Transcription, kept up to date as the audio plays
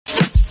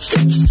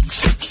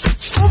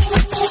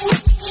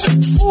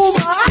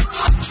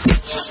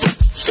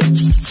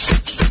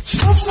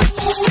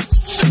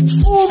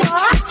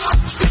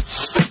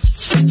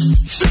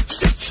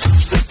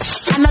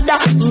Another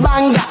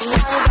banger.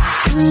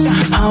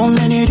 How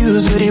many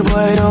dues with the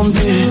boy don't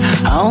pay?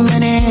 How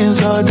many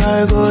insult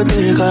I go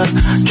take?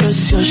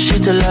 Trust your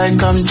shit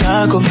like I'm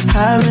Jago.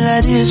 Have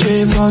like this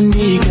way from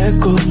the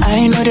get-go.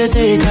 I know they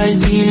take, I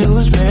see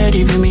lose bad.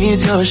 If you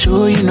miss your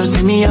show, you know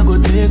see me, I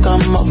go take.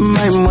 I'm up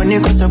my money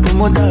cause I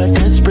promote a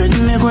desperate.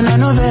 Me gonna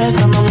no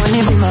vest, I'm a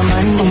money be my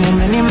man.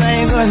 Many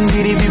my gun, be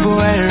the people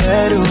I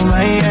read. Oh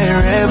my,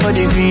 I read for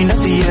the green,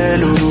 that's the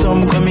yellow.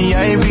 Some call me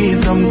IB,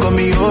 some call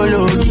me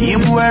Olo.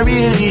 Keep who I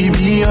really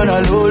be on a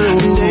low low.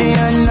 Day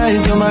and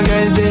night, so my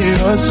guys they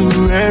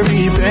hustle.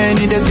 Every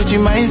penny they touch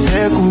my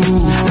circle.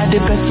 I the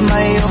best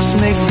my ups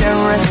make them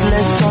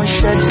restless on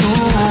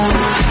schedule.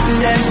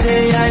 Them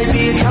say I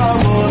be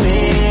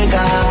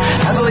troublemaker.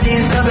 I go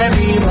disturb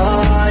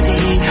everybody.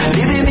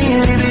 Living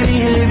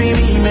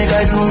me, make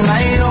I do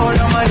my own.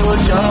 I'ma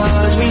don't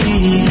judge me.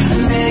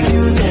 Make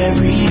use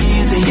every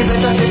easy. If I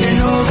just say they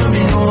know from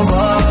me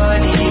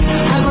nobody,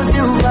 I go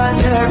still pass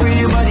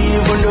everybody.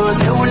 Even though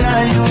say when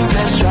I use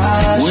extra.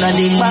 Una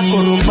dey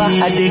bakuruba,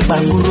 I dey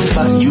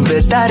bakuruba. You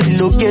better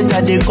relocate,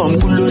 I dey come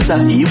closer.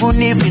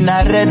 Even if in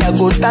a red, I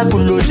go tackle.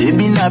 They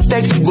be na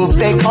pex, you go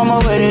peck. Come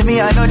over with me,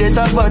 I know they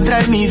talk about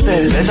try me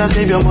first. Better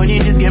save your money,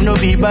 this game no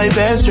be by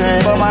best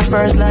friend. For my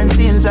first line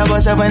since I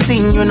was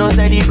 17, you know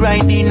steady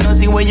grinding.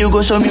 Nothing when you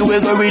go show me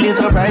where go really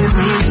surprise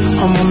me.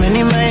 I'm a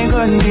many my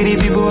gun, be the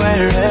people I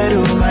read.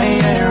 Oh my,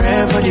 I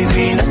read for the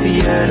green, that's the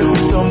yellow.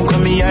 Some call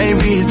me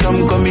IB,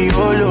 some call me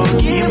Olo.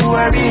 Keep who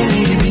I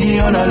really be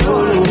on a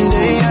low low.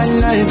 Day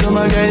and night, so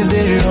my guys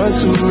they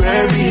hustle.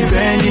 Every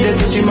penny they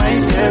touch my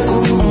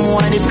circle.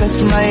 Why they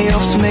press my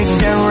ups, make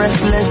them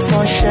restless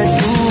on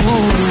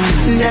schedule.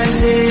 Them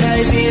say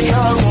I be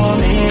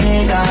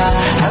troublemaker.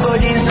 I go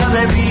disturb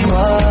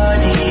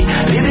everybody.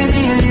 Living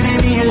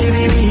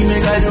me,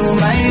 make I do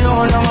my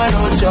own. I'ma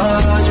don't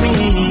judge me.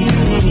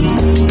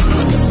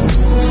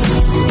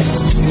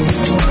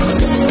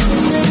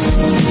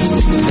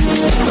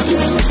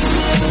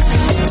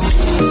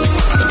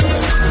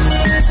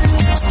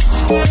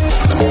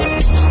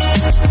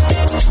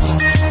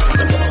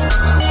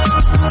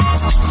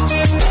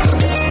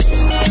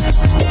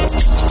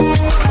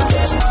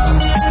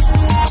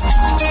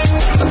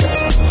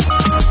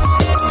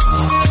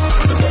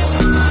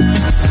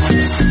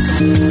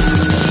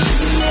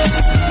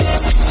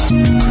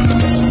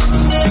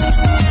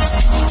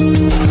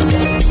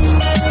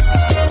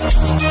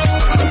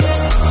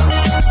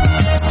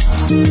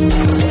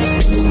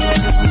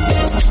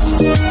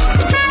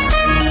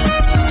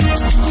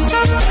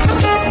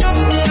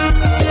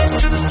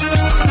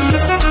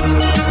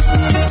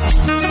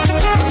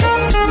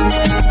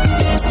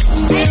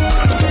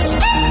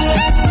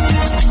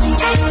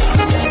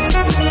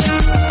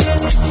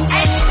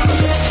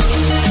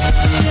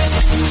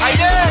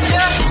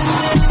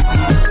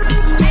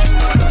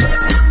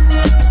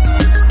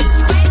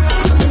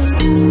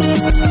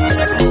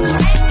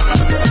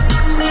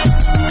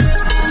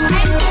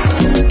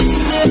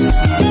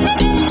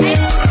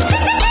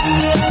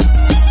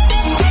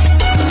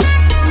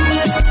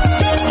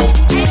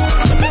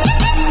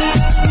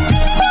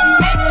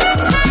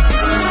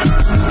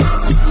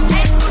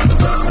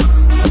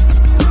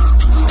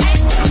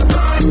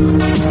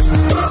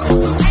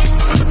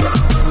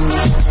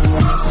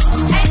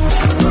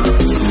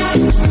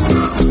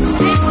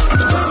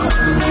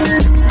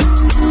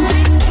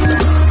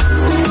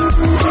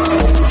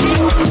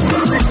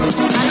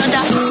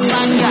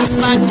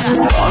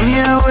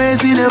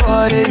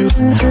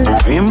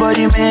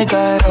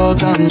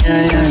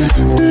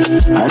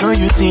 I know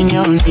you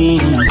senior me.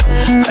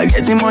 I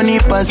get the money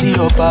pass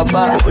your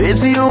papa. Wait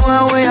till you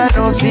one way I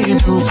don't feel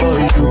do for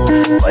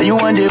you. Why you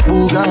want the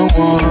book and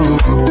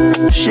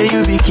one? Share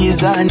you be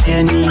kiss and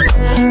any.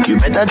 You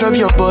better drop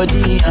your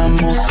body and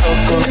move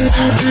suck up.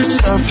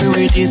 Suffer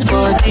with this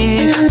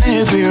body.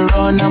 Make we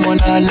run, I'm on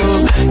a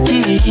low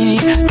key.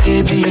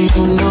 Baby,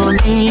 you know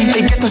me.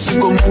 They get us to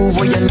go move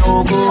where you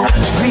no go.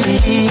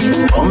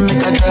 Breathe. Come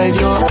make a drive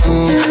your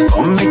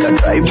come make a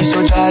drive you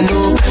so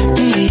jalo.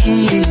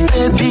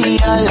 Baby,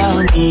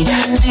 allow me.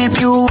 Tip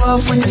you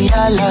off with the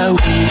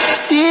alawi.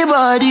 See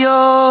body,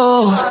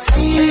 oh.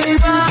 See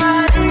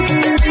body,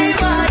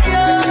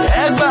 oh.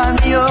 Egba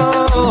mi,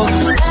 oh.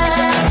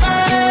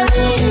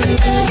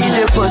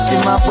 Ide posi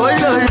ma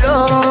bololo.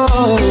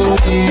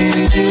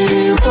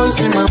 Ide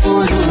posi ma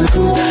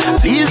bololo.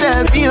 Please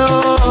help me,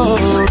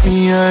 oh.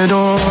 Me, I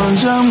don't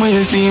jam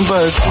with him,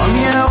 but some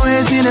here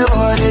waiting the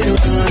body.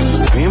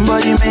 Green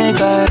body make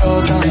a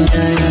rock and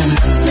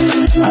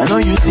yeah. I know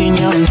you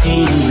senior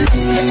me.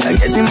 I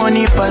get the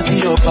money pass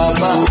your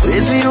papa.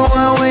 Wait till you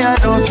one way I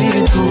don't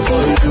feel too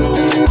for you.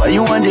 Why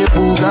you want the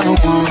book and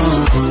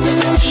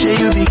one? Share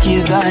you be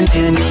kiss and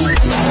any.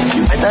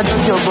 You better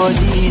drop your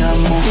body and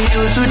move.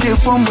 You to the the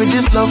phone with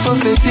this love for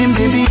 15,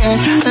 baby, and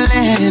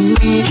lend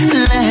me.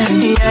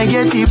 I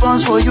get the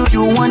bounce for you,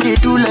 you want they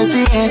do like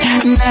say,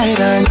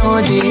 night I know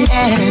the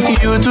end.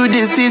 You do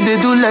this, they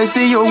do like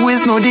say your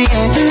waist know the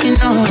end. You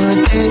know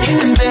the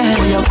end.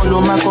 Oh, you follow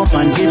my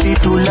command, baby,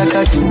 do like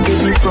I do,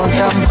 baby, front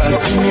and back,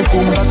 give me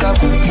boom, back up,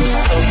 boom.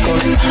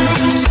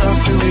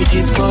 Suffer with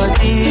this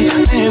body,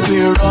 make we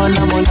run,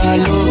 I'm on a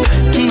low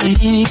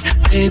key.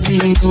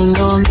 Baby, you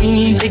know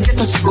me. They get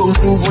us go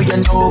move where you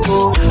know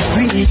go.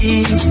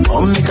 Breathe,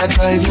 come make a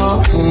drive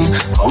your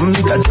come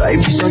make a drive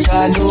this your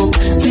jalo.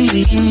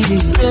 Baby,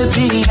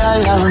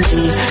 allow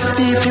me.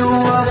 Tip you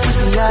off with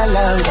the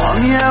allow.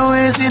 Come here,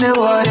 waist in the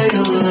water,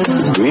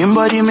 you. Green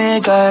body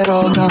make a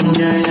rock,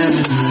 yeah.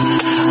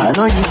 I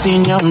know you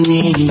seen on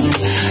me.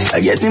 I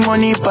get the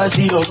money pass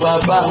your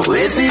papa.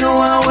 Waiting you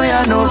one way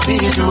I know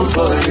feel do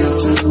for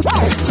you.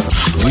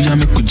 Oh yeah,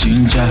 make you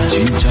ginger,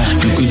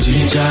 make you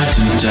ginger.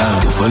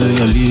 Go follow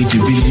your lead,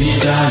 you be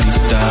leader.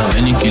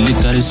 Any kill it,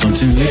 that is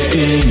something we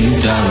pay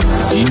down.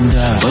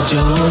 But your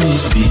own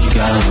is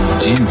bigger,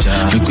 ginger.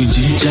 Make you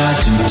ginger.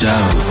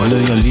 Go follow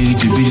your lead,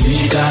 you be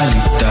leader.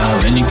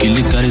 Any kill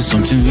it, that is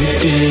something we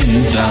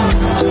pay down.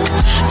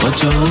 But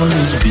your own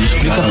is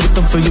bigger. Make a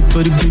put up for your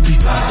body, baby.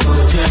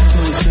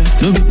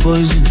 No be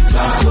poison.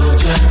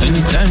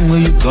 Anytime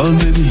when you call,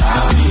 baby,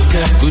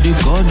 could you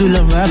call, do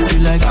la rap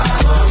you like?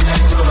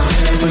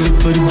 For your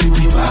body,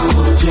 baby,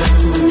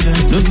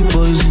 no be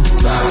poison.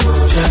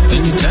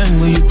 Anytime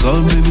when you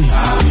call, baby,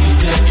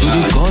 could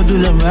you call, do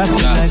la rap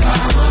you like?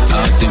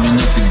 Tell me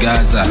not to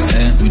Gaza,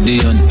 we day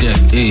on deck,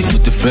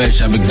 with the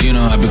fresh, I be green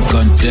on, I be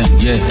content,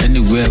 yeah.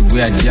 Anywhere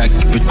where I jack,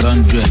 keep it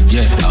 100,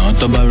 yeah. I want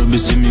to buy Ruby,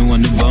 see me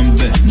want to bomb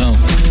it, no.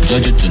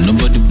 Judge it to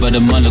nobody but the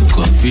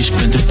Malaco. Fish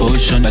plenty for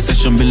ocean, that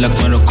section be like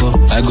Morocco.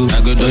 I go,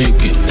 do you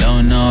get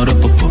down now, up.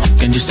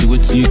 Can't you see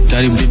what you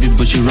carry, baby,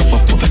 but you rock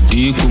up. If I do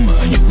you come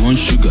and you want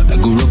sugar, I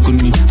go rock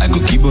on me. I go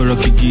keep a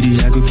rocky kitty,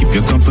 I go keep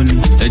your company.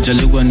 Like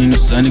Jalewa, Nino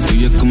Sonic,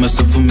 you come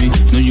myself for me.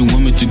 No, you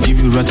want me to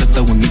give you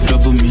ratata when you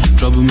trouble me.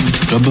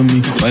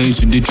 Why you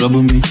should they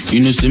trouble me? You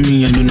know, see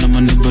me, I know no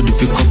man, nobody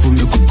feel couple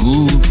me.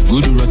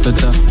 Good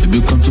ratata, baby,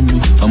 come to me.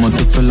 I'm a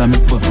tough fella, me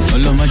put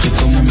all of my jack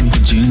come on me.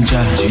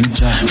 Ginger,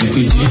 make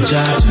me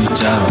ginger.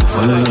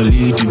 Follow your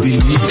lead, you be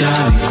leader.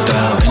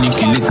 Any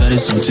kill it, that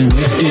is something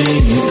we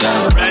did.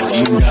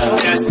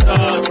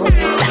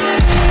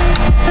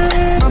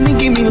 Mommy,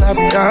 give me lap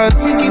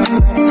dance.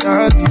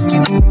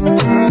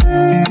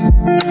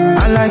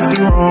 I like the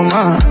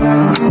romance.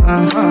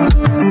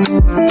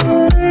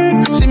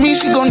 See me,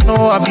 she gon'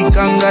 know I be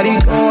gangari.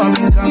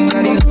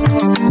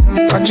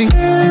 Watching,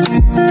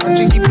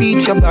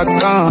 beat your back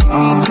down.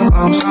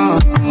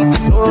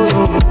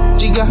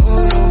 Jigga,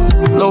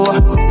 lower,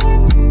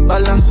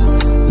 balance,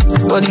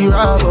 body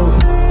rabo.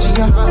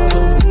 Jigga,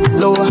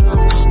 lower,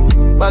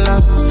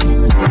 balance,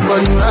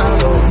 body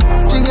rabo.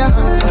 Jigga,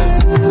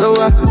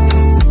 lower,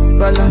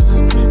 balance,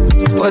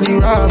 body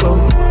rabo.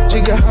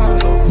 Jigga,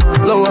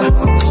 lower,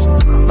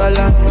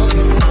 balance,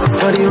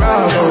 body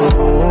rabo.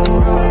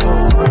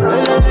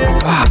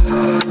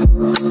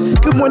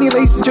 Good morning,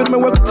 ladies and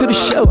gentlemen. Welcome to the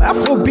show.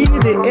 Afrobeat in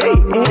the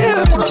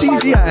AM.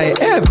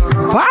 TZIF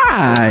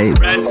vibe.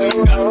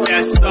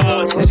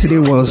 Yesterday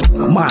was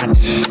mad.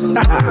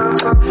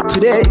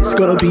 Today is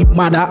gonna be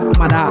maddest.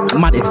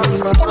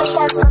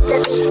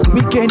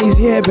 Weekend is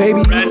here,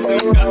 baby.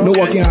 No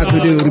working hard to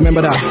do.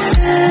 Remember that.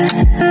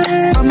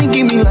 Mommy,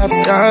 give me lap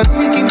dance.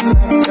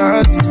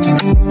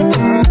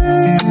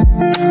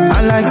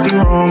 I like the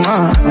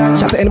romance.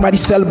 Shout out to anybody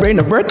celebrating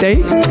a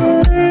birthday.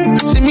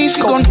 See me,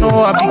 she gon' know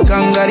I be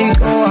gangari.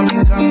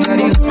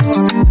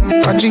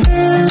 Watching,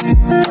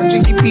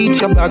 beat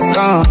your back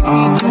down.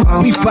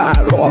 We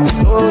fire off.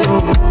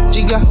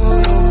 Jigga,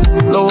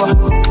 lower,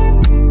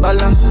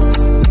 balance,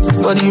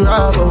 body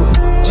rabo.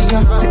 Jigga,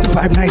 take the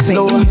 5 nights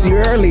ain't easy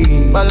early.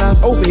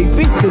 Balance, oh big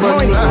feet, good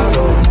morning.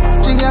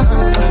 Jigga,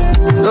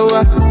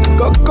 lower,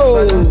 go.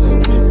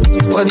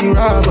 Body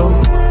rabo.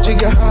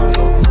 Jigga,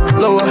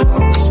 lower,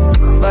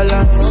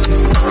 balance,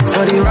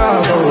 body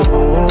rabo.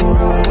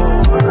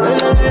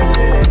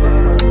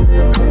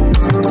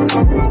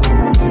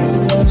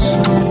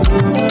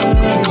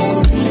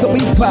 So we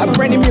find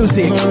brand new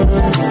music.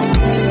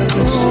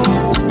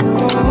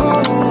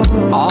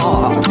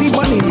 The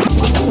money.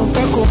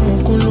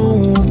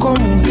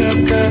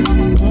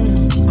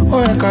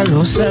 Oh, I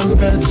can't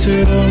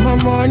sempre my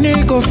money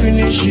go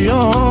finish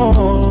you.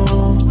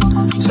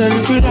 So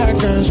if you like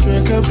dance,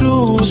 drink a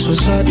blues, so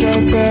sad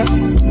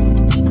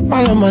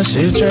all of my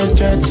shit,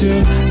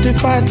 the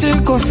party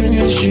go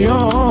finish you.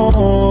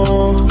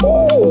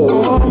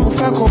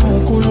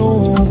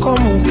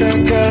 Come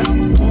keke.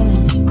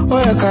 Oh,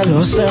 I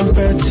can't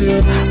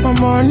sempre my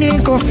money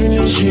go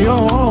finish you.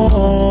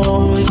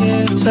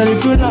 So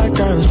if you like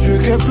dance,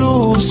 drink a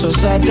blues, so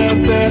sad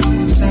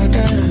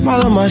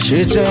all of my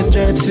shit,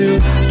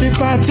 the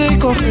party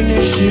go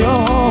finish you.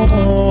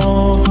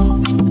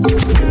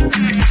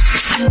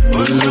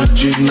 Oh, Lord,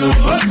 you know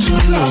what to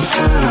love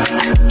for.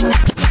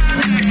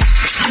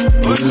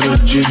 Oh,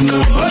 Lord, you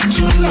know what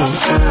to love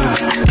for.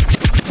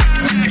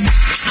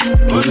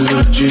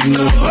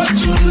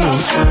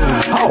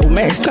 Oh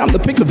man, it's time to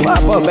pick the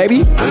vibe up,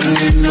 baby.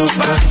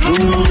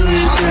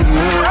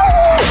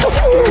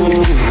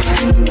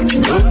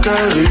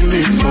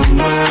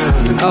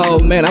 Oh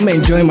man, I'm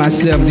enjoying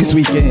myself this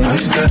weekend.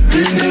 Step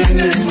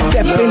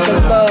into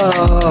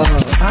love.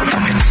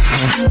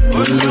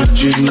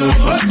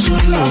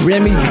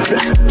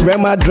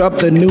 Rema dropped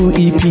the new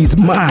EP's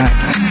mine.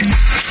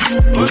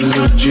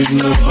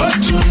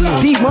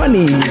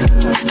 D-Money.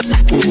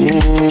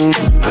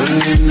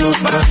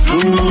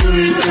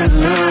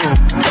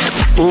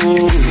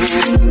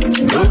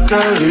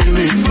 Carry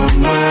me for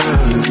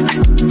mine.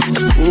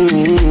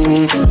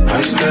 I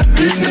step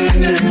in the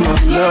name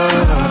of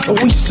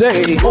love. We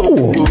say,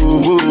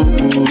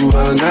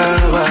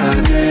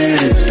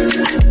 nowadays.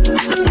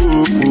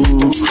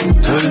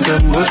 Tell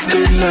them what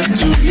they like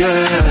to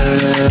hear.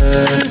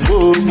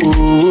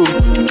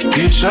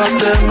 He shot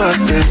them as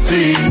they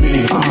see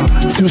me.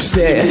 Too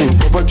sad.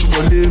 But you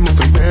want them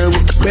for bear.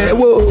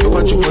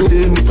 But you want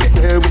them for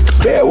bear.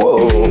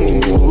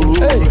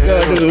 Hey,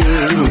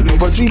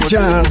 God. See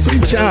John.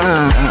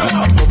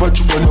 But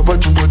you want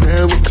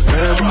bear.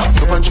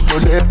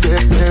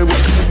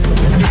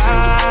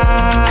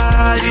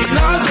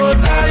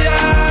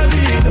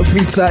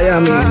 Feet tire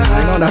me. I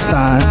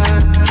understand.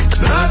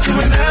 Not you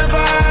will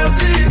never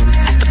see.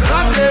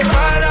 Not the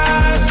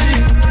fantasy.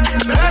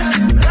 Let's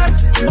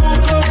go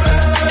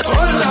back.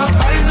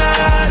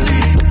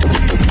 Finally.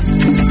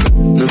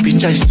 No be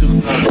choice to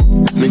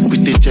make we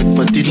the check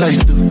for the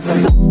light to.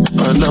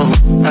 Oh no,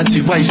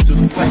 anti-wise to.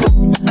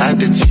 Add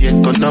the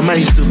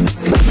economize to.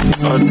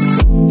 Oh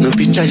no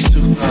be choice to.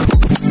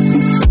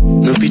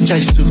 No be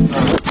choice to.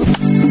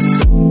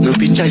 No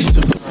be choice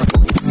to.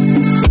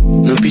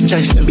 No be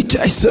choice to.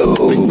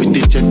 Make we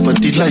the check for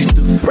the light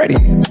to. Ready.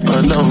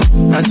 Oh no,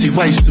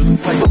 anti-wise to.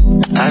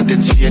 Add the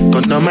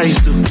economize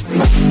to.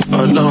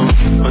 Oh no,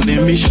 on a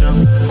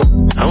mission.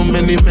 How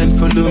many men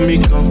follow me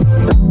come?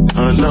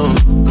 Oh no,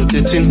 no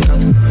they think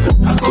I'm.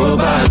 I go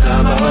back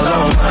down my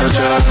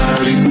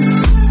journey.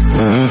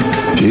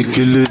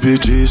 Kill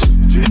bitches.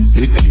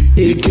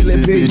 Kill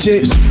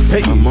bitches.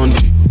 Hey. I'm on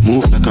the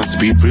move like I'm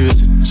speed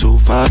breeze. So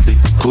fast they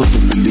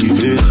couldn't believe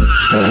it.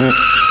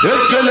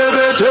 Kill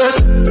bitches.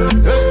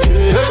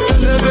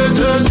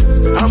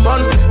 I'm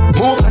on the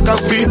move like I'm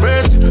speed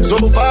breeze. So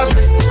fast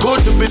they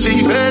couldn't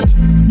believe it.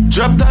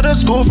 Dropped out of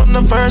school from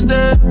the first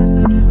day.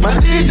 My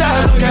teacher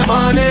don't get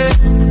money.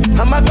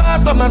 And my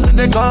customers when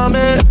they call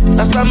me.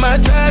 Last time I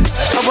checked,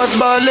 I was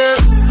balling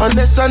on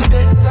the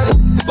Sunday.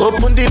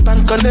 Open the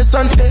bank on the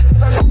Sunday.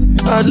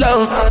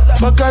 Alone,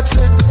 for God's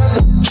sake.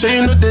 Sure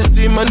you know they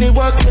see money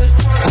walking.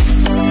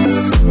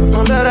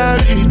 On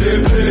Ferrari,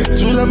 they play.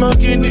 To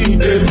Lamborghini,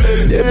 they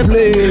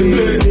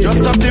play.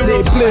 Dropped up the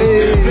road, they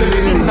play.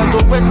 Soon I go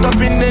wake up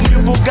in the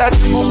new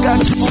Bugatti.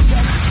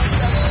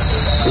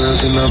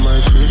 Working on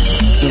my crib.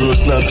 0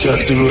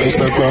 Snapchat, 0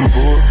 Instagram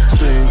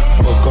posting.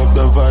 Fuck up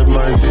the vibe,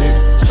 my dick.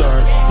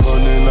 Start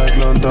falling like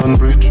London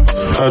Bridge.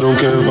 I don't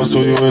care if I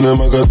saw you in a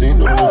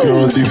magazine or if you're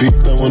on TV.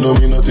 That one don't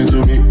mean nothing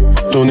to me.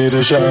 Don't need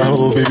a shower,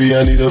 oh baby,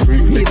 I need a free.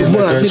 Lick it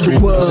like ice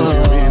cream, as if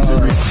you mean to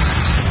be.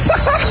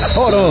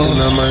 Hold on.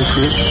 On my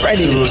crib.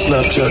 Ready. 0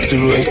 Snapchat,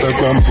 0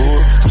 Instagram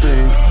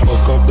posting.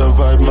 Fuck up the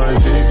vibe, my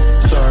dick.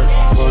 Start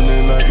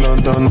falling like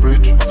London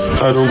Bridge.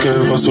 I don't care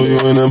if I saw you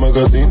in a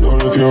magazine or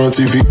if you're on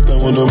TV.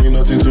 That one don't mean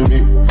nothing to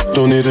me.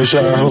 Don't need a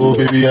shower, oh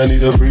baby, I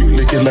need a free.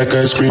 Lick it like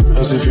ice cream,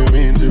 as if you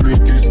mean to be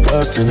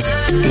disgusting.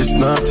 It's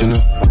nothing.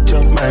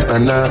 Chop my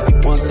banana,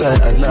 one side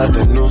I lie,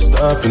 there's no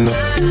stopping.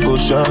 Go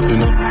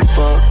shopping,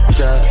 fuck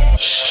that.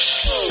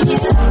 Shh.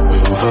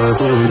 If I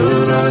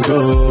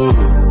go,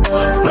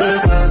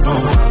 breakfast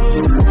on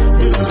fire.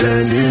 You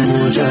Danny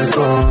Muja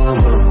come.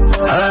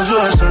 As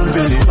I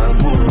champagne my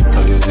mood.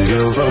 I get the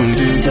girl from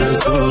the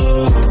ghetto.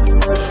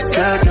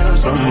 Cat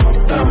girls from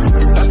uptown.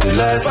 That's the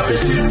life of a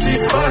city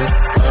boy.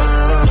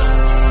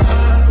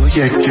 Oh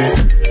yeah,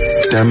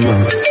 Dama.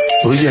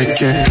 Oh yeah,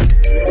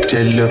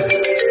 Jello.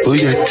 Oh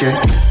yeah,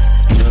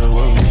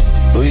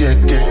 oh yeah,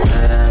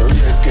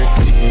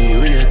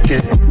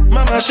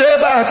 Mama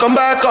Sheba, come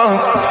back on.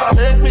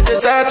 Make me the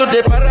start to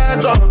the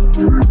paragon.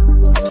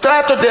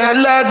 Start to the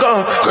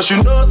halagon. Cause you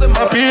know say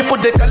my people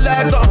they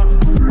calagon.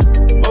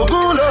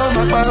 Ogulo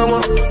my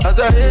power. As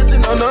I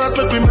hating on us,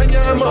 make me my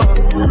yama.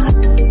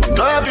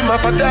 No, I be my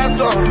father's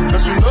son.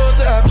 Cause you know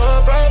say I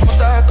come from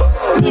Potako.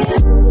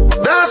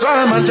 That's why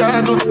I'm a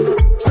jago.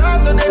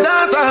 Start to the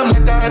dance, I'm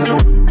like I do.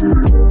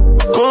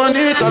 Go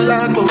need a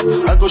lago.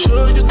 I go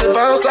show you say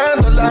bounce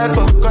and a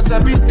lago. Cause I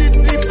be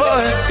city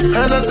boy. And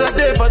as I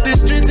day for the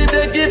street,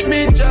 they give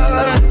me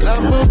joy.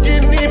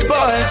 Lamborghini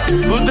boy.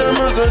 Put them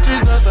on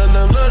Jesus and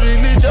I'm not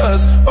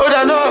religious. Oh,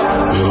 I know.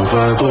 If I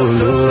go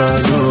low,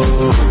 I go.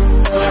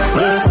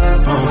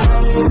 Breakfast on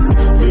fire.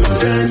 You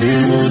Danny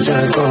Muja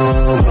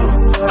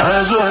come.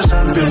 As I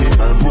champagne in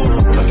my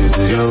mood. I get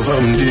the girl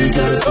from the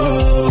ghetto.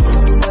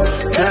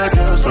 Cat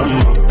girls from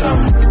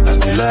uptown. That's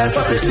the life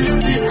of a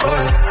city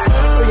boy.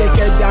 Oh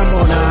yeah, Dama.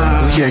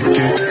 Oh yeah,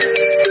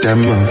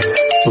 Dama.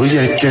 Oh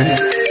yeah,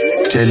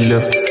 Jello.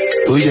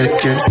 Oh yeah,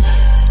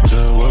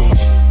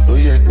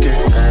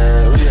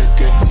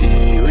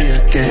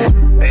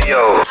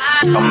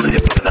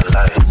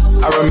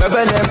 I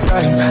remember them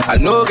time, I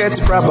know get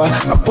proper.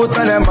 I put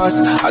on a mask,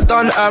 I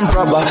done arm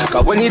rubber.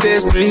 Cause when you day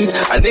street,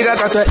 a nigga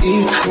gotta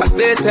eat. I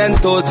stay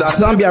 10 toes down.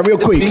 Zambia real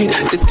quick.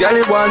 This girl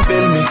won't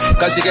build me,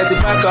 cause she get it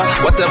back up.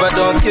 Whatever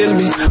don't kill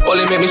me,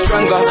 only make me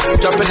stronger.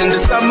 Jumping in the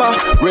summer,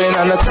 rain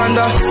and the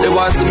thunder. They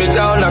want to see me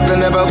down, I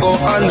can never go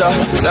under.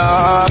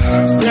 Nah.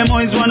 Them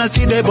always wanna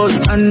see they both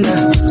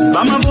under.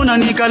 Bama vuna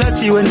nikala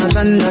si when I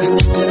thunder.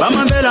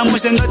 Bama vela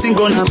mushenga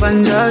tingona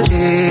panja.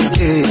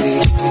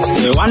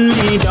 They want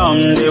me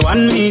down, they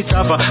want me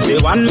suffer, they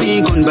want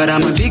me gone, but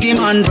I'm a biggie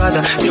man,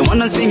 brother. They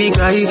wanna see me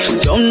cry,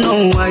 don't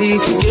know why.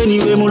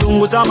 Anyway,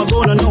 mulungu sama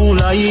bona no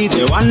lie.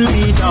 They want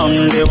me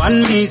down, they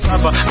want me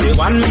suffer, they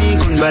want me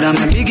gone, but I'm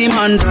a biggie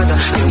man, brother.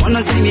 They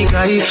wanna see me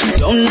cry,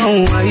 don't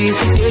know why.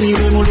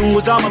 Anyway,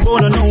 mulungu sama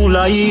bona no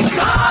lie.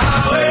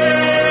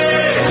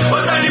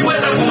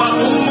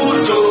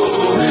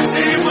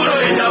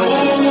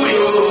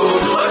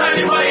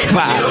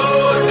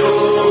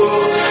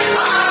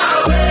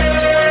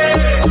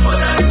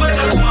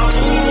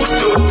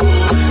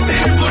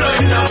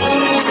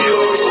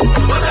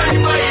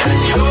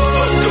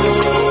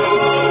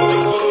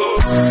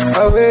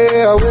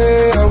 Away,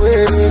 away,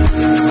 away,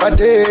 a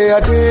day,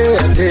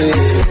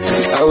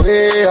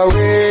 away,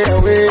 away,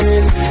 away,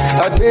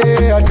 a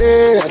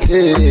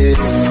day.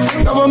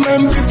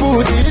 Government people,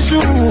 the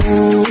issue,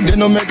 they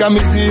don't make a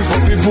easy for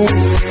people.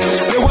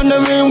 They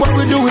wondering what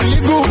we do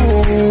illegal,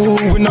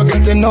 we not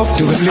get enough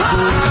to illegal.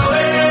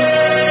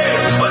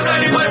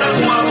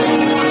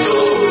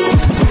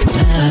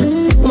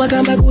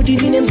 Makamba kuti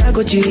ndine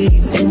mzakochi,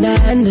 and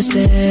I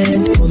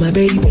understand. Oh my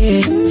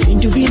baby,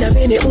 fintu vina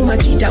vene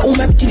umachita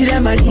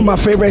umapitirira mali. My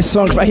favorite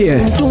songs right here.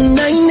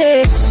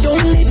 Tunaine,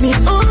 don't let me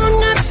on,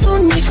 not so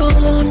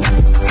nikon.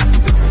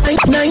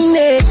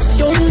 Naine,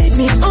 don't let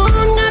me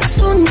on, not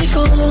so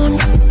nikon.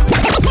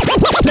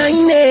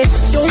 Naine,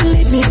 don't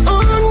let me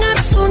on, not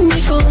so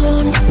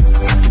nikon.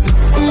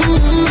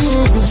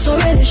 So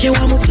when she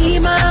wa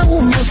mutima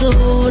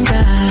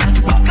umazonda.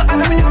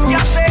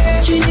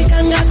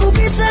 Chinikanga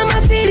kupisa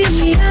mapiri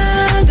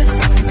yanga.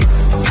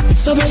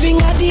 So baby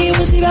ngati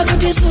usiba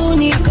kuti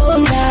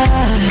sunikonda.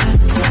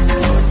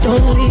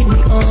 Don't leave me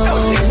on.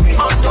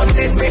 Don't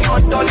leave me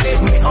on. Don't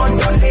leave me on.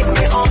 Don't leave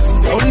me on.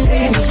 Don't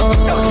leave me on.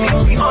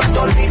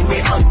 Don't leave me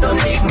on. Don't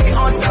leave me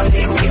on. Don't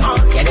leave me on.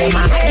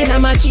 Yeah,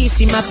 my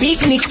kiss, my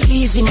picnic,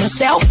 please. My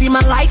selfie,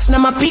 my likes, na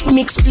my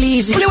picnics,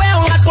 please. Will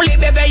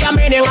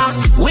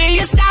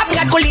you stop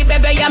that kuli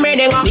baby ya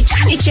meninga? Me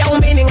chani cheo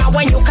meninga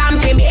when you come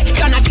to me.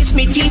 Gonna kiss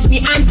me, tease me,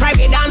 and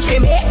private dance for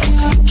me.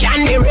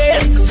 Can be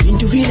real.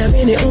 Fintu vina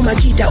vene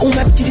umachita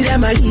umapitirira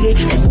malire.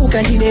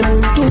 Uka ndine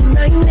muntu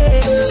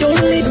naine.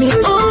 Don't leave me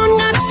on,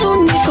 not so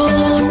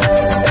nikon.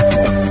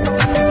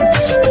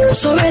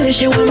 Usobele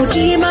she wa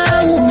mutima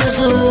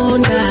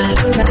umazonda.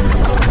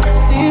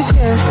 This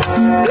year,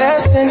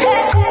 blessing,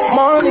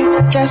 money,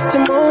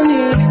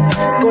 testimony.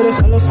 Go to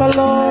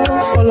follow,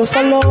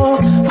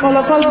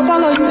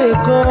 you they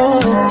go.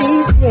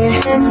 This year,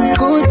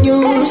 good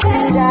news,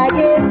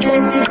 giant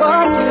plenty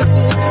money.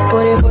 Go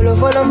to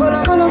follow,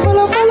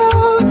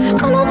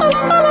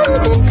 you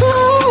they go.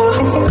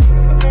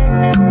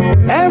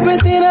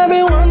 Everything I've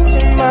been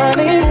wanting,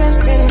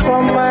 manifesting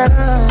for my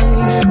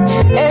life.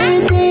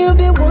 Everything you've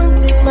been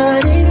wanting,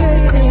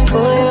 manifesting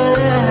for your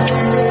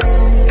life.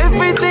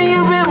 Everything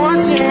you've been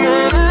wanting,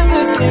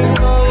 manifesting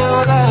for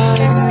your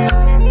life.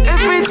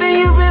 Everything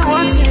you've been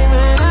wanting,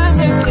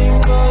 manifesting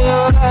for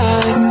your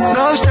life.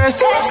 No stress,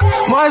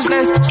 much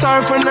less,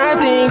 start for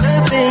nothing.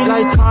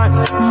 Lights hot,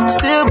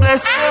 still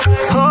blessed.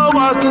 Whole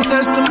walking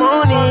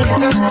testimony.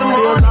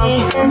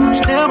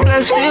 Still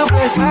blessed,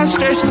 high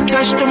stretch,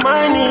 touch the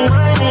money.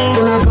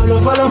 Gonna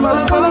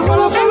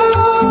follow.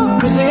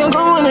 We say you're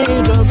going to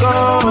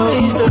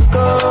east to go.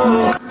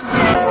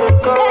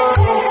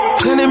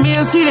 Planting me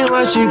a seed and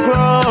watch it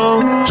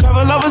grow.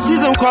 Travel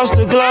overseas and cross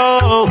the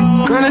globe.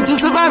 Running to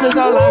survive is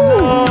all I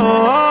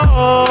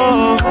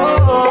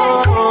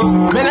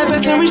know.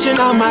 Manifesting, reaching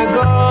out my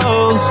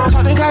goals.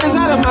 Thought the God is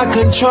out of my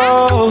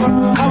control.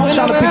 I wish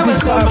I would ever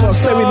sell my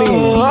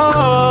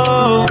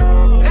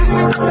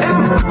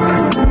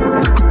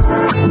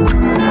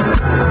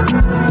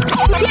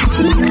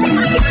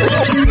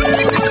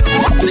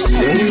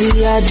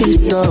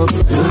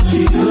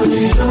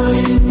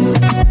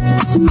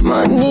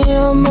Money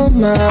on my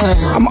mind.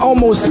 I'm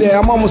almost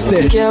there.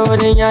 Care what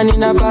they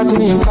yarning about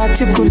me in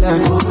particular.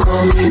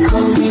 Call me.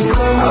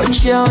 Out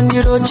here on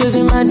the road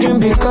chasing my dream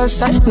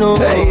because I know. I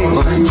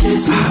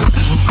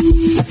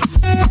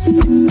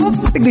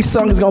think this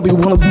song is gonna be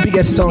one of the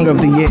biggest songs of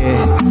the year.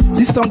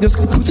 This song just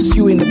puts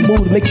you in the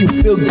mood, make you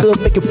feel good,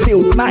 make you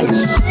feel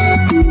nice.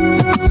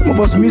 Some of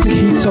us, music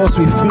hits us,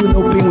 we feel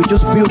no pain, we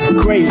just feel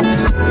great.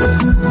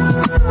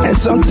 And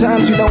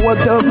sometimes, you know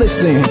what, though,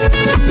 listen.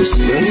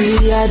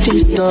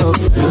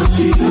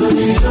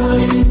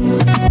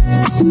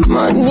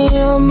 Money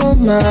on my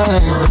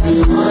mind.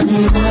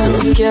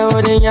 Don't care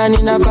what they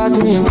yarning about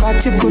me in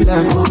particular.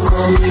 Out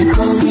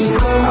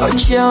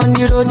here on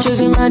the road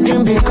chasing my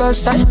dream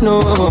because I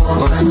know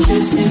I'm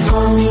chasing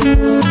for me.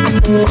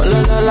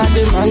 Ololola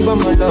de mango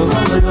my love.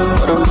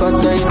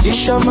 Orokota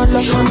idisha my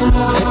love. If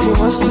you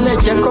want to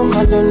let you come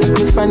alone, if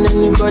you find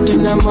anybody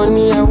na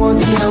money I want.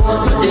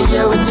 They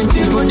hear what you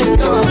people they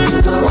do.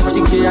 Want to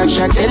get a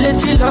shot, they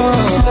let it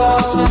love.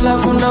 It's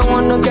love when I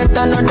want to get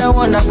another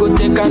one. I go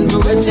take and do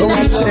it.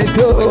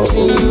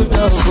 Waiting you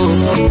love,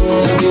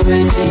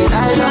 waiting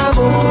I love,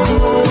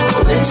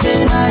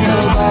 waiting I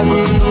love, I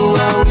go do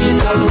and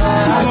without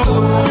my heart.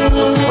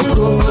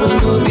 Go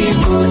to be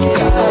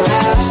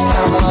broadcast,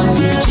 I'm on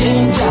the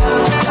changer.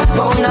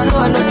 But I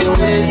know the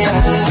ways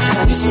that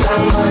this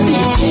time on the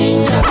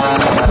changer.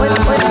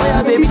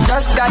 Baby,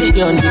 just carry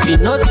on, give me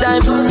no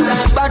time.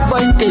 Bad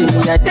boy day,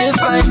 yeah, they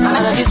fine.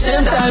 And at the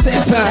same time,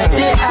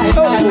 they I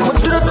put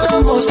to the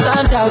top,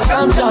 stand out,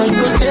 calm down, you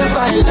go they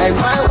fine. Like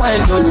fine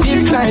wine, don't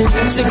decline.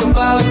 Sick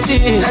about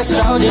it,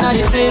 extraordinary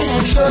things.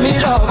 Show me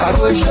love, I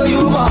go show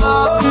you more.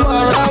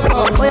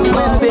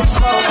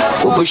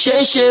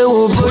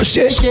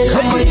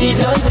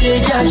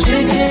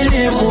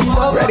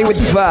 Ready with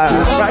the vibe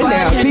right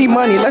now.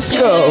 D-Money, let's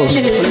go.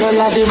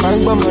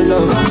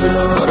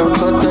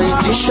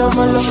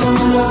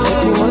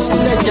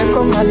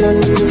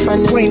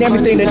 Playing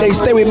everything today,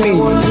 stay with me.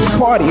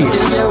 Party.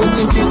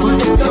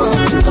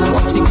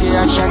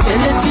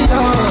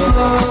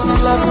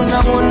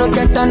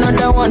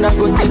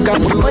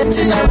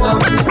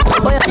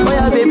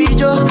 Oya baby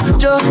Jo,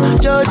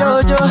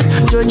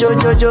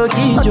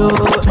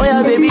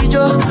 oya baby Jo, oya baby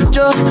Jo,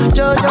 oya baby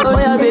Jo,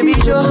 oya baby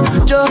Jo,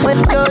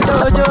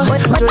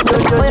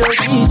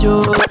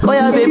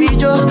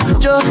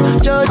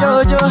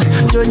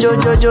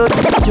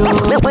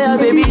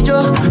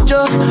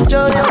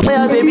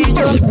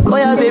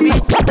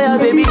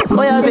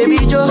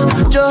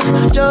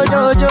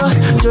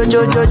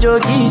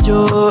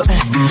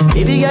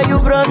 baby girl, you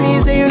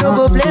promise that you no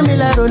go play me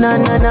like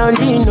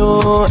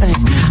Ronaldinho.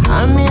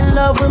 I'm in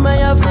love with my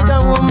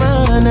African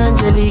woman,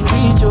 Angelique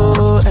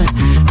Kidjo.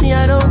 Me,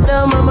 I don't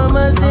tell my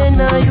mama, say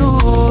now you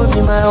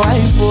be my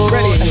wife.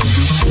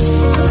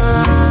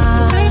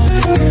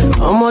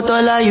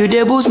 Omotola, you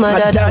dey boost my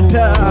dada.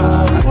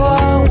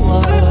 Whoa,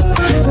 whoa. I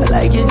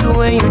like it too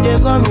when you dey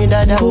call me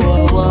dada.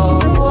 Whoa, whoa,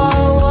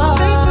 whoa, whoa.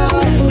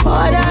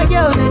 Other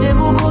girls they dey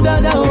boo boo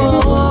gaga.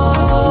 Whoa,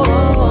 whoa,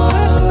 whoa.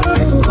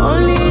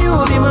 Only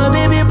you be my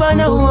baby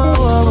partner. Whoa,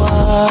 whoa,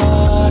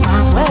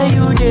 whoa. Where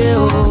you dey?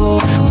 Oh,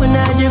 when I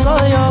just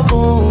call your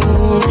phone,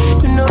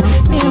 you know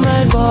me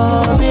my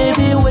God,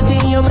 baby,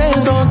 waiting your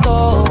friends don't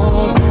talk.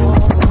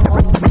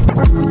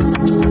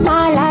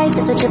 My life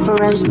is a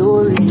different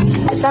story.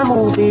 It's a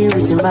movie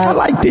written by. I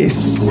like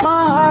this.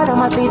 My heart on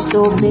my sleeve,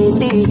 so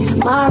baby,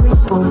 my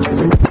wrist on.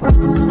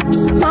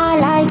 My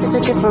life is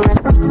a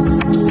different.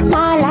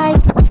 My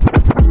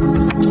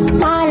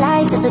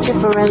life is a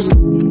different.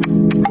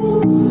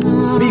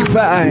 Big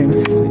vibe.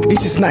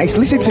 This is nice.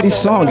 Listen to this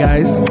song,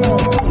 guys.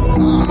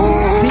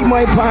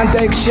 D-Money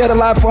Pondex, share the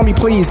live for me,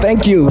 please.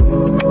 Thank you.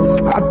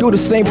 I'll do the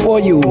same for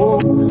you.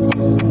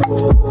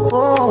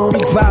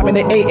 Big vibe in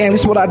the AM.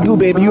 This is what I do,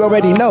 baby. You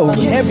already know.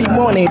 Every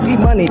morning,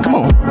 D-Money. Come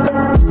on.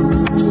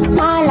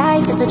 My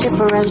life is a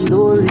different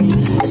story.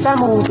 It's a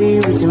movie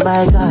written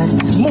by God.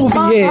 It's a movie,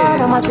 my yeah. My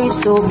heart on my sleeve,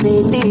 so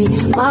baby,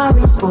 my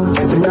wrist won't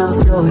enough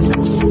blood.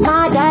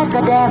 My dice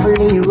got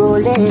heavily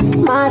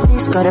rolling. My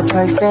sis got a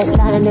perfect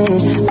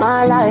landing.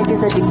 My life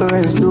is a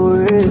different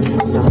story.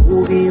 It's a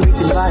movie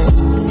written by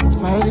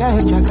my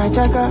life, jaga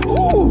jaga.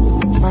 Ooh.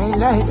 My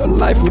life. Your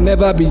life will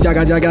never be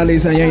jaga jaga,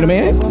 ladies and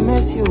gentlemen. For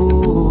mess you,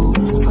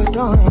 for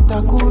don't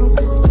enter kuru.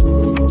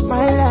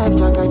 My life,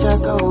 jaga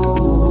jaga.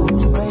 Oh,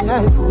 my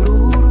life,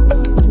 uru.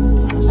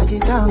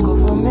 Tango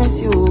for mess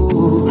you,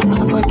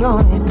 if I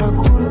don't hit a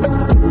kuru.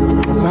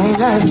 My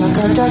life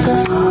jaka jaka,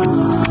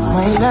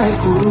 my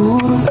life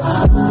ururu. I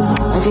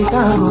did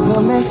tango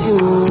for mess you,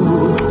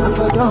 if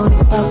I don't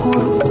hit a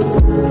kuru.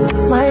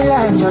 My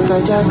life jaka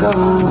jaka,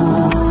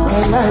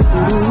 my life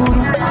ururu.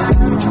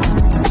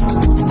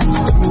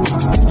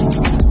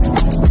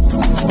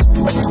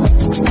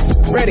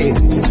 Ready? I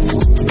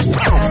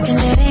can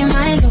let in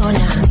my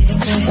Lola.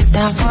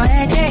 Down for a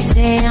day,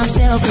 say I'm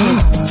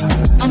selfish.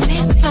 I'm in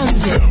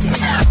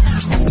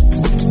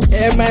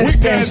Yeah, man,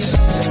 Spence.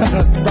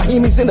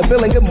 Raheem is in the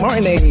building. Good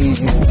morning.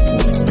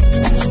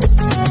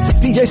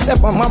 DJ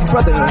Step on my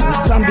brother.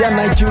 Zambia,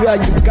 Nigeria,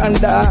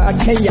 Uganda,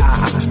 Kenya,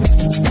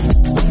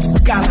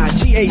 Ghana,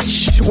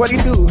 GH. What do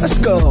you do? Let's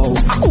go.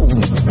 Ow.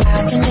 I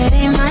can let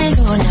in my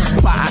Lola.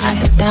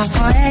 Down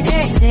for a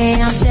day,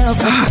 say I'm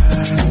selfish.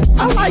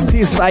 I like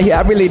this right here.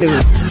 I really do.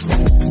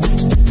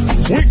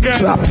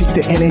 So I pick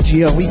the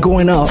energy up. We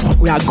going up.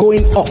 We are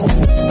going up.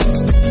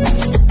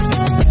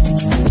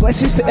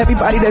 Blessings to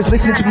everybody that's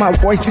listening to my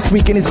voice. This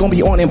weekend is gonna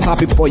be on and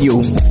popping for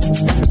you.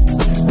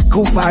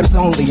 Good vibes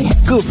only.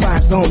 Good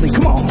vibes only.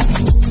 Come on.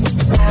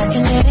 I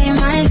can let in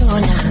my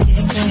Luna.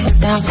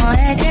 Down for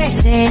a day,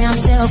 say I'm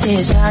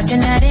selfish. I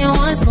can let in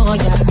once more,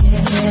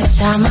 yeah.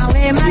 Shine my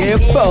way, my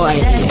boy.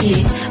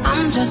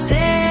 I'm just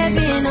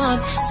stepping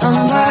up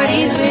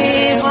somebody's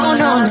wave. Oh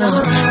no,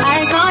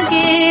 I can't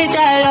give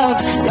that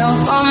love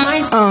for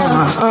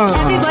myself.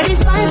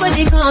 Everybody's fine, but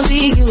they can't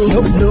be you.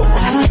 Nope.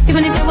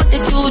 Even if they want to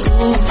do,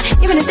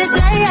 even if they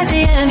try, I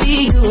say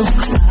envy you.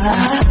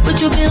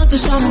 But you belong to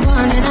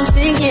someone, and I'm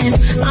thinking,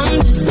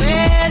 I'm just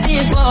ready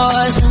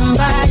for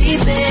somebody,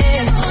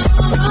 babe.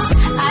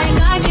 I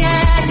can't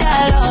get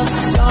that love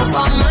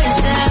for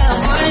myself.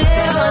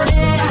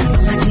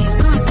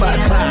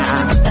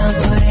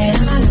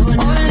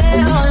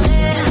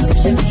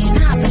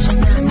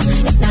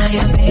 Now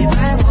your babe, I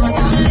want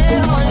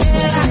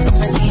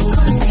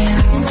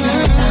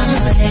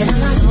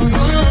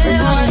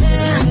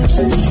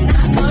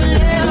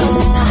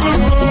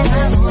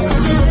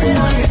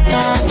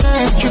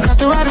you got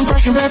the right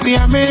impression, baby,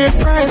 I'm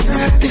impressed.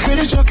 The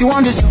feeling shock, you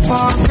want this to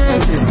fuck it.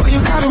 But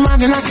you got a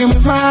mind and I came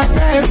with my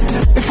babe.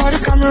 Before the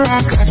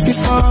camera, clap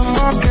before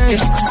fuck it.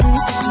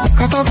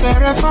 Got up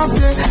better fuck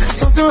it.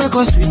 Something will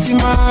go sweet in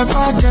my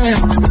body.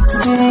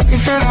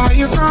 If it how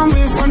you call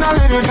me, when I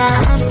let it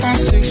die after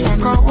 6, my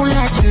girl will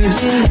like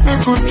this.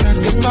 Make good track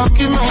the talk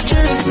in my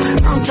chest.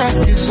 I'm track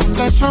this, so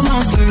that's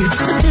romantic.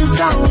 Deep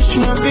down, we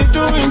should not be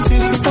doing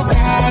this. Little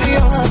carry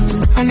on.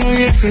 I know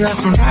you feel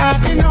like I'm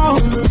happy, no.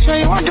 So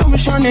you want to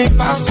mission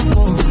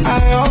impossible. I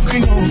hope you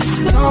know.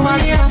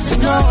 Nobody has to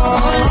know.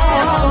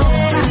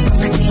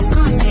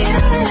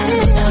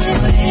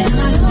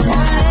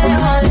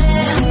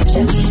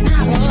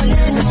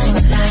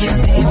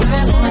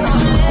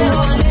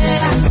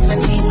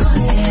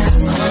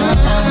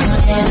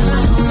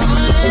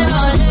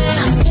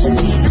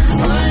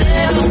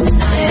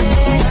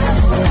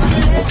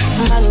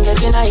 Man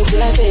getting high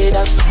till I fade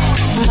up.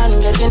 Man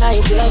getting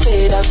high till I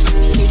fade up.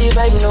 You the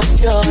vibe no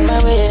pure my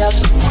way up.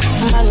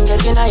 Man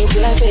getting high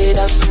till I fade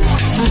up.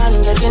 Man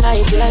getting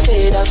high till I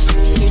fade up.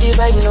 You the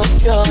vibe no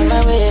pure my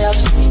way up.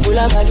 Full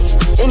of body,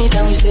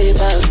 anytime we stay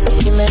back.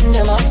 You men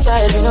them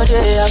outside, we know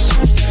they up.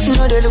 You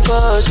know they look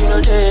us, we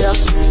know they up.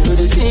 You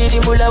the see the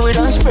bulla, we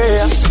don't spray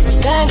up.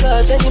 Thank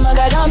God, say the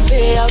maga don't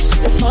pay up.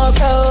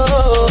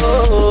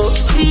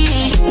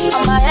 See,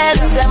 I'm ahead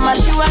of them, I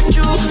see what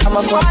you. I'm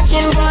a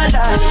fucking baller,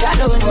 I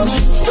don't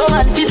need. Don't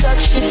want to talk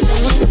shit to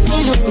me. Me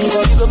do me,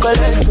 but you go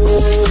collect.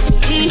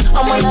 See,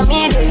 I'm on a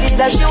middle,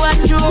 that's you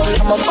what you.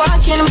 I'm a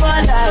fucking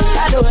baller,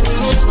 I don't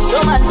need.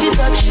 Don't want to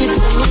talk shit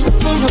to me.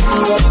 Me do me,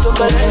 but you go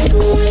collect.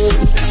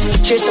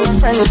 Chase my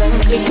friends and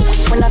click.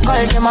 When I call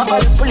them, I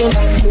all pulling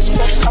up.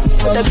 Respect up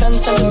with the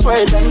guns and the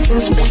swords and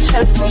things. Bring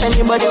help if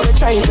anybody will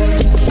try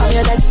this. I'm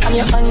your dad, I'm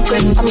your uncle,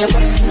 I'm your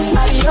boss.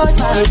 I'll be your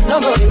man,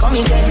 nobody call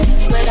me dead.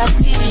 When I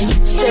see you,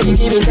 steady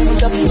give me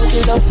thumbs up, put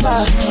it up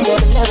far. You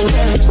can never tell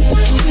me.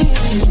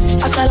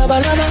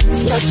 Asalaba,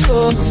 let's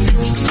go.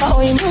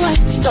 How you know I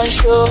don't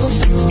show.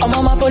 I'm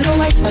on my polo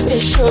white, my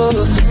face show.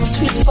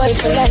 Sweet boy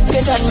for life,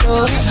 get on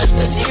know.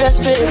 The serious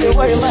baby,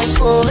 worry my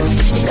phone.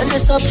 You can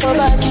just stop for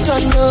back, you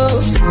don't know.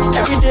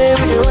 Every day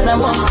when you run,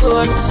 I'm on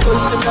phone. It's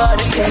supposed to know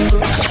the can go.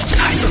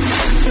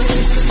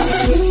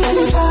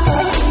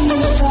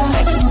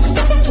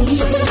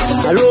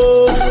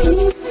 Hello.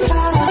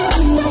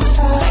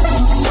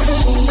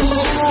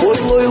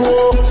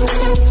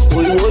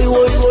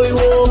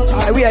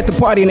 Alright, we at the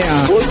party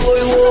now.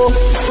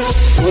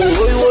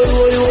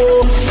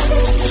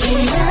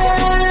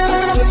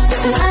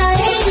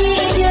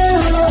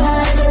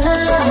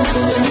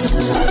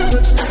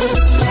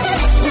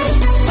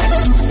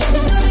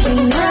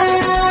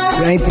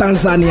 We're in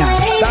Tanzania.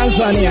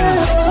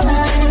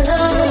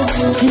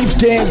 Give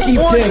them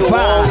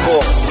fire.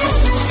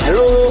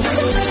 Hello.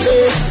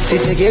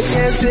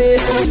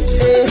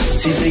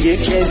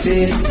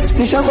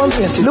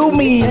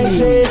 Lumi.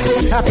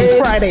 Happy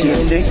Friday.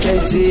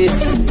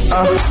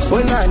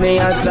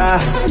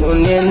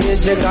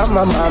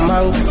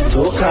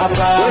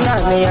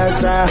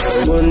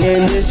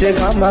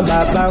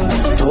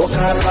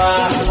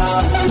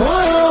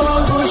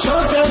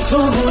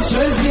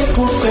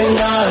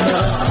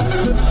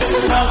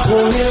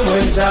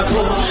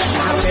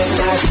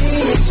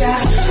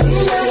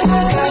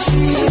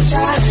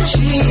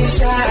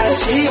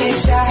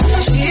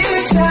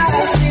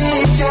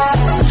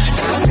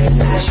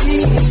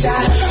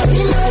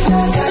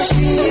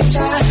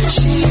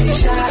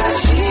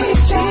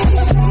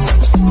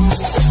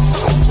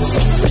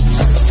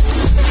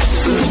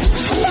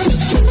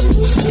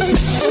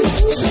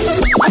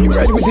 Are you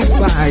ready with this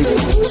vibe?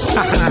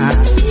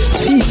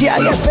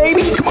 TGIF,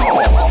 baby, come on.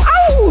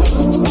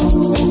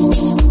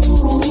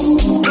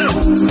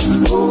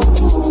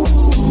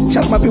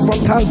 Shout out my people from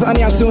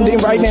Tanzania tuned in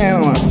right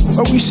now.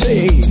 What we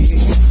say?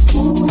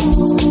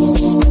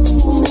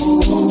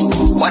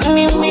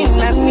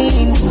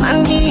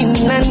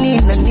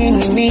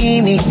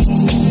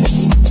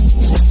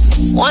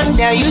 One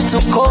day I used to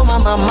call my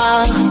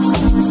mama.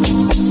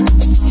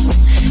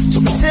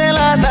 tell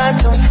her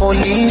that I'm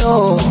falling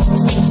low.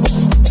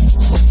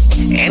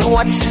 And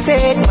what she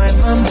said, my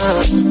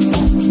mama,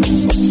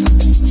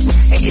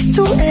 it's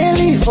too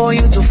early for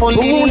you to fall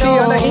in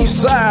love. On the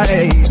east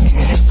side.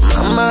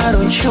 Mama,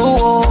 don't you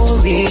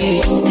worry,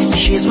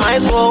 she's my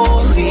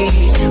glory,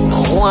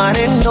 my one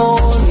and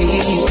only.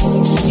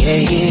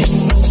 Yeah, yeah.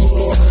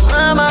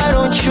 Mama,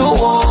 don't you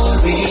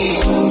worry,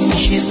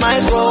 she's my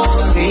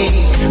glory,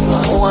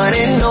 my one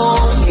and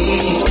only.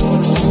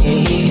 Yeah,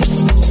 yeah.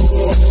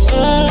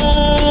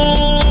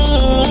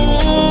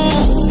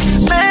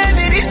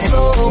 Baby, this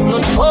love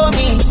not for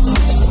me.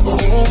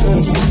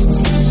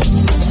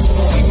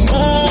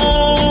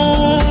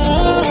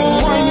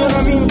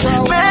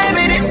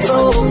 Baby, this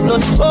love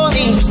not for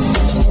me.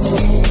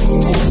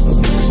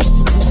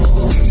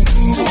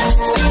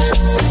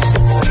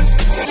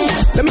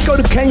 Let me go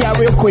to Kenya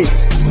real quick.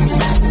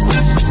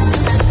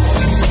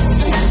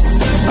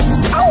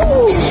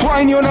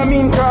 Swine on a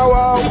mean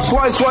cow,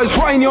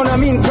 swine on a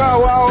mean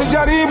cow.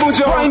 Sijaribu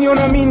swine on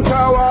a mean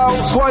cow,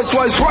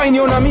 swine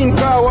on a mean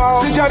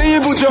cow.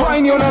 Sijaribu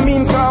swine on a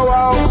mean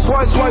cow,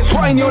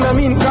 swine on a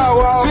mean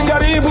cow.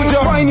 Sijaribu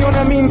swine on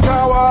a mean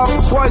cow,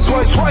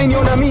 swine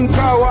on a mean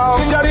cow.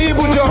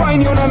 Sijaribu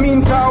swine on a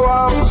mean cow,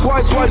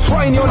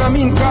 swine on a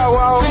mean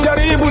cow.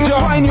 Sijaribu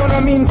swine on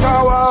a mean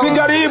cow.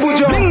 Sijaribu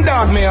bling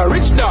dog, me a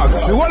rich dog.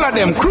 We all of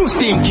them cruise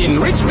thinking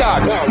rich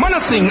dog. Man a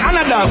sing and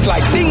a dance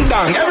like ding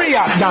dong. Every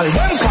hot gal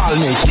them call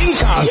me King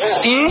Kong.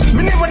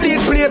 Me never did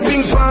play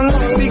ping pong.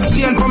 Big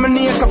chain from my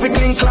neck, coffee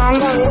cling clang.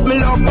 Me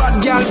love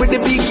bad gal with the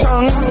big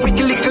tongue.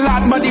 Freaky little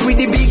hot body with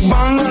the big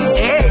bang.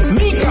 Hey,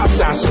 me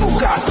casa, su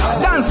casa.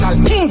 Dance all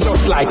king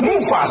just like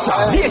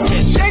Mufasa.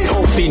 Vacation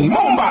out in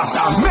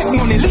Mombasa. Make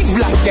money live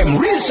like them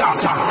real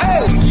shatter.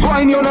 Hey,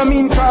 swine on a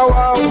mean cow.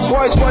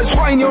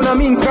 Swine on a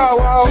mean cow.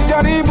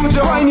 Jaribu,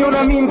 swine on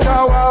a mean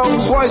cow.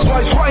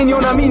 Swine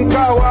on a mean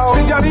cow.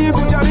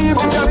 Jaribu.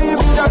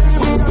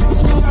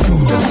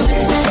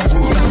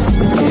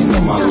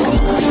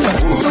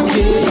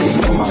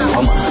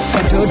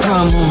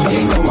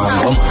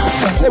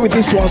 Stay with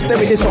this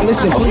one,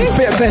 listen, please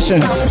pay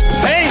attention.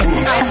 Hey!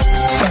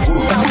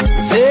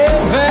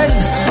 7.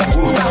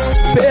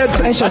 Pay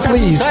attention,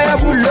 please.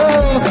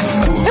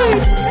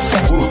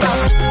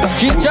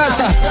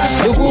 Kinshasa,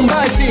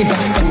 Lubumbashi.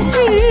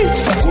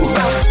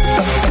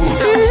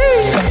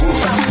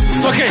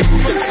 Okay.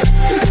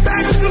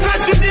 Back to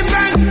the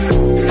bank.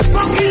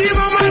 Fucking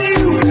my money.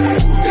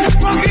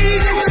 Fucking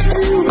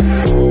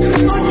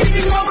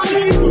my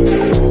money.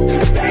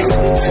 Back to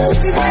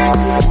the bank.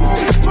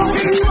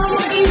 Fucking my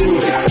money.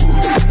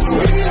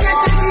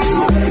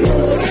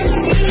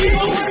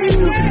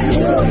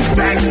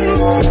 Back to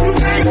the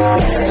bank.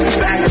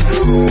 Back to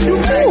the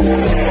bank.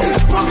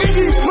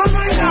 Fucking my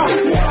money now.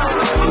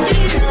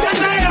 Fucking that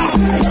now.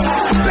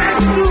 Back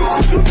to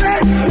the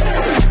bank.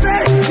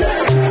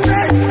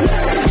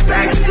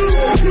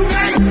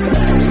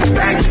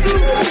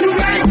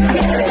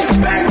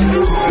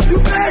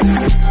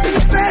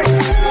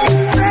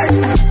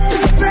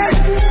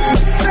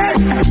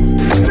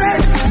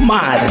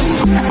 Mad.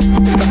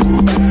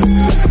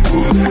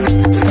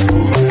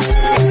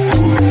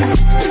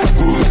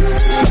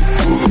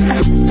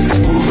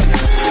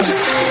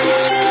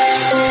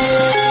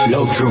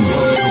 Low drum.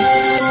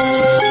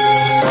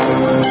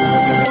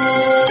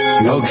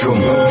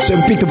 So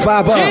we pick the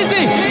vibe up.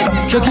 Easy.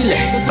 Chokile.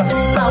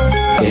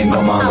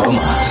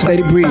 Let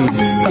it breathe.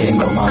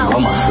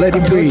 Let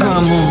it breathe.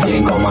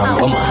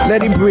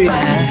 Let it breathe.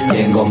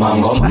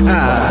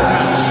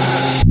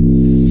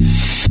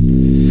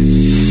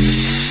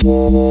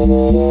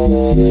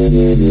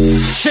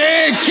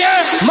 Shake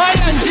it, my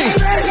auntie.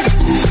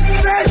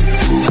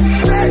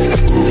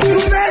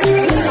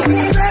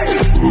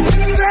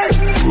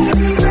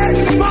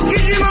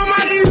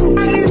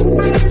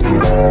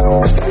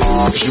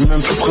 Je suis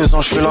même plus présent,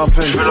 je fais la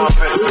peine.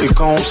 Et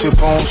quand on sait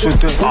pas, on se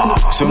tait.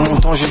 C'est mon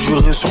temps, j'ai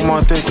juré sur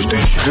ma tête.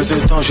 Je les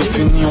éteins, j'ai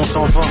fini, on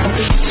s'en va.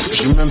 Je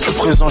suis même plus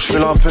présent, je fais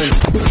la peine.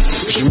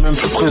 Je suis même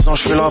plus présent,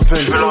 je fais la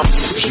peine.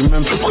 Je suis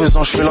même plus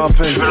présent, je fais la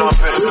peine.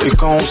 Et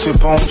quand on sait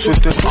pas, on se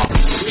tait.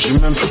 Je suis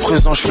même plus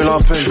présent, je fais la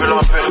peine.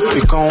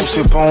 Et quand on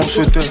sait pas, on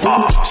se tait.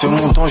 C'est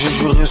mon temps, j'ai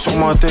juré sur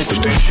ma tête.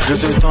 Je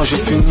les éteins, j'ai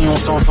fini, on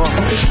s'en va.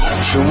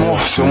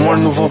 C'est moi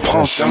le nouveau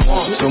prince.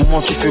 C'est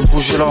moi qui fais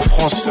bouger la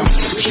France.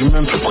 Je suis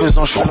même plus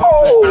présent, je fais la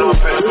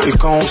peine. Et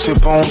quand on sait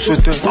pas, on se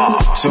tait.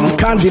 C'est mon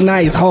Can't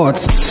deny it's hot.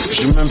 Je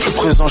suis même plus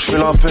présent, je fais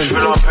la peine.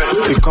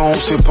 Et quand on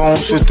sait pas, on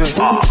se tait.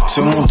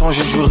 C'est mon temps,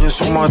 j'ai juré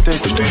sur ma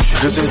tête.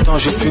 Je les éteins,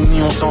 j'ai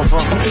fini, on s'en va.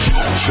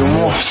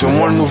 C'est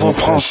moi le nouveau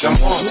prince.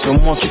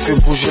 C'est moi qui fais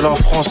bouger la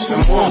France.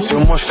 C'est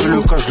moi, je fais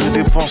le cas, je le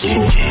dépense.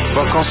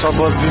 Vacances à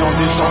Babi en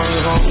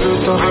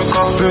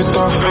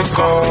détente.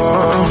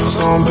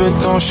 C'est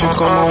embêtant, je sais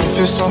comment on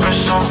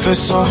fait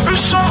ça.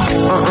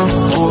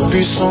 Trop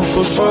puissant,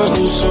 faut que je fasse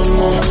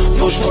doucement.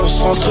 Faut que je fasse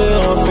rentrer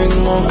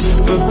rapidement.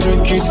 Peux plus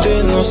quitter,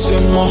 non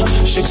c'est mort.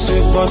 Je sais que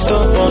ces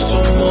bâtards pensent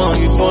sur moi.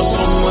 Ils pensent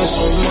sur moi, ils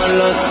sont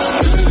malades.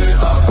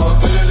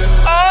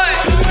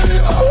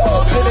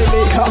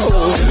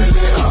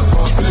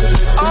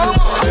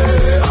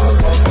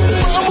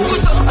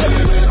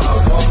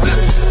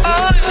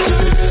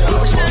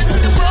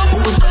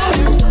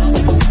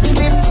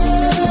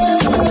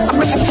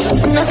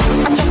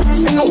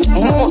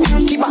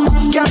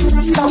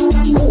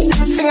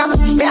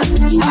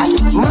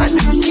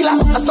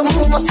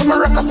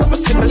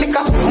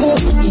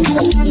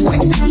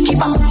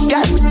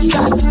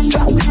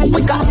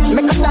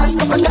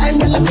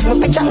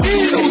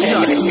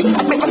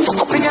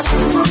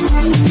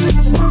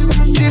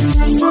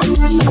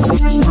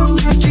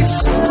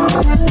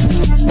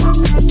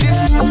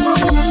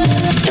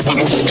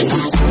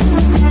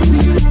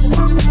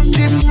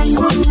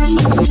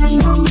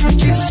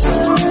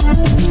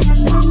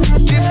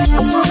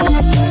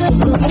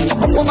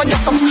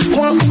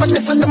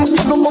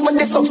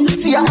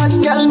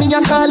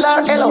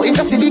 or hello. If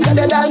you see bigger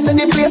the dance and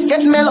the place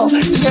get mellow.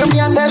 Hear me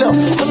and tell you.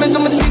 So me do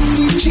me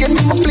thing, change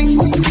me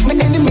fling. Skip me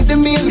enemy, the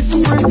mail is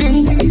super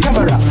ding.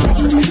 Camera,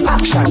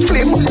 action,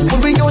 flame. When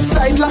we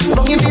outside, lock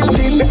down your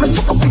building. Make me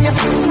fuck up in your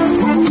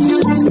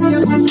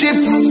Jif.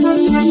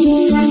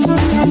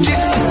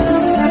 Jif.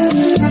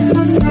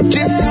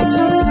 Jif.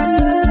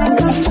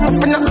 Make me fuck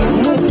up in your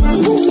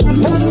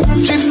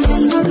Jif.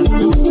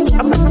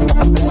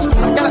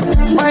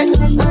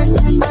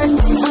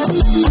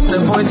 The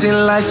point in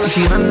life, if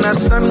you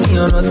understand me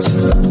or not,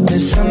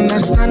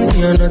 misunderstand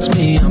me or not,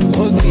 me, I'm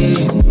okay.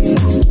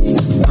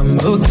 I'm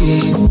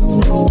okay.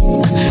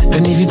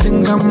 And if you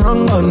think I'm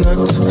wrong or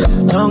not,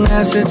 long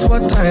as it's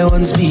what I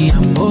want, me,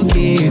 I'm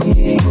okay.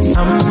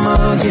 I'm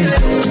okay.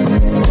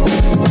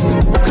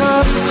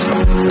 Cause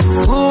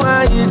who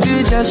are you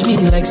to judge me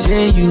like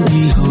say you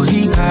be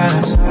holy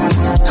past?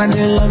 And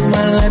they love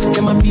my life,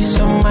 get my peace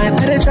of mind,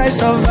 that I try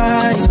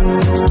survive.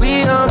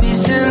 We all be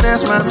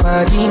sinners, my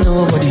body,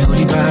 nobody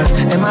holy past.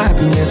 And my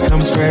happiness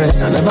comes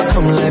first, I never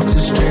come life to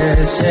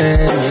stress,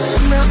 yeah.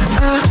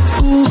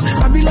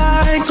 I be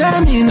like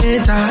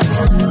Terminator,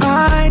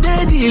 I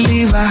they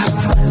deliver,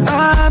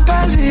 I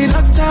pass the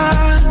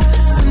doctor.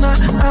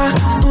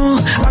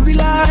 I be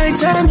like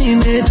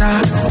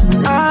Terminator,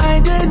 I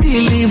they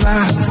deliver,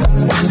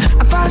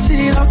 I pass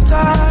the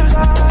doctor.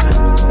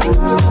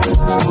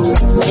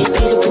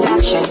 JP's a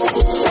production.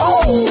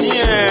 Oh,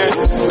 yeah.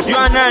 You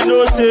and I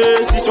know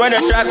this when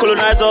they try to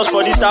colonize us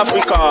for this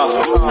Africa.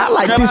 I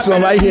like this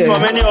one right here.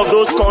 From any of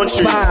those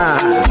countries.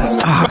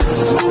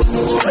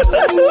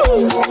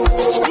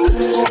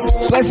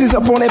 Blessings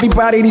upon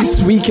everybody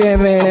this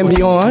weekend, man, and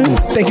beyond.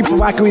 Thank you for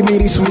rocking with me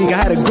this week. I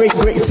had a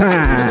great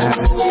time.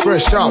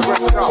 Fresh out.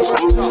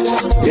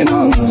 You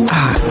know,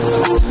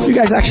 you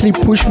guys actually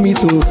pushed me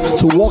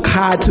to work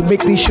hard to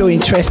make this show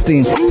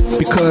interesting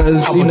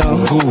because, you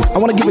know, I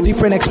want to give a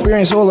different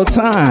experience all the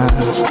time.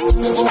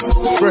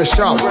 Fresh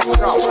out.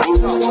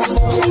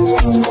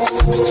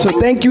 So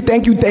thank you.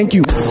 Thank you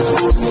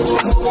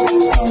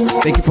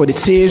for the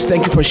tips.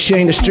 Thank you for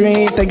sharing the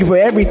stream. Thank you for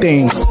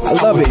everything. I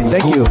love it.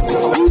 Thank you.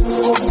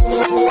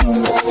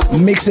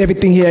 Mix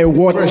everything here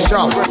work.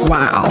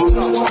 Wow.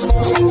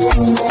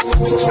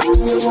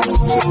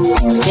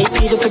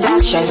 JP's a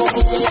production.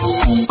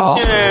 Oh.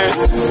 Yeah.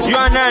 You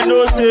and I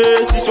know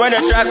this when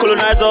they try to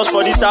colonize us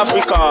for this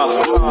Africa.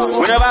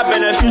 We never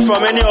benefit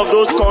from any of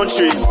those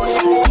countries.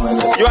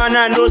 You and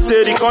I know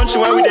the country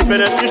where we they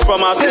benefit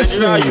from our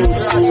Nigeria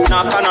youth.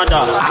 Now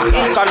Canada.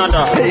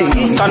 Canada.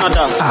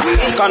 Canada.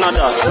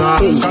 Canada. Canada.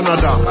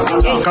 Canada.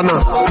 Canada.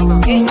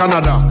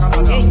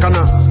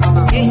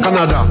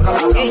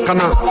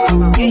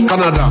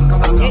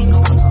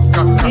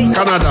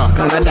 Canada.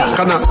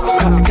 Canada.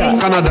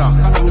 Canada.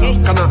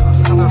 Canada. No.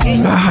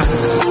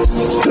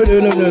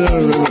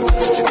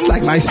 It's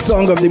like my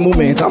song of the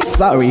moment. I'm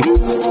sorry.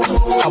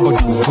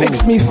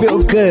 Makes me feel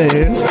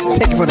good.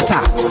 Take it for the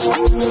top.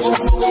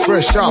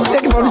 Fresh out.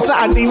 Take it from the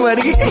top,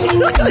 D-Buddy.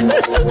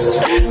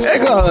 Hey,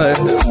 God.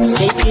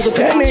 JP's a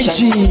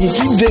production. Energy,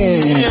 keep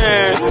them.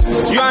 Yeah.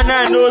 You and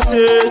I know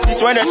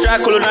this when they try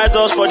to colonize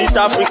us for this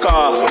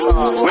Africa.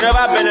 We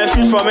never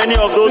benefit from any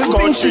of those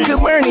countries.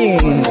 Good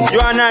morning.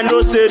 You and I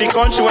know the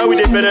country where we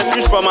they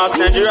benefit from our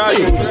Nigeria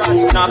youth.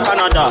 Now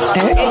Canada.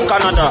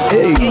 Canada. Canada.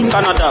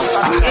 Canada.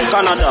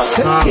 Canada.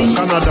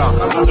 Canada. Canada.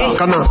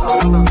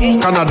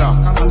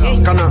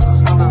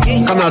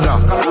 Canada.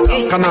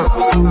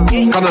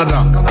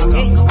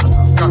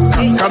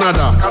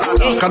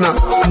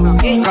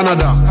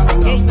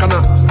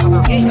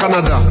 Canada.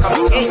 Canada.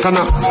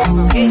 Canada.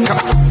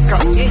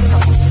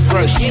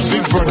 Fresh,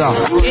 Big Brother,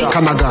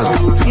 Kanagan,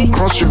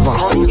 Cross River,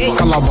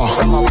 Calabar,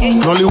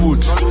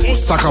 Nollywood,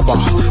 Sakaba,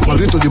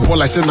 Marine to the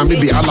ball, I said, na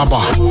maybe Alaba,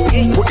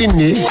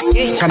 Inni,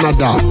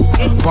 Canada,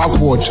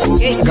 Backward,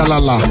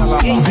 Galala,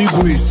 Big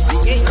Waist,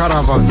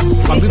 Caravan,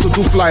 Marine to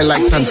do fly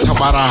like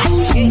Tantabara.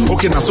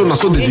 Okay, na so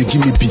they give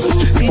me beat.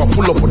 If I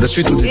pull up on the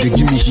street, they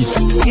give me heat.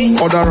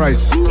 Order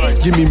rice,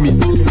 give me meat,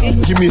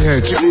 give me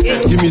head,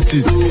 give me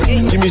teeth,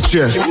 give me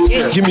chair,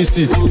 give me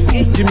seat,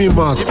 give me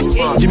mats,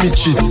 give me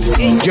cheat,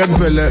 get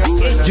belly.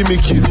 Give me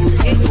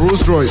kids,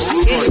 Rolls Royce,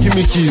 give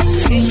me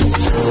keys.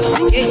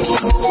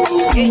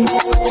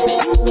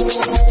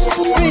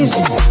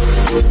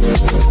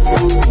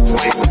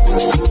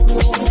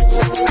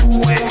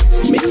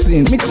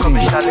 Mixing.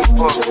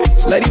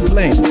 Let it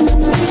play.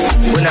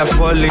 When I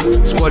fall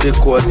in, squad they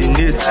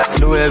coordinate.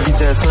 No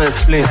evidence, no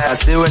explain. I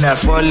say when I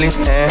fall in,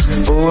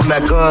 oh my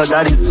God,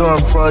 that is so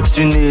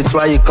unfortunate.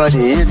 Why you call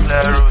it?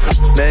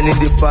 Many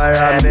the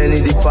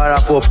para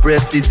for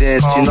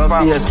president. You know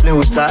if you explain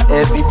without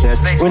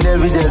evidence. When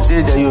evidence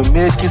did, then you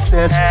make it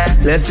sense.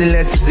 Lesson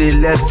learned is a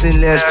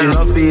lesson learned. You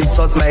know if you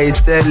insult my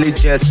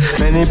intelligence.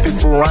 Many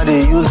people want to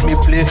use me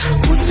play.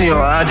 Put in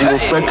your hand, you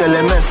break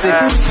elements.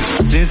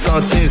 Things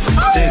on things.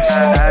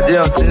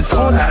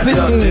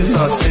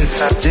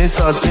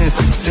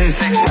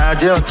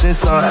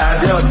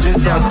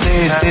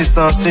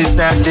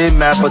 Now they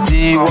my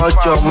body,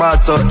 watch your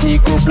mouth, or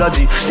ego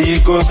bloody,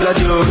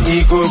 oh,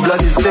 ego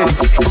bloody, say.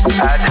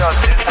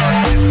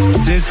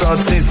 Things, I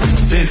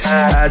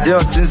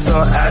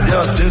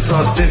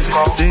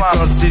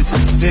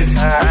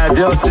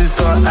don't things,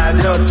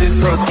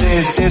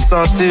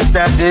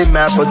 that they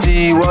my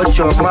body, watch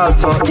your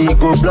mouth, or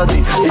ego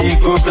bloody,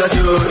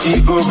 oh,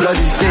 ego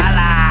bloody, say. I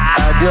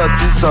don't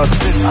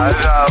things.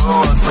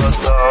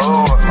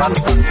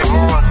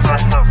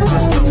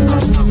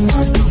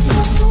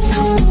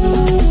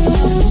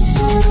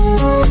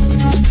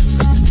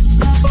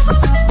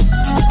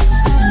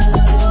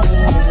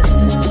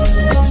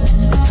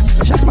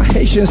 Shout my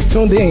Haitians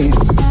tuned in.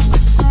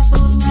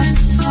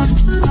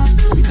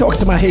 We talk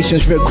to my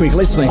Haitians real quick.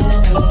 Listen.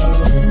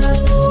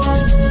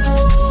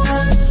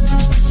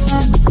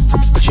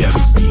 Jeff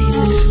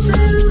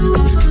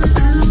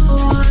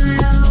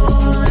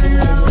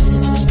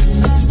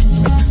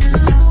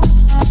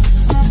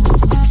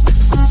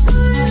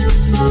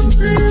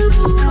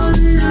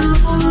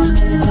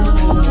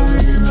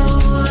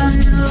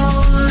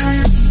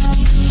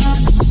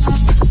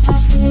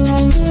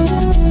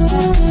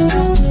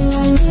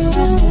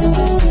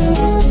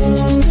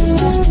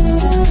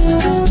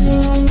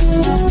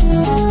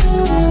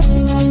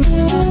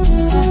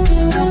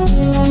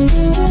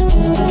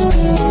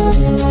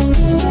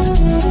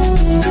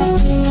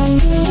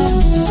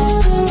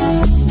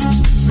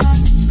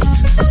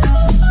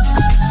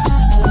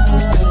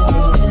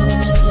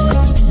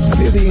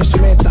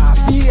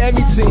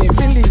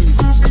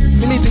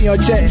your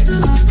chest.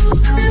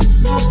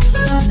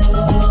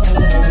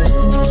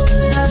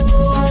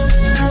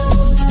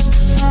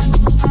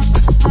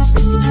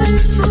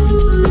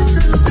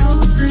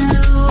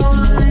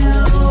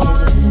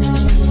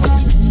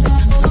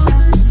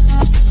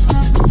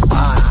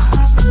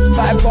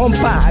 Five on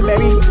five,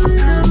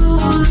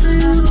 baby.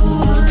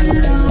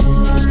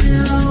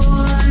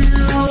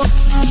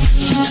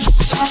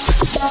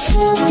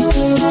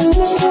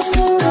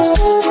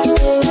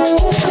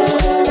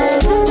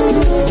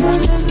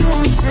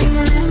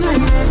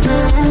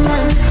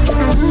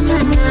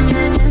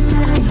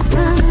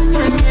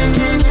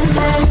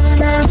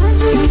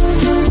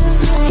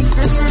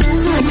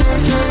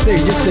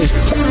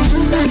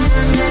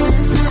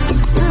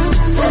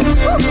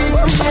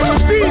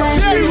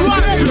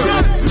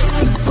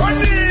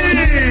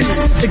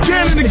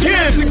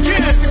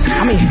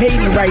 I'm in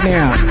Haiti right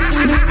now.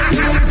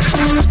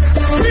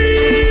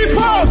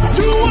 People,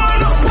 you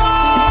wanna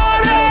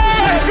party?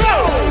 Let's go!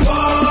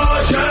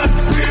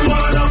 We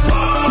wanna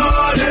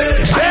party.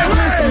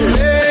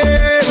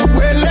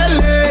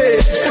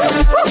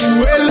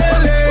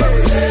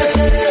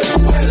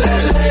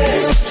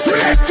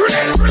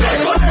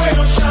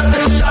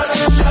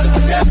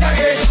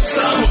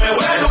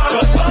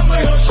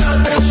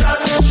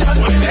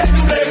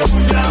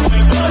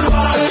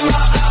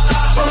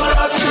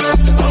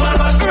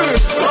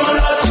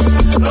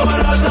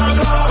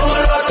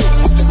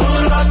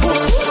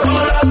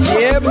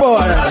 Yeah,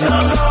 boy.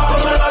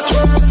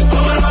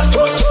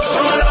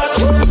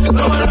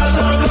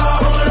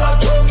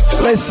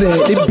 Listen,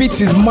 the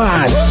beat is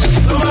mad.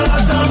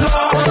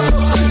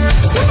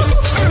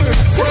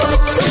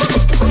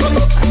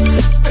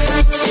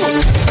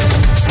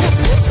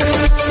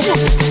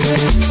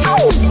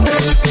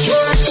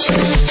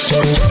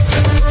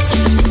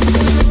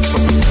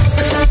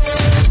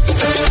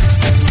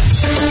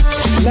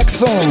 Next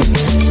song.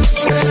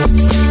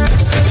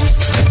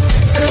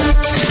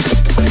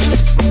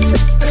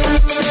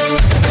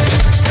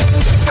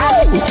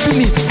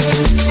 Phillips.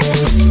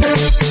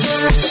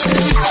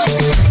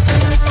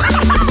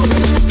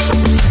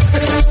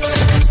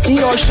 In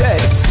your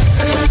chest,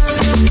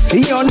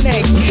 in your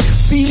neck,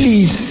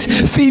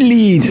 feel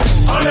it.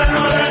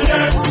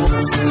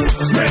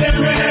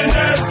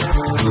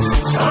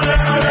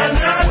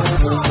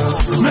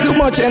 Too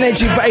much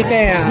energy right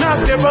now.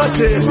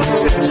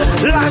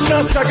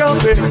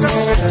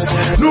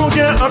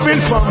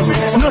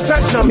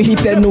 Me hit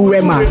that new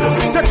Rema.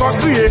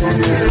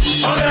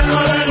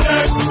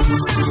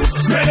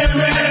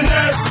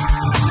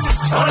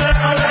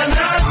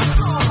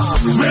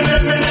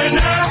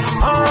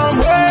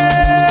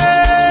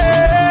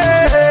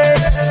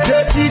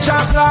 Les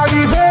teachers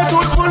arrivent,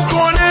 tout le monde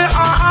connaît à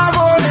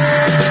voler.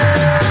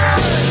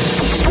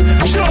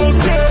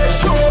 Chantez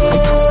chaud.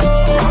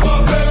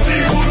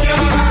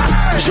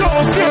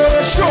 Chantez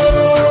chaud.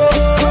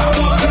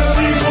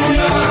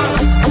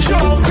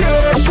 Chantez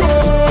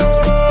chaud.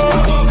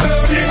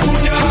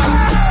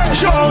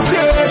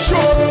 Chantez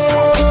chaud.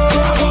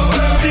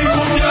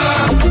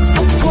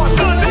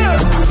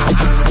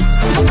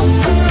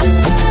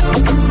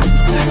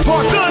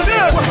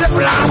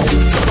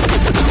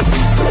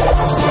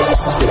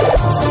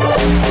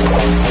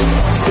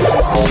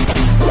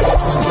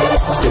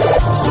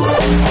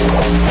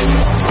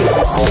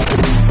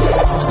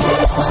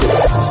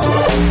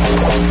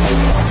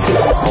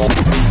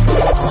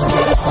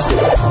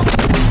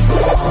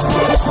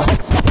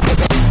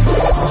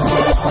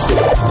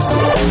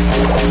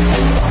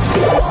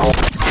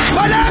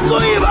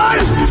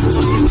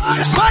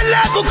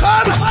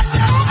 Balakukama,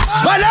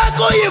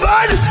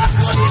 Balakuivan,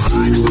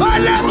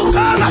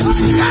 Balakukama,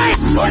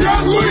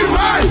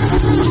 Balakuivan,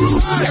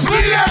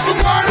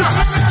 Balakukama,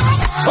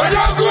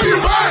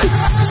 Balakuivan.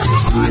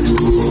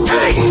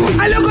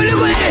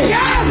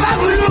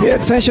 Pay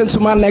attention to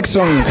my next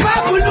song.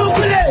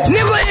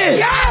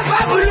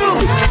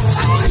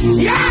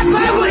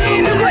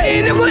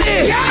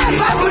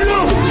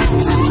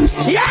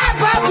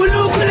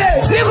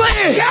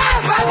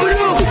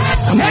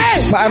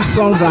 I'm 5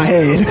 songs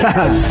ahead. You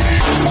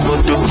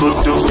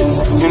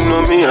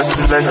know me, I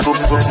feel like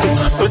Popo.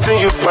 Nothing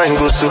you find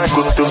go so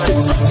good.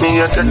 Me,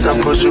 I get up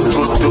for you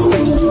good.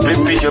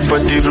 Baby, your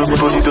body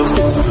roboto.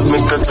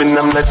 Make up and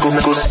I'm like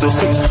Cocoso.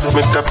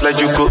 Make up like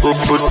you go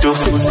Opoto.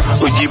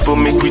 Ojibo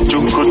make we do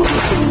good.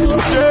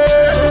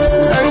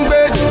 Yeah, and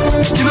bed.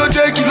 Kilo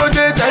day,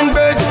 and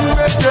bed.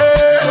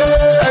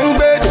 Yeah, and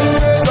bed.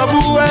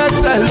 Double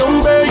XL long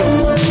bed.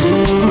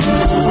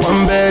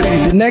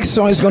 The next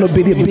song is going to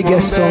be the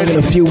biggest song in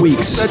a few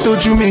weeks. I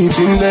told you me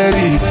in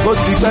Larry, but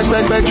it's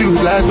like you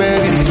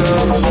blackberry.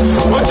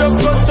 What you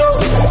got to?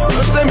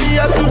 You say me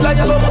I do like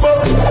Lobo.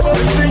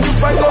 Everything you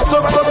find goes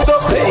up.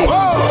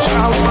 Oh,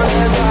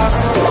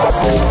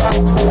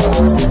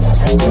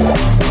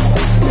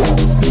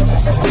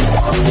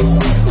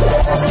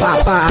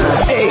 Papa,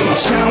 hey,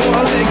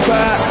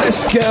 Shawalegba,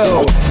 let's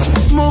go.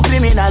 Smooth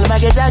criminal,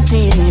 Michael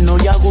Jackson. No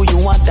Yago, you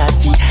want that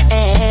see.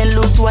 And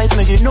look twice,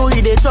 make you know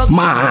you they talk.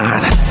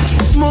 Man.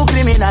 Smooth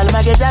criminal,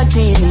 Michael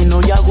Jackson.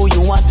 No Yago,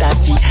 you want that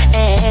see.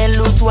 And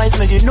look twice,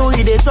 make you know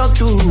you they talk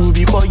to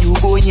before you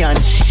go yan.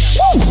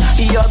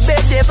 Your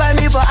birthday by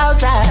me for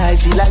outside.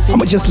 She likes it.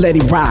 I'ma just let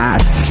it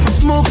ride.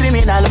 Smooth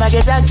criminal,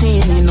 Michael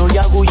Jackson. No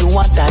Yago, you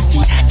want that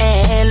see.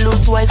 And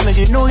look twice, make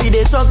you know you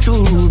they talk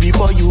to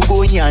before you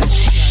go yan.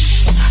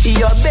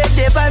 Your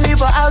birthday by me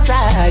for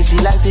outside. She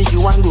like say she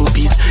want go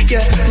peace.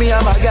 Yeah, me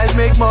and my guys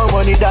make more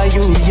money than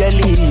you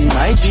really.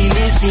 My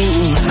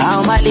G-Lissy, how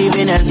am I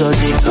living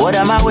exotic? What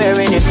am I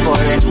wearing it for?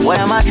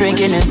 What am I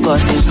drinking in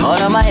Scottish? All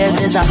of my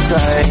essence, I'm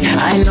sorry.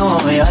 I know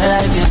your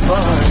life is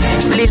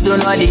boring. Please do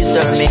not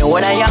disturb me.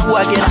 When I am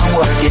working, I'm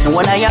working.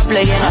 When I am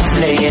playing, I'm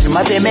playing.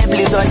 My payment,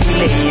 please don't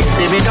delay it.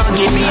 If you don't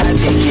give me a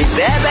ticket,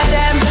 baby,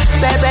 them,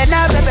 baby,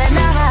 now, baby,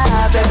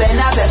 now, baby,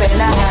 now, baby,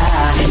 now,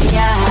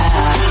 yeah.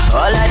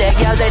 All of the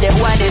girls that they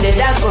wanted, they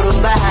dance for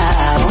Rumba.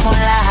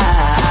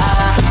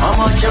 I'm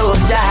on show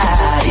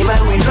die. If I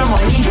win from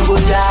money, you go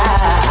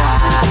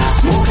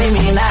die. Move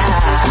me now.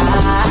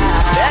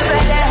 Baby,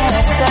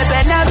 yeah.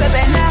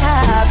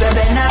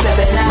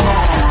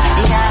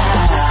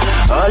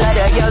 All of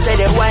the girls that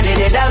they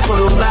wanted, they dance for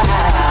Rumba.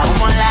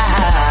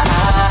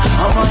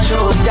 I'm on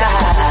show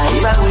die.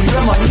 If I win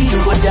from money,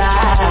 you go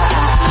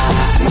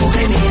die. Move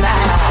me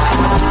now.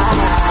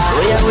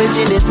 Oh, yeah,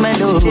 waiting this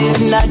mellow.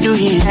 Not do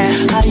it.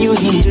 How you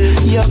hit?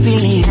 Your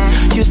feeling.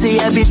 You say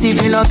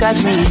everything, you not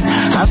catch me.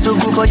 I'm too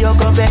good for your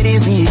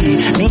comparison.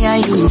 Me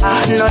and you,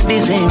 not the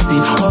same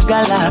thing. Oh,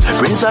 gala,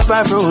 Prince of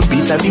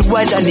Afrobeats. I be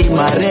wider than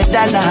my red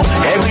dollar.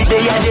 Every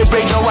day I dey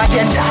break your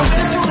agenda.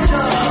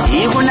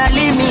 Even I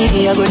leave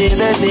me, I go the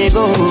best they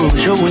go.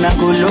 Show una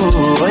go low.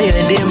 Oh, yeah,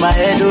 they my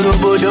head,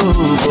 Orobodo.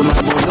 For my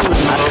bolo.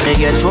 I don't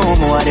get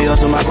home, I dey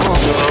to my phone.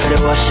 They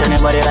wash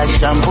anybody like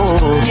shampoo.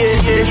 Yeah,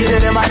 this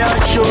is them I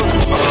don't show.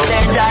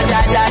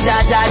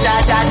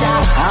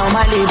 How am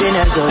I living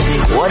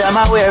exotic? What am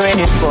I wearing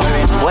it for?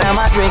 What am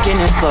I drinking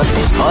in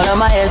Scottish? All of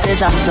my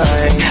essence, I'm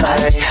sorry.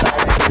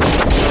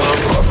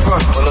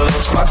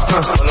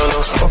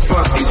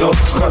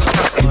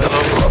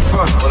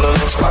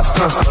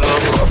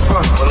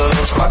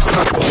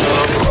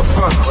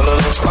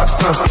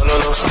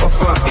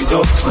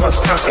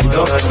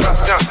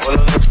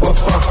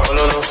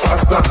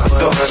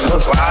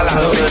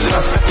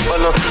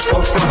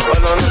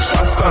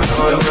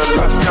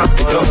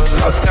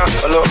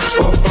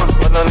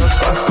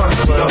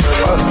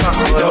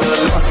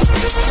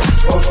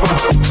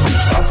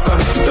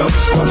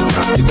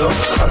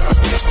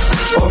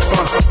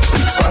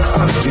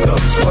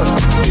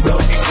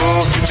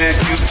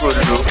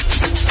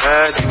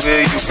 The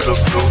way you blow,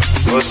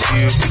 but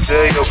you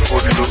say your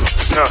polo.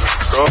 Now,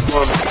 come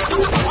on.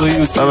 So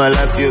you I'ma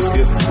lap you,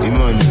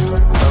 money.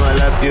 I'ma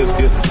lap you,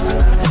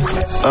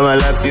 I'ma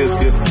lap you,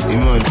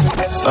 money.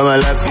 I'ma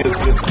lap you,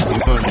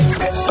 money.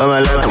 I'ma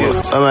lap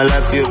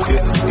you,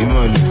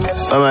 money.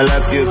 I'ma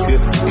lap you,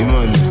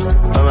 money.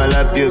 I'ma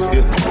lap you,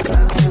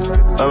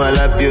 I'ma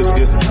lap you,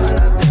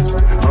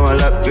 I'ma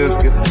lap you,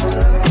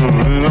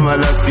 I'ma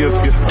lap you,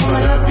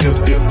 I'ma lap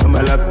you,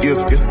 I'ma lap you,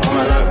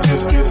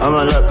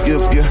 I'ma lap you,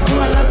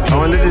 I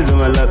want ladies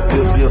I'ma lap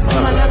you,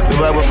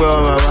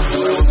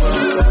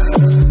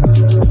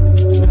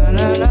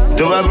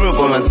 to my broke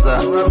on my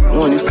side,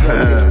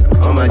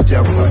 on my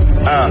job, to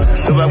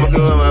my broke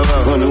on my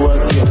mouth,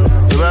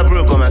 to my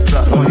broke on my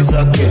side, on the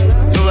socket,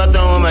 to my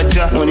down on my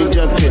job, on the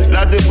jacket,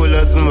 let the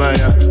bullets on my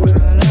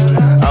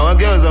I want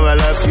girls on my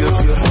lap,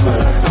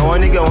 I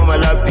want nigga on my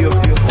lap, I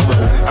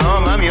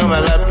want mommy on my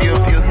lap,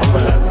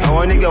 I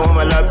want nigga on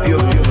my lap, I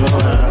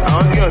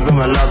want girls on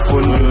my lap, I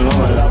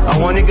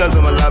want niggas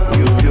on my lap,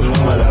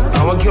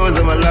 I want girls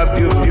on my lap, I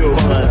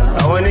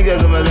want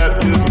niggas on my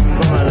lap,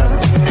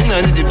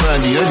 I need the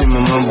body, you're the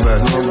mama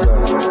bag.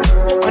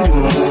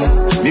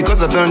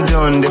 Because I turn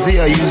down, they say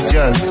I use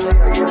jazz.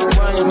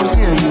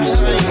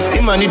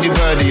 If I need the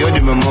body, you're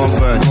the mama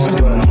bag.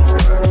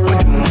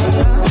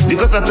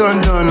 Because I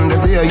turn down, they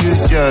say I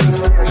use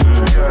jazz.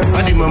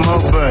 I need my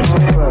mouth bad.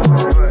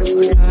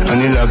 I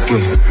need like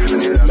it.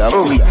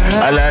 Oh,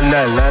 la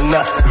la la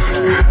la.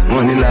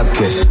 Money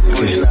like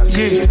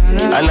it.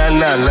 La la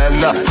la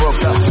la. Fuck.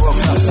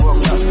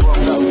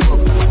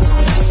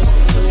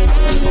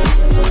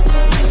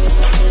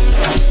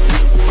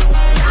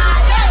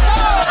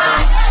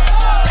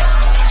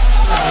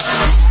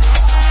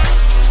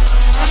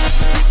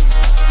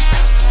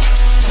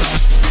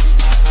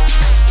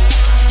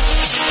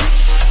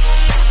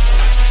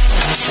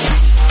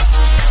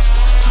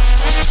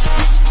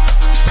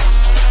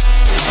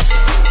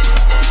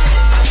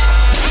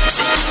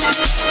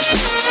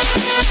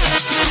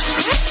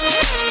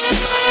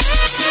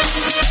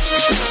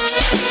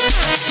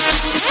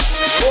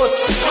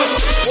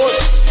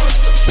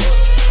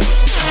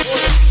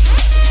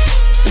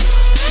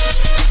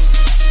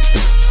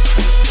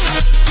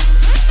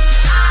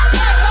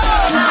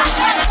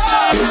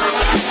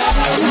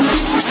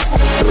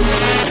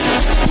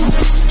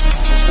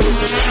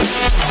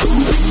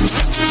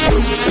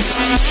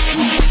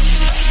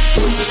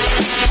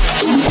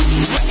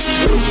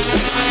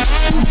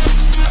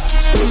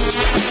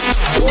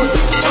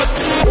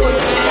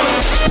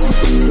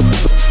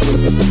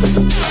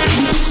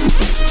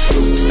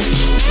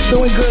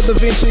 Doing good, Da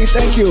Vinci.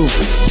 Thank you.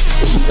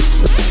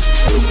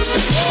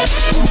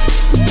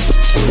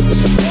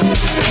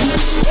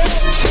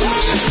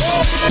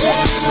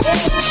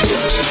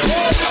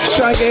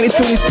 Try getting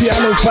into this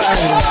piano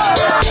vibe.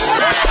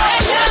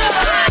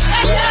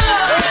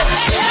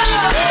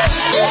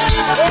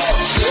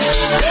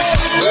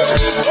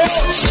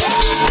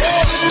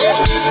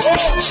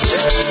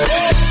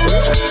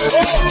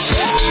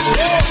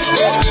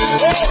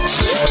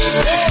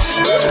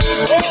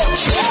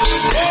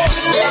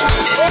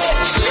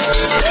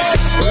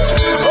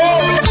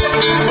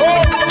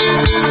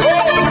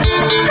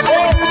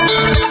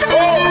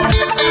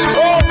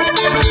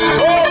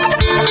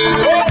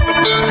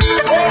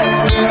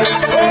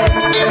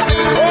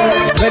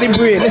 Let it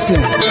breathe,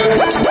 listen.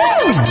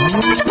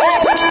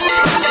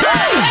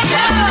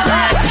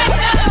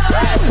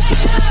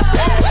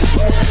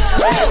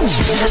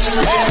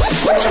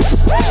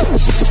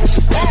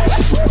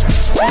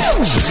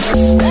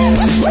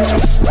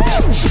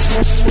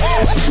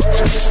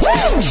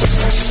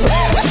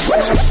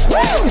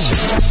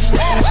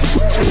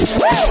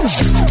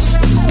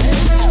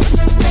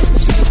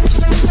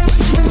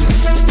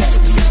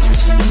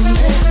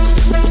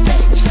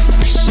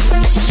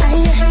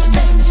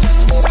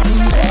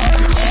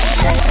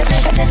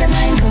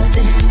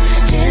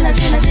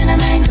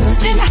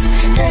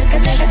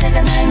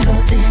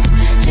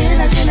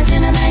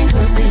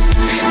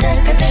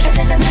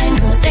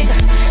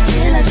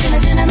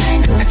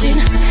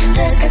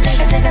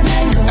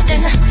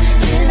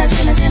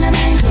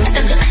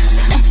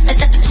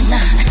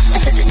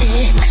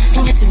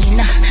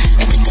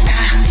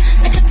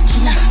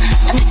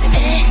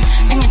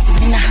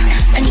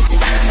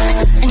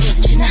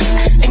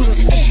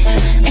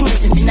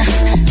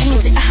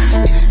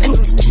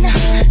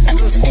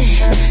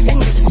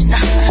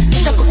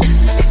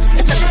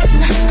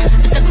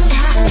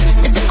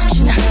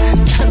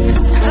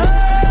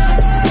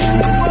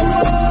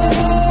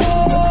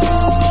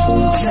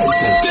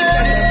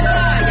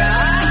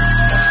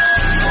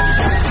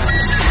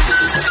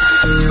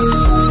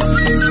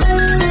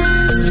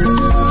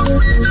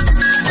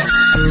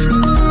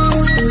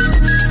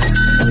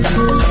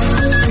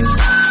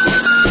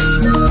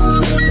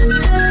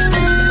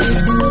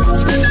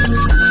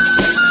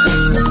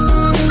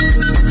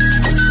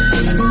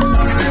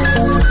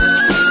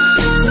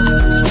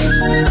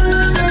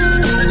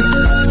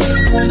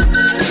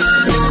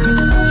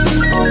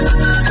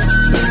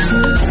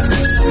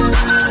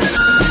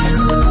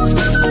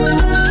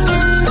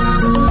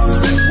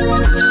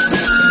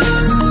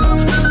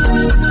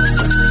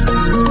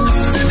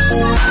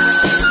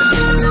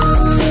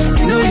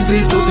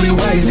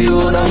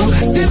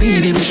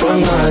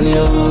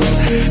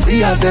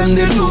 Them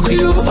they look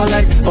you all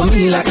like for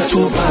me like a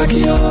Tupac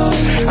yo.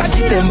 I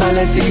keep them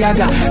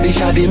Balenciaga, they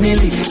shady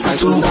milli and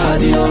too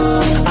bad yo.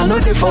 I know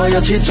they for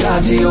your chit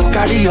chat yo,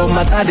 carry your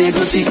matter they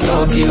go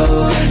TikTok yo.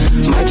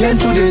 My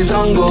gentle days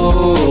on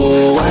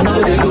go, I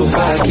know they look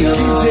back yo.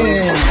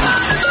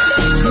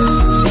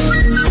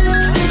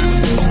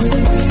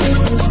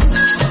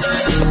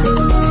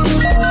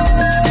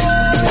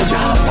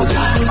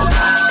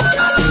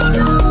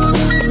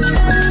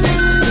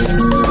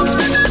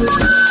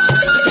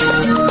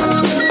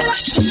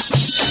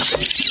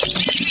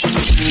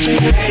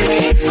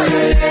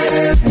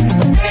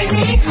 Make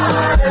me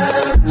harder,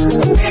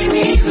 make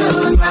me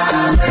lose my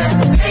breath,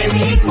 make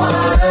me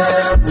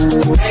water,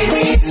 make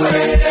me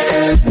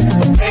sweat,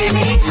 make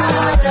me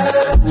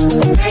harder,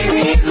 make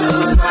me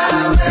lose my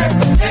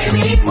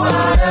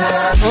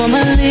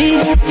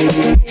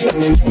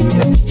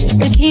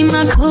I keep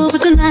my cool,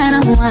 but tonight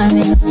I'm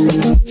whining.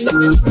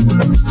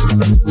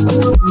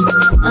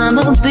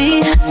 I'ma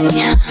be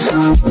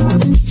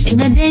in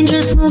a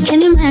dangerous mood.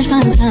 Can you match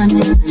my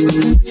timing?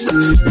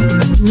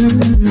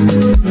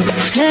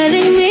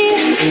 Telling me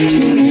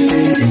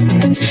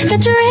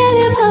that you're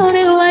ready about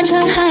it. Why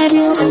try to hide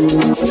it?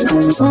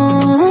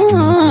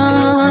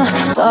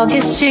 Talk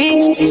is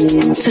cheap,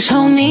 so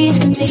show me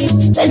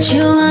that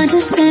you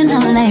understand.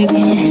 I like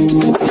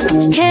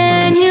it.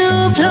 Can you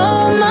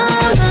blow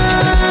my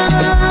mind?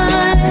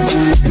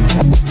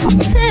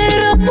 Set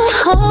up my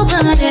whole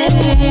body.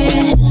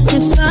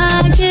 If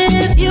I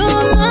give you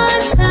my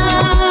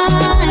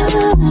time,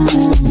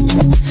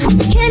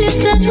 can you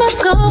touch my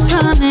soul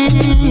from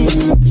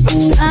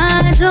it? I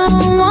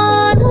don't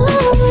wanna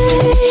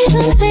wait.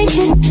 I'm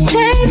taking,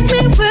 take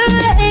me where I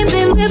ain't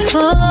been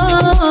before.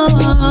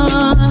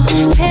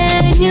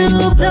 Can you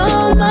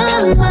blow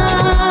my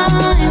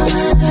mind?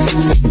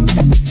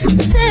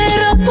 Set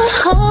up my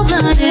whole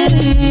body,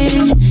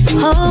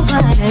 whole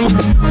body.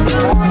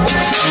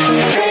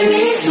 Make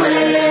me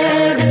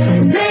sweat,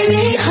 make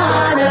me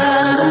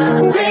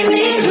harder, make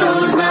me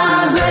lose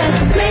my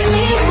breath, make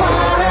me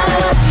water,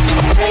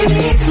 make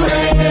me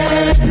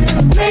sweat,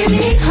 make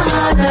me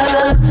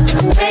harder,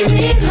 make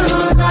me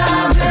lose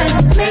my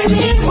breath, make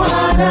me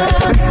water.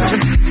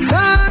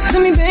 Talk to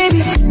me,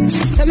 baby,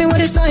 tell me what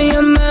is on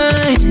your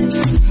mind.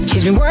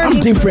 She's been working.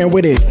 I'm different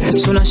with it.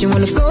 So now she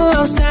wanna go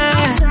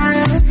outside.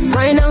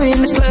 Right now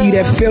in the club. You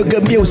that feel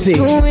good music.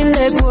 Doing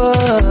leg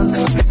work.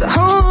 It's a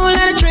whole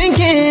lot of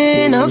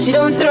drinking. I hope she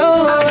don't throw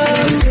up.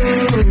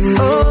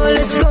 Oh,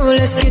 let's go,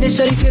 let's get it.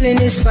 Shorty feeling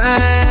this fine.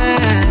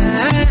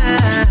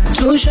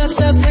 2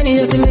 shots of Henny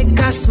just to make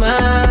her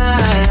smile.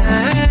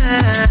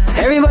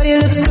 Everybody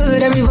look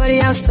good, everybody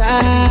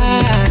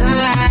outside.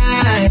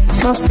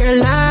 Oh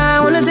girl, I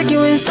wanna take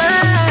you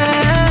inside.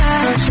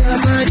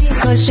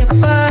 Cause your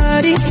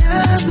body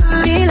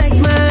be like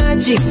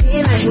magic.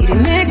 You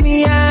make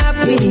me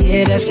happy,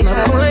 yeah, that's my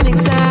point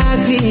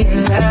exactly.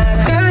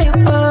 Girl, your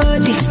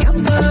body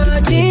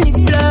bloody,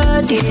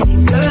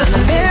 I'm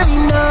very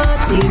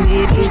naughty,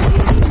 baby.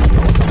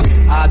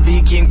 I be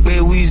king,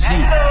 pay Wheezy,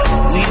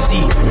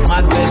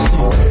 my blessing.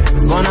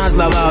 Gunners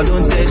love out,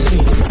 don't test me.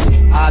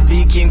 I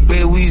be king,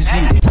 pay Wheezy.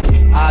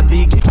 I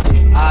be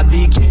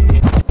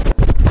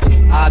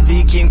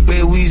king,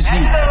 pay Wheezy,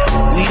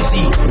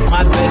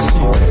 my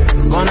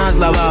blessing. Gunners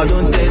love out,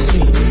 don't test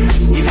me.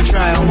 If you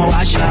try, I'ma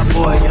wash your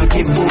boy. You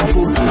keep poop.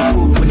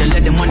 When they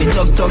let the money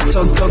talk.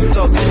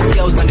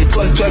 Girls when they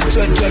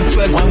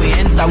twerk. When we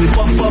enter, we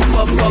pop.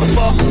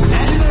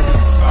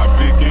 I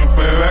begin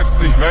pay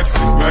Rexy.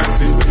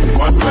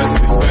 What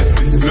bestie?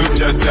 New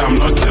Jersey, I'm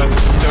not just.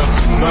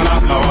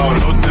 Gunners love out,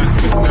 no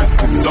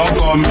testing. Don't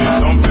call me,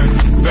 don't vex.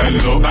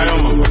 Bello,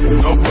 Diamond,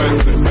 no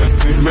person.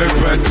 Make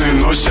person,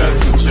 no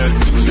chassis.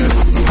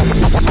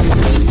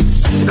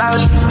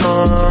 Loud,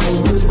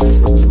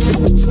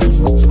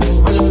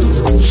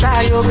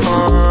 shy your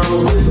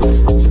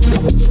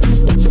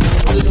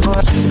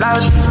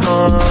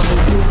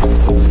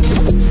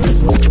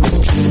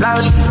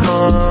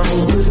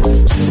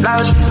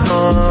loud,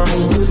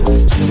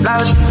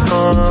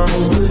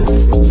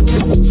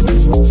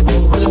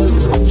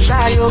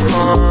 shy your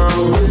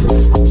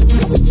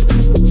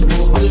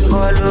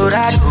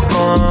Colorado,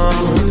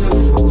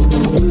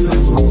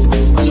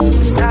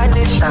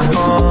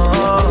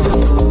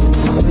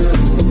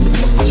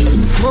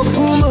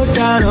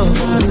 Mokumotaro,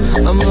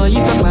 I'm all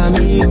you for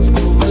me.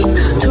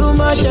 Too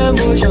much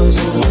emotions,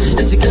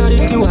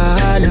 insecurity,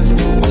 wahala.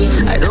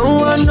 I don't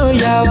want no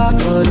yawa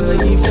or no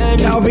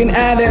event. Calvin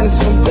Adams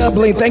from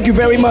Dublin, thank you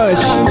very much.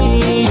 I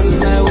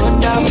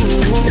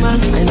wonderful woman,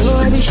 I know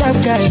I be sharp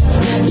guy.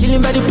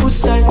 Chilling by the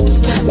poolside,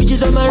 which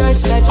is on my right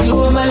side, you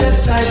on my left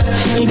side.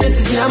 In case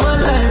you see I'm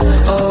online,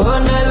 oh, all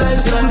night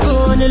life, so I'm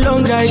going on a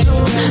long ride.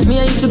 Me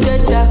and you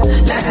together,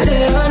 let's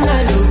stay all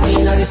night.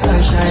 Looking at the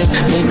starshine,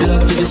 make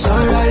love to the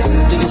sunrise,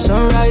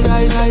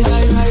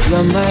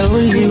 You're my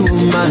only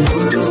woman,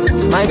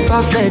 my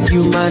perfect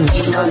human.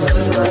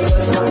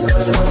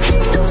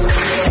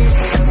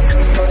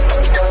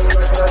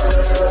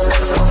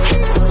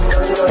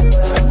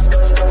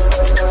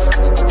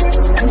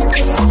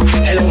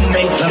 Hello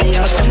mate, let me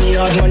ask me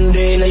hard one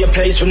day. Now your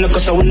place from the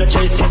cause I wanna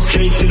chase it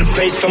straight to the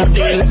face. From a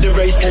day in the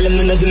race, tell them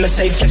none of them are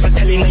safe. Like I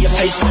tell you, now your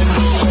face. Done.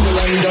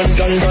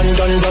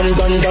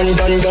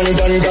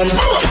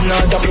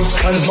 Now the plus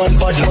cans man,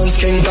 bad man's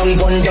king down,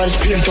 one dance,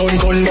 paint on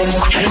gunman.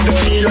 And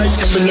dirty like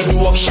 7 every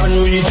action,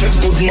 we take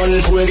good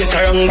man, who get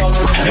around back.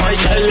 My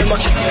style, I'm a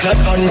kick, clap,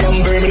 and I'm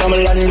Birmingham,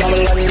 land.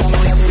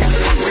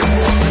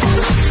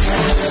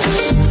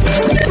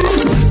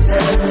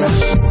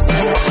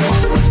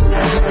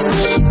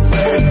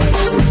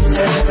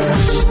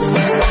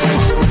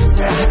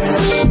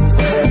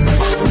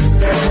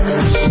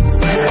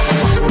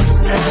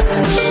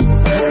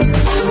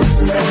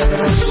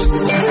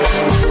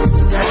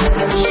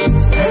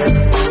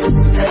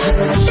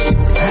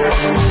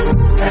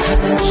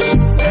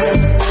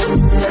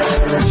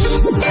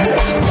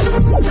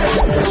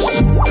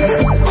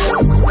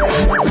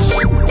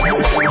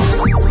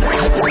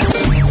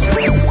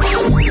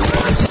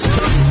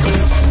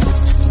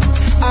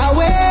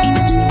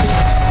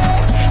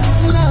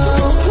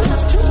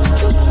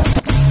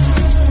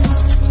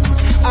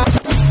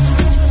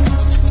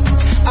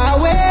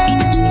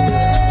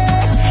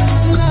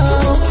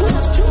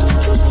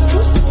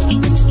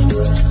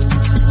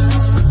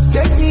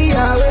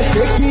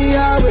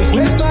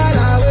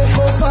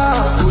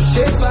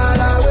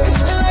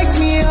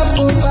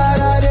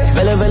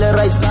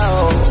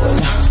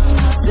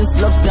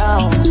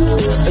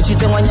 A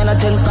cheating one yana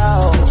 10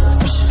 cow.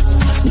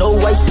 No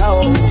white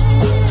cow.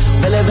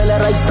 Vele vele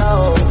right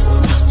cow.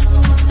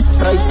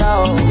 Right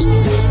cow.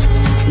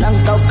 Nang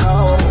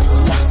cow.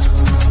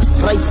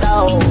 Right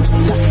cow.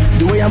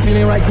 The way I'm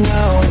feeling right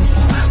now.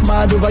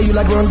 Mad over you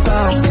like run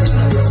town.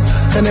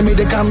 Telling me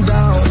to calm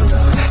down.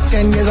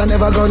 10 years I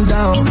never gone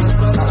down.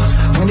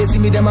 When they see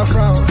me, them I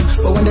frown.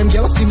 But when them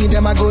girls see me,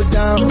 them I go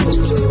down.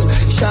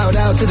 Shout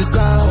out to the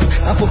sound.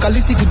 I'm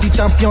focalistic with the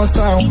champion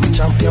sound.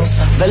 Champion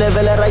sound. Vele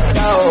vele right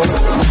now.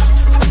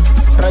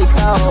 Right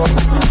now.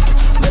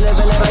 Vele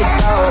vele right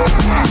now.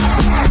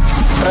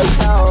 Right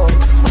now.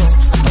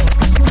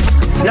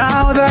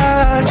 Now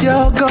that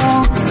you're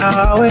gone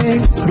away,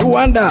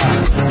 Rwanda,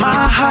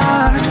 my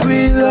heart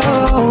will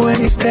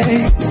always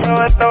stay.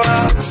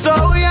 So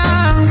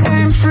young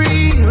and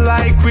free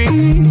like we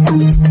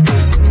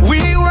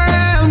were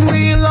and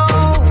we'll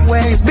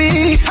always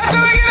be.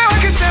 Hata wengine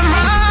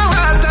wakisema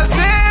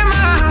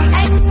watasema,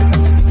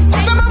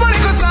 kwa sababu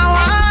niko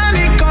sawa,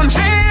 niko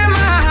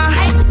njema.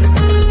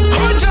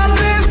 Who's your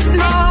best?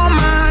 No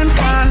man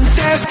can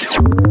test.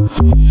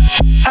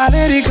 I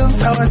let it go,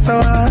 sawa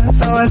sawa,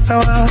 sawa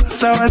sawa,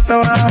 sawa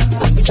sawa.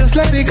 Just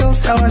let it go,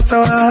 sawa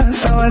sawa,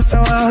 sawa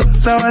sawa,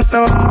 sawa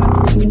sawa.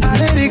 I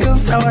let it go,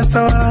 sawa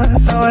sawa,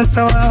 sawa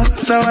sawa,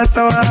 sawa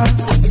sawa.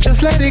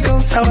 Just let it go,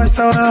 sawa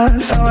sawa,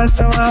 sawa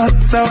sawa,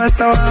 sawa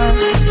sawa.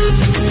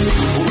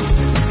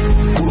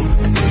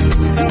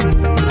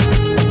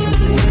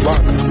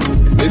 Back,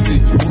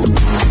 Betty.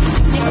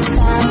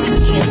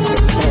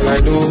 All I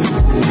know,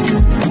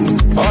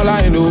 all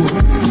I know,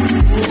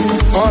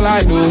 all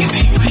I know.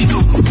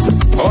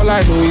 All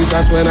I know is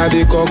that when I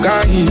dey cock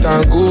I hit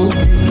and go.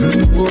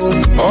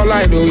 All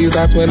I know is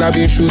that when I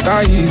been shoot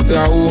I hit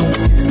the home.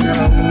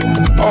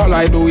 All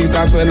I know is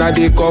that when I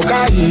dey cock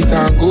I hit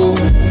and go.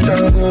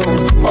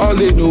 All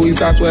they know is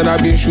that when I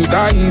been shoot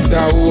I hit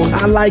the home.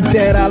 I like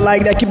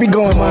that, keep it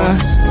going, man.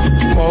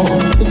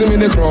 Put him in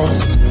the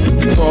cross.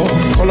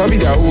 Color be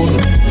their own.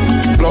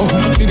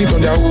 Blood, feed it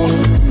on their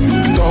own.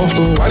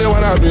 So why they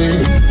wanna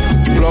bring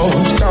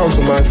blood down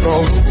to my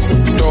front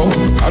door?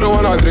 I don't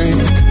wanna drink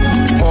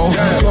more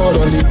blood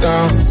on the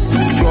dance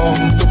floor.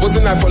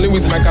 Supposing I falling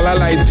with my color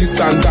like this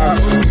and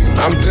that.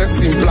 I'm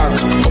dressed in black.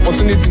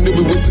 Opportunity no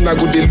be waiting, I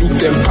go they look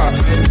them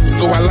pass.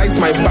 So I light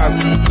my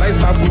pass, light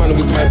that man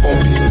with my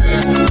bumpy.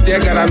 See I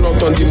got a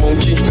knot on the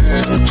monkey.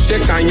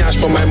 Shake and yash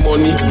for my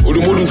money.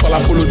 Odumodu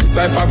follow the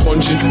cipher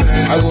country.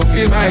 I go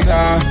fill my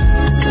gas.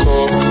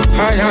 Go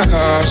higher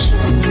cash.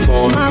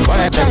 Phone,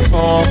 buy a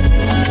phone.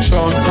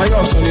 Sean, my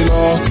ups on the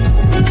lost.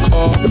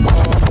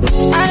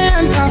 I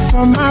enter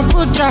from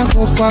Abuja,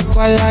 go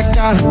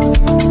Kwakwalada.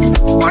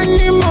 One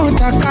more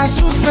that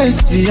Kasu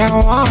Festi, I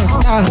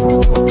want that.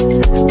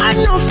 I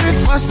know fit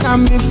for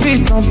some, if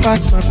it don't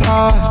pass my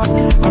power.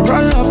 I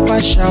roll up a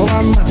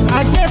shawarma,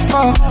 I get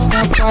for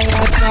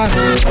Kwakwalada.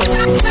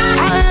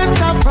 I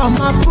enter from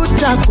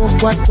Abuja, go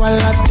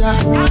Kwakwalada.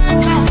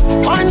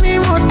 One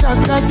more that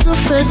Kasu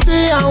Festi,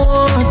 I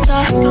want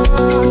that.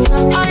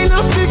 I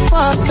know fit for,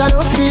 I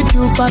don't fit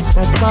you pass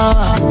my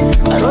power.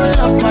 I roll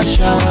up my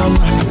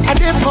shawarma, I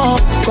did for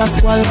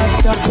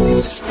Kwakwalada.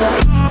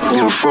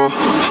 I'm for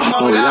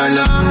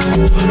Olana,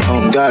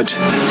 on God.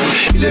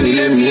 He let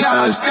me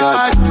ask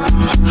God.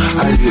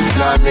 I live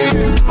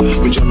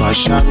flaming, which I'm a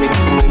shammy.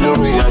 Me know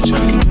we are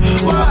Johnny.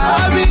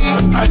 Wahabi,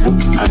 I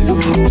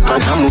look,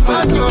 God, I'm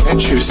over.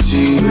 Can't you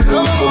see?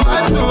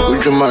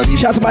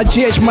 Shout out to my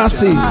GH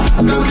Massey.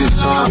 Love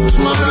this song,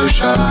 tomorrow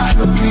shot.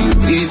 Love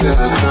you, easy a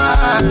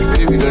cry.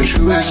 Baby, don't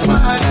you waste my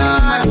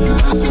time.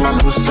 That's my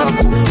puss up.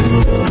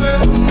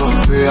 I'm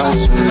up here,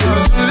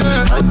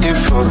 I did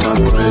fuck up.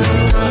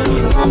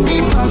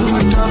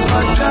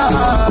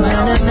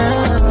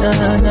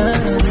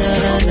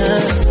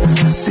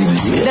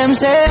 Them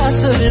say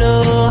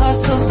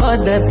hustle for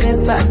the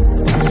paper.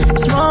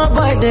 Small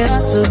boy they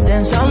hustle,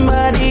 then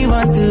somebody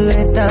want to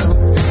hit down.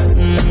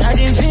 I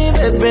didn't feel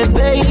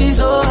baby,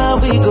 so how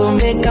we gon'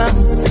 make them?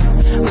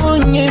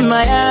 Unyi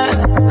maya,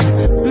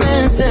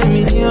 men say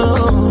me yo,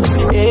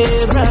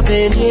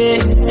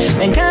 brabede,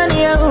 and can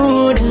you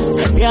hold?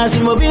 Yes,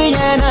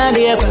 mobinya na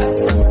depa,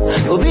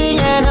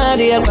 obinya na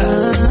depa,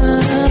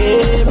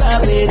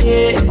 brabede,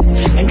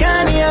 and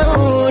can you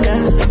hold?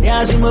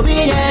 Yes,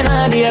 mobinya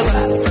na depa,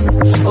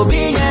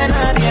 obinya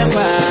na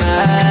depa.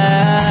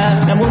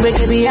 Now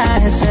baby I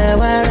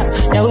sawa,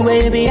 now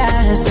baby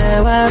I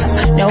sawa,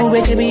 now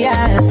baby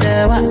I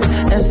sawa,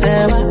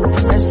 sawa.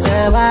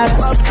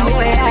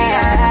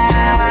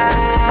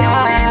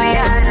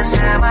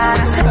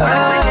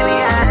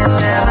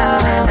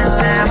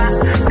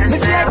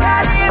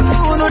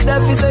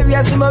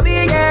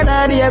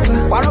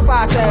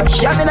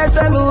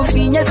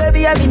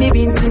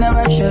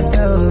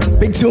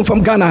 Big tune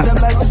from Ghana.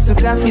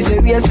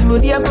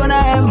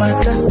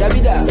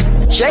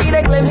 Shake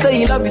the claim, say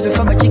he love you so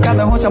far, but he can't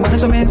hold someone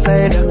else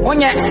inside. Oh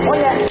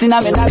yeah, Tina,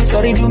 I'm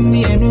sorry, do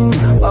me a new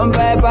one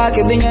by back,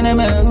 a bing and a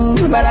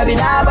man, but I be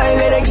now by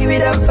way, give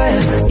it up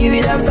fire, give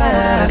it up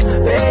fire.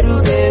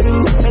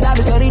 Peru, but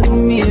I'm sorry, do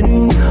me a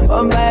new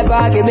Come by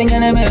back, giving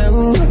an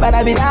emu. But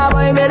I be that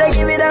boy, better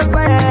give it a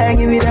fire,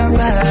 give it a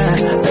fire.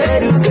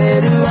 Beru,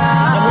 beru,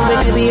 ah.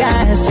 No baby,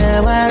 I say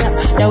what.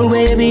 No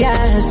baby,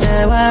 I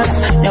say what.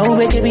 No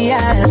baby,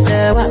 I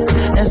say what.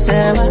 I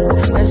say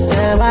what. I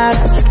say what.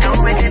 No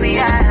baby,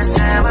 I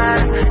say what.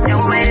 No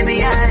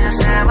baby, I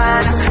say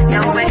what.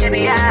 No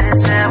baby, I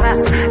say what.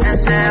 I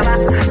say what.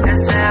 I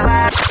say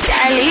what.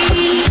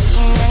 Darling.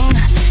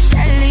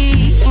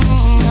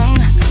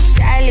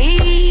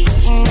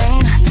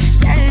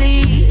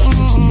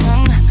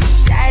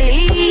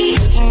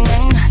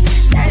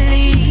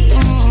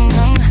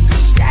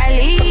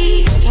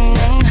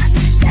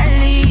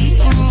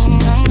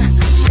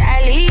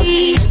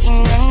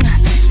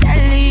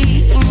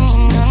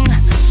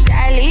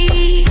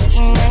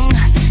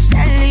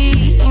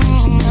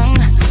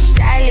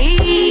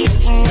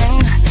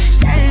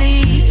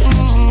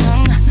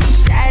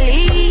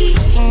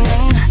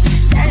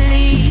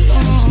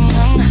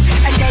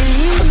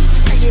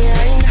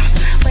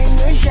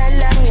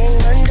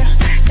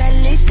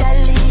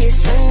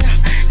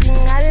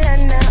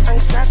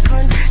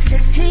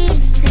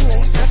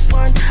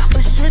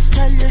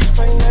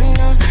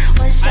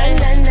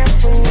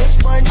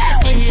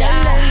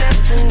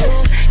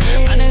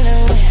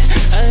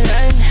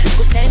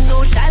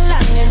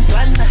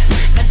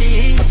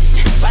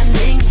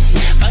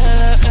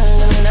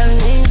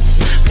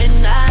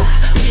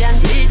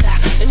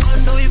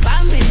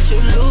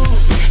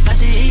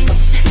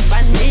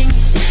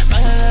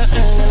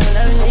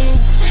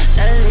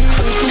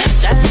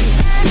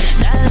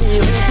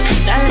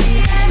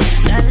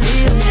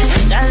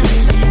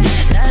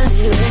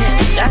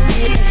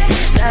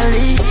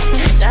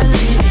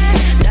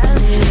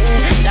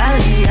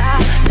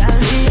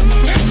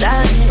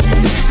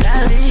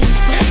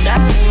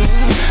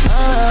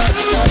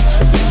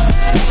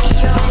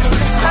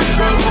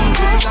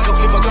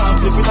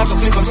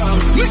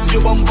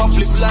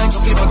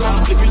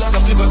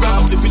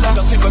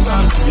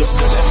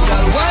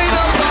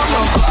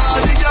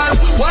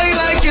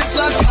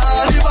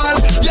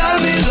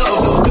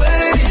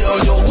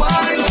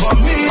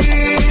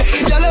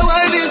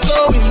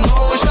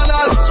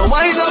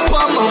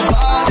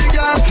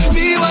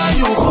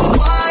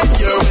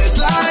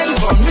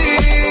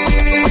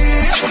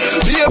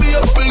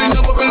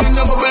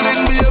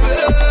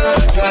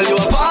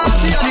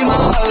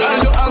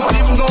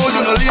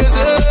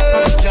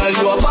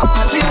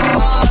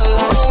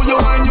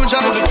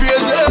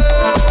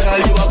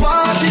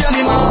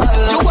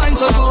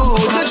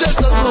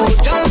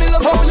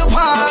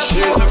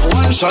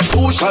 Shot,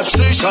 2 shot,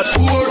 3 shot,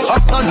 4.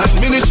 After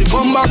 9 minutes, she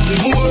come back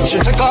with more. She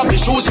take off the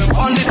shoes and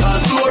on the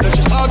dance floor. Then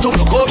she start to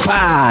look up.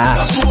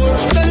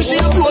 Then she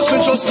approach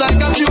me just like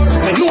a cure.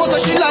 And knows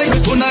that she like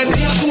me tonight, me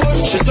a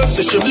swore. She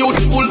sexy, she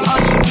beautiful and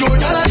she pure.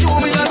 Girl, I show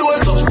me a door,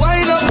 so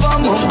wind up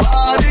on my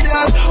body,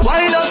 girl.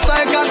 Wind up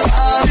like a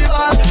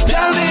carnival.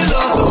 Tell me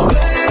love the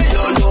way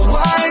you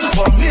wine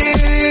for me.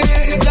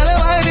 Girl, the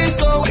wine is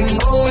so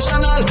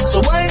emotional. So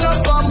wind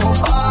up on my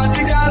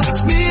body, girl.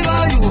 Me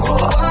and you go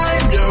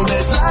wine your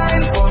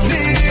waistline for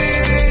me.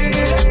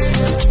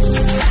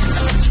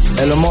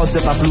 Elon Musk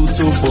c'est pas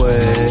Pluto boy,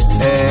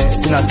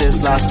 une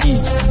Tesla qui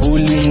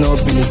pulling up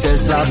in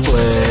Tesla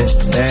boy,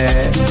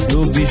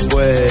 no beef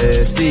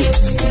boy, see,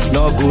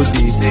 no go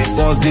day,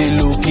 phones they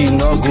looking,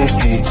 no go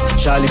pay.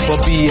 Charlie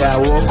Poppy I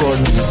walk on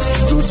me,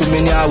 do too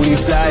many I will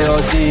fly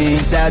all day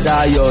inside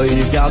that yo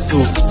if ya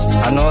so,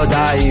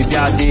 another if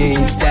ya day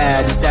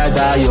inside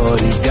that yo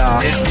if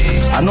ya,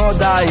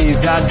 another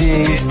if ya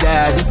day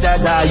inside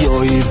that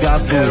yo if ya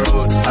so,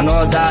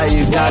 another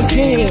if ya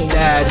day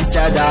inside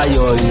that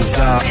yo if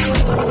ya.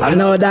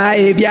 Another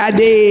if ya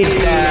day.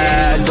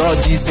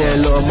 Don't this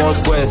Elon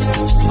Musk West.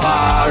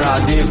 Para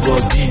de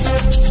body,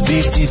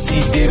 BTC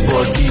de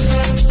body,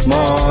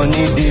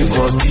 money de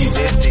body.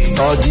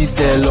 All this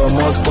Elon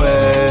Musk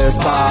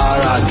West.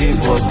 Para de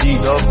body,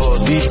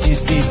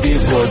 BTC de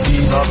body,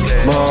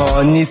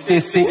 money say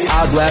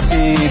how do I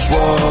pay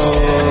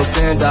for?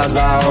 Send us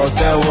out,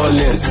 send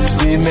wallets,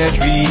 payment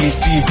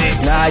receive.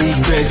 Now you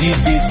credit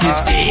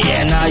BTC,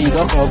 and now you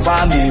don't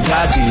confirm if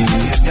ya day.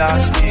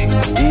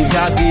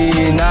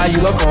 Now you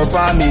don't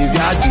confirm if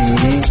ya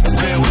day.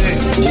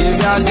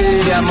 If ya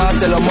day, I'm out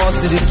tell us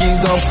to the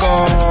kingdom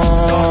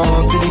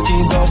come, to the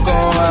kingdom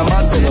come. I'm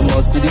out tell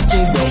us to the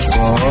kingdom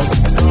come,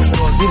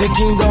 to the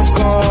kingdom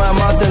come. I'm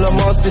out tell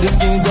us to the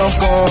kingdom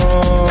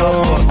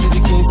come, to the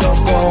kingdom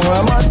come.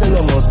 I'm out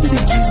tell us to the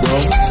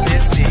kingdom,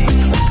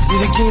 to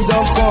the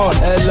kingdom come.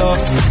 Hello,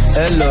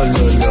 hello,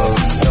 hello,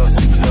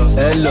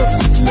 hello,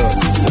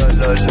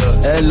 hello,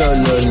 hello,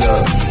 hello,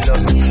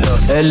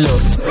 hello,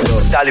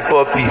 Charlie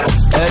Poppy.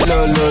 Hello,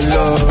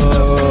 hello,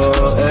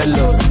 hello,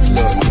 hello.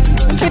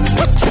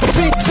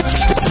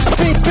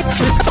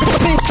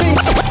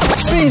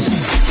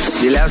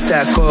 The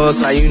lifestyle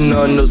cost, now you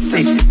know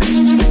sick.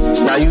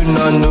 Now you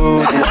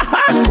know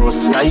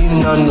cost, now you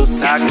know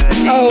sick.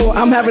 Oh,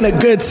 I'm having a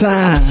good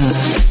time.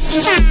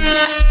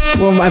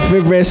 One of my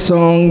favorite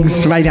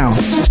songs right now.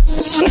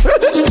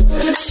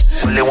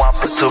 Only one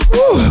put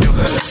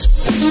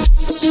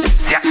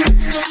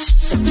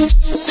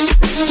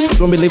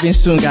won't be leaving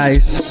soon,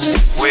 guys.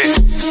 Wait,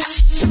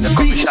 the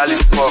commercial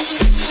is pop.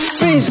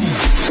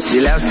 The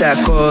lifestyle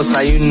cost,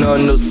 now you know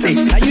no say.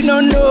 Now you know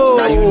no.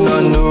 Now you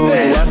know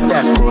the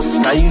lifestyle cost,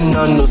 now you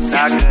know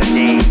say.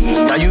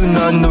 Now you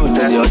know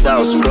that the other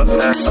was scrub,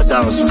 that the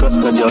other was scrub,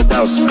 that the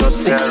other was scrub,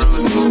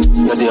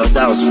 that the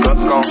other was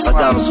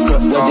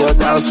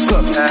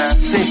scrub.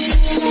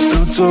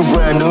 Pluto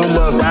boy, no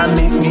love, that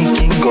make me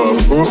king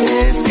of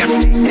OS.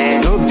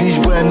 No bitch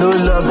boy, no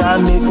love, that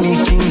make me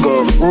king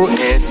of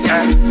OS.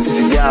 Since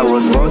the day I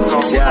was born,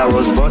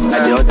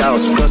 and the other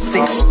was scrub.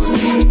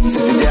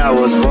 Since the day I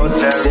was born,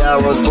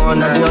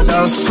 and the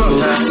other was scrub.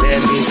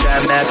 Let me try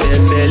my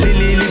pepe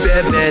lily,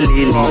 pepe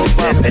lily,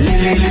 pepe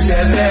lily,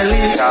 pepe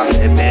lily,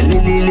 pepe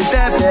lily,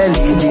 pepe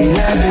lily.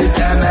 Let me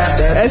try my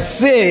pepe.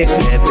 That's it.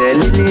 Pepe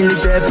lily,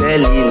 pepe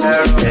lily,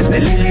 pepe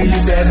lily,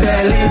 pepe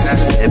lily,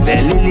 pepe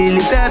lily,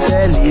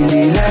 pepe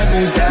lily. Let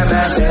me try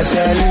my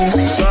pepe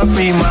lily. Some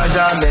free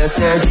major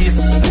messages,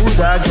 who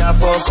that got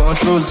for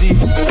control Z?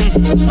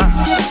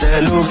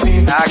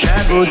 Cellophane,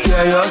 go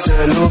tell your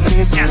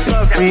cellophane.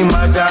 Some free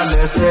major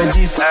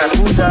messages,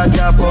 who that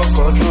got for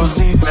control Z?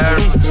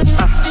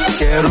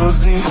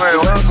 Kerosene,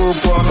 don't go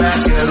for my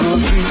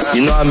kerosene.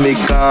 You know I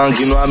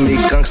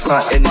make gangster,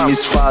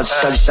 enemies fast,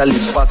 shally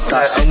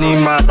faster. Any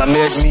man that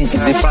made me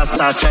is a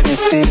pastor, try to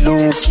stay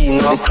low key,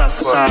 not the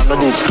caster, not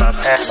the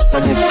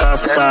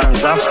caster.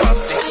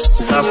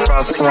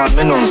 Zapas, one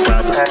man on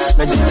card.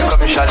 Magic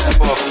commercial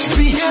pop.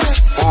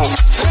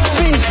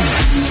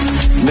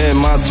 Me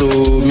mat.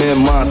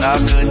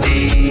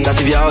 That's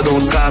if you out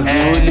don't cast. The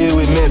only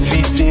way me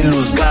fit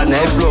lose God.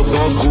 Now block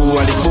don't go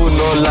and the phone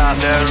no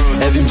last.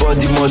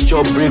 Everybody must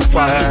chop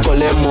breakfast.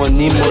 Collect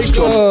money, must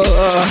chop.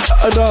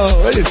 No,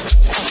 ready?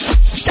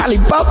 Charlie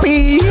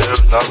Puppy.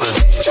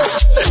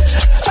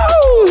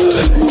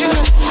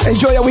 Oh.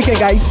 Enjoy your weekend,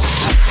 guys.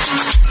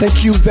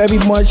 Thank you very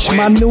much,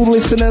 my new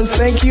listeners.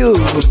 Thank you.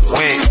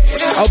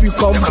 Hope you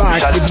come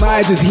back. The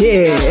vibes is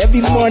here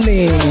every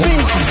morning.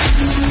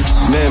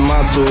 Me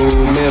mat.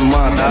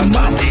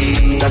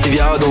 That's if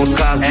you out don't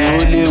cast. The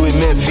only way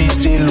me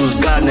fit lose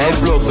God. Now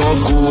block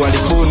don't go and the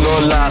phone no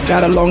last.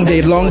 Got a long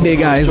day,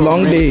 guys.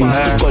 Long day.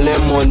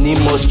 Collect money,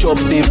 must chop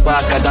pay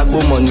back. I got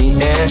go money,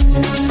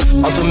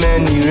 Also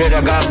many red,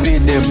 I got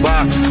paid them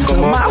back.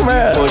 Come on,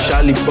 for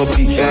Charlie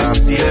Puppy,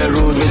 Yeah,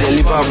 road, me they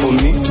live out for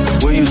me.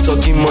 When you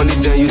talking money,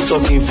 then you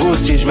talking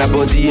voltage. My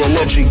body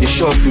electric, they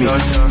shock me.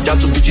 Jump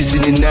to bitches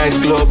in the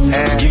nightclub.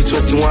 Give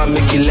 21,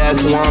 make it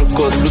like one,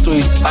 cause Pluto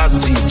is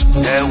active.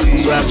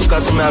 So I took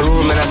out to my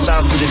room and I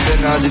start to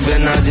depend on la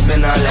best.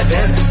 Depend on la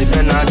best.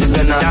 Depend on the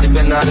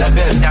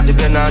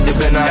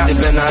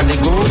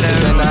gold,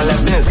 depend on la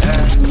best.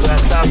 So I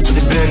start to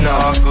depend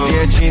on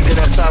then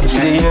I start to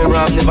the year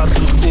round, never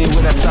to say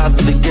when I start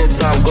to the get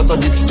time, got all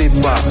this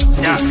paper.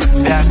 See, I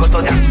got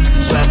all that.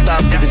 So I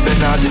start to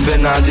depend on la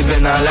best.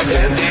 Depend on la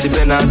best.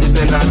 Depend on the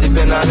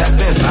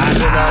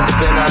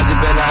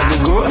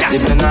gold,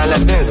 depend on la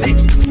best.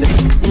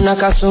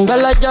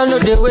 Nakasungala jano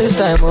they waste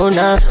time, oh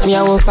nah. Me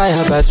I won't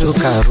fire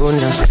bazooka, oh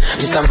nah.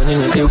 Mr. Money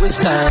no they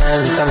waste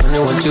time, Mr. Money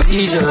want to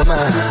ease your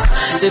mind.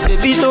 Say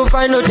baby don't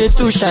find no they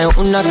too shine,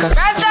 unaka.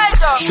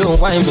 Show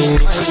why me,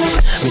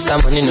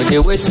 Mr. Money no they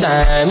waste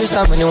time,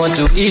 Mr. Money want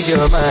to ease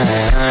your mind.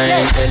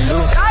 Hello.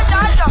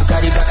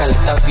 Carry back a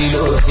lot of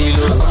filo.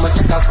 I'ma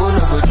take a phone,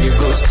 go to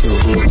ghost you.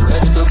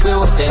 Ready to pay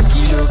what 10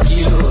 kilo.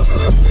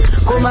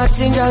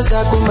 Kumatingaza.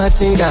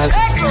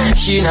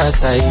 Shina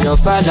sa ino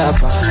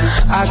falapa.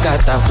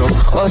 Agata from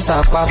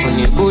Osapa from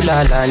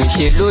Nibulala.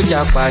 Nishelo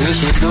japa.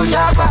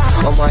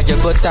 Omo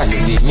ajebota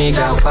libi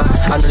megapa.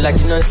 I don't like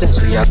the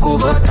nonsense we are go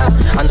bota.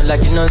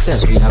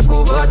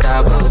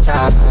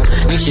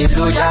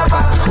 Nishelo japa.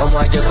 Omo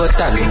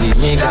ajebota libi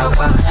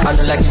megapa. I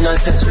don't like the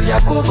nonsense we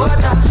are go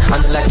bota.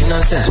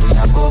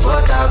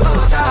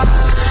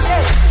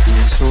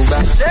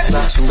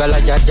 Sunga la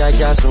ja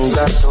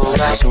sunga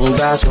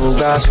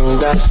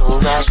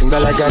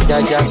la ja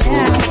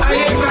sunga.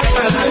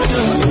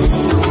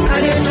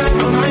 I didn't try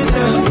for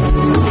myself.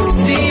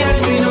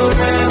 VSP no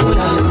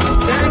regular.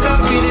 Can't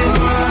copy this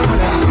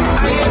formula.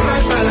 I ain't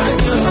fresh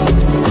like you.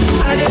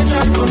 I didn't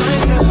try for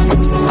myself.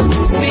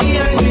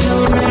 VSP no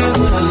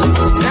regular.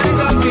 Can't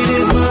copy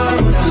this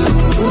formula.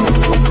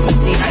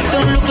 See, I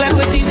don't look like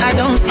what I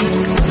don't see.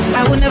 I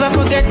will never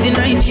forget the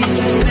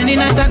 90s. Many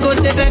nights I go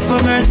to beg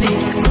for mercy.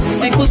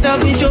 Sickle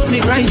self been show me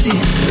crisis.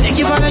 Thank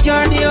you for the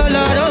journey, oh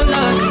Lord.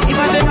 If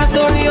I say my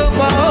story,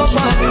 over.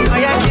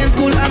 My act in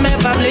school, I'm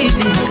ever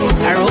lazy.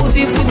 I wrote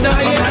it with the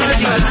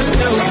energy.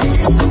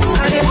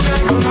 I didn't try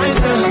for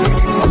myself.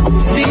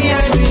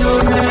 VIP no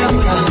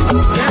regular.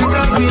 Can't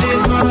copy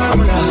this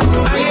formula.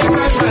 I ain't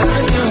fresh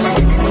like you.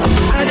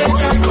 I didn't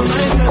try for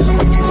myself.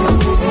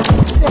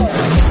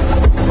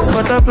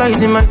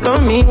 Butterflies in my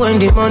tummy when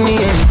the money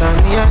enter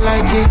me, I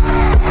like it.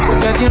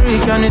 Getting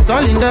rich and it's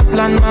all in the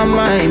plan, my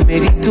mind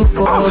made it to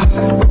fall.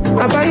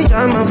 I buy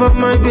jam for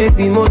my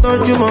baby, more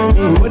don't you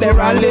mommy, more than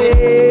rally.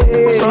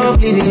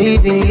 Soft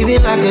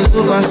living like a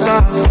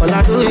superstar. All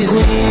I do is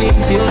win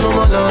till no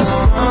more loss.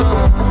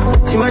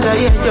 She might have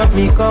yet job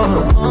me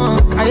call.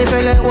 I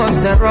feel like what's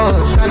the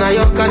rush? Can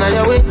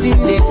I waiting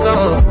this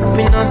up?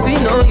 Me not see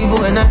no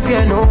evil and I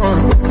fear no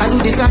one. I do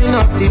the sign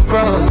of the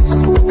cross.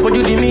 For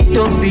you the meat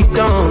don't be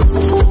done.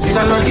 Since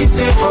I know this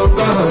sake of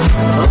God.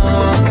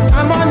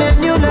 I'm on a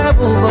new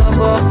level,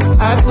 Baba.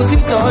 I put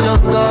it all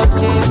on God.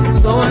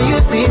 So when you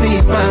see me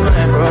smile,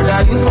 my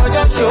brother, you for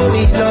just show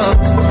me love.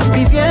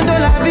 Viviendo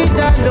la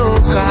vida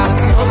loca.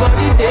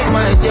 Nobody take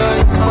my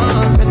joy.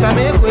 Better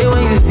make way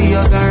when you see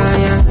your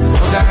garaya.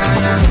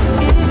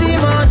 Easy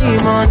money.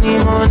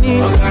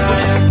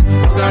 Ogaraya.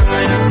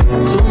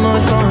 Too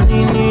much money,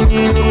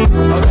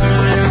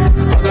 Ogaraya.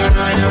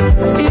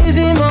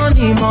 Easy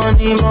money.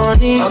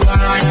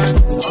 Ogaraya.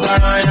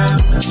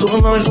 Too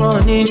much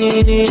money,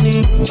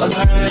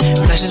 Ogaraya.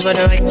 Flashes by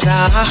the right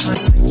car.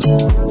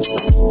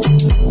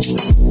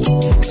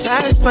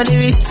 Size for the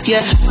ritz,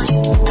 yeah.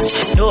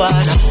 No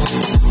other.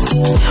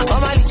 Oh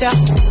my little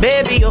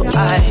baby, your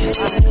eye.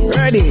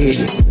 Ready.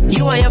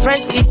 You and your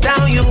friends sit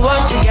down, you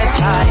want to get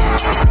high.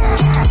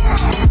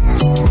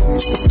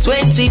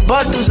 20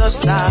 bottles of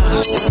star.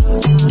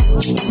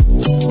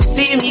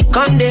 See me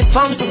come they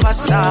from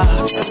superstar.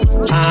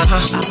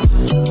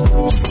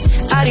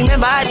 I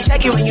remember I had to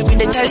check you when you been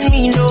there telling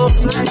me no.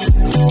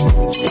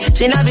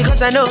 Say now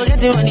because I know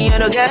getting money, I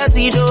don't get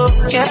it though.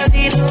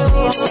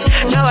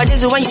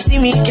 Nowadays when you see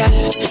me,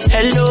 girl,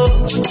 hello.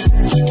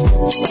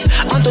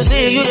 Want to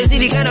say you the see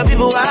the kind of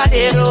people I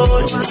they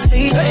roll.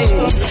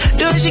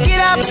 Do she get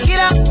up,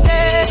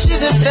 hey,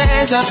 she's a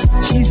dancer.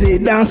 She's a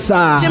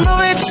dancer. She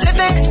move it, left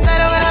hand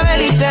side over the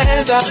belly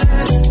dancer.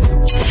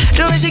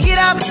 Do she get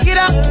up,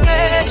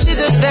 yeah, she's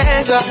a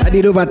dancer. I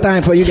did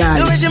overtime for you guys.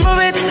 Do she move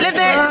it, left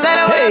hand side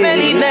over the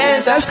belly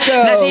dancer. Let's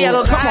go. Now she a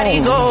go carry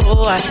go.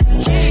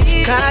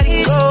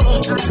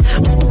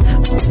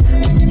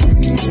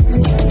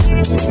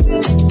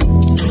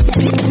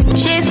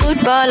 She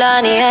football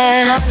on the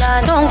air,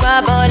 don't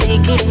grab all the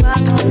kid.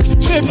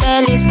 She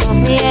telescope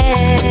me,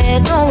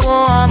 don't go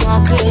on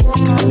my clip.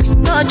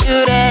 Don't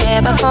you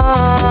ever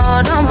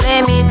fall, don't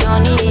blame me,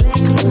 don't need it.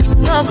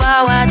 No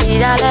power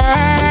did I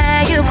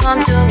let you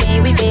come to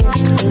me with it.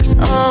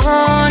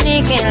 Oh,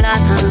 Nikin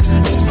Latan,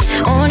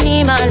 oh,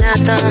 Nima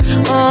Latan,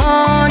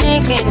 oh,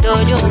 Nikin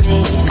Dojo me,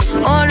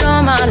 oh,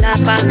 Loma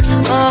Lapa,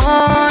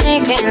 oh,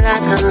 Nikin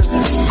Latan,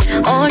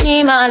 oh,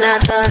 Nima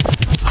Latan.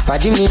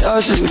 Pàdí mi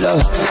lọ́sùn lọ,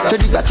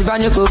 lójú ìgbà tí bá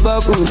ní kò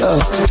bọ́ọ̀kù lọ.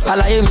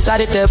 Àlàyé mi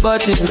sáré tẹ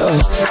bọ́ọ̀tì lọ.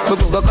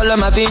 Gbogbo nǹkan kọ́ ló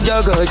máa fi ń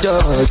jọ́gọ̀jọ̀.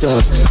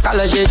 Ká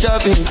lọ ṣe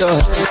shopping lọ.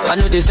 I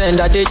know they send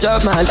that they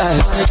chop my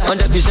life.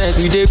 100%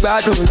 we dey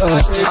gbádùn lọ.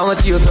 Àwọn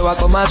tí o fẹ́ wa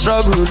kọ́ máa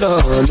struggle lọ.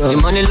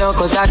 Ìmọ̀ni lọ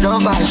kọ́ sá dán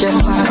bàṣẹ.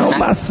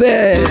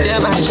 Myself.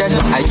 Tell myself,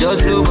 I just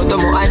blow but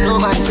I know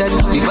myself.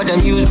 Before them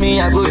use me,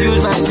 I go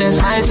use my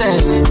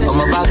sense.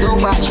 Ọmọ bá tó ń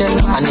pàṣẹ.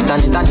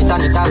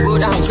 Ànìta go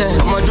down sẹ́.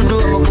 Ọmọ dúdú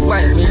ọmọ pupa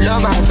èmi lọ́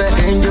máa fẹ́.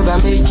 Ẹ̀yin jọba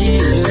méjì. You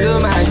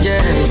my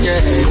jet.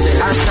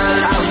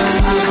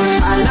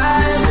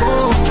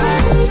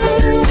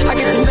 I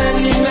get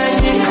many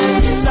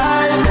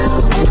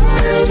disciples.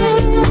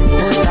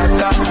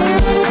 Mustaka,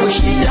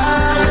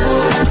 Oshidano.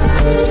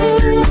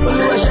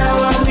 Oluwa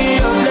shower me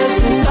your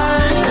blessings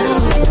time.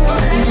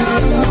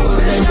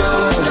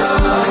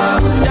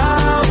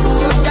 Down.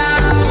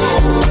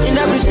 In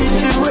every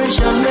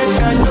situation,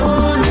 make I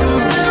know you.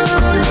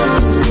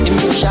 In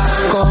me shall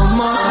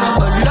come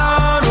on,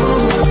 Lord.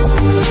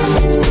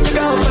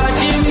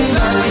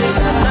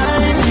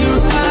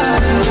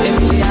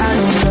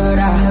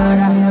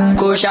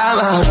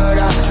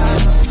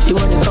 You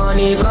want the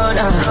funny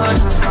corner,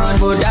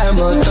 put that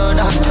motor,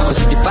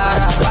 cause the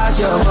para pass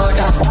your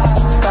mother,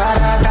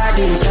 para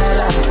daddy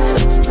sala,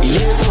 il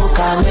faut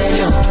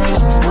caméléon,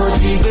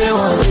 motivé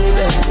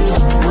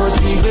one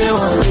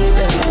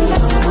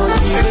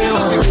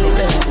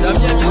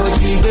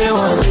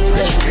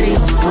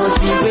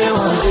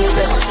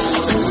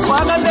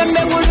Wakazembe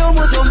kuli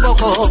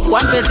umutomboko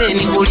wampezeni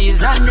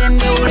kuliza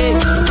ndendeule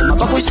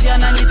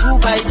mapakushiana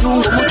nituba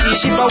itungu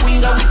mutishipa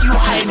winga with you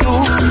I do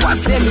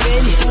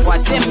wasembeni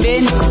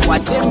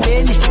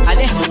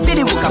ale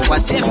bidibuka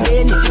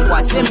wasembeni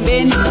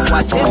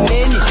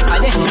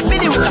ale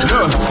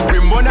bidibuka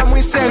Wimbona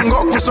mwisengo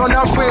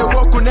kusona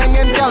fwewo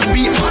kunenge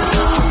ntambi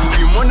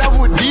Wimona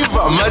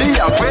budiva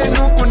Maria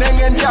kwenu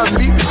kunenge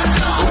ntambi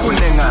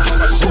Ukunenga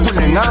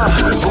ntambi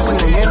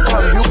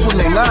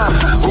ukunenga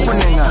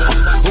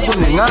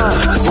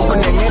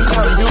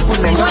ntambi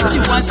ukunenga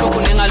Chiwansi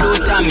ukunenga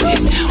lotambe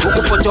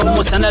ukupoto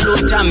umusana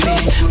lotambe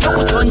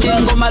Ukutonje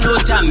ngoma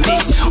lotambe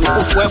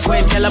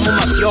ukufwefwetela mu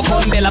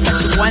mafyoko mbela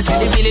bachiwansi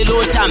libili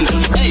lotambe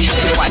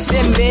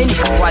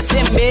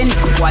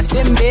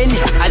Wasembeni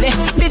ale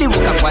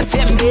bidibuka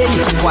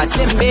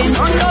kwasembeni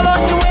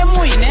Ondolo niwe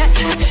mwine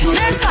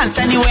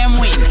Nesansa niwe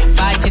mwine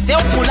Bati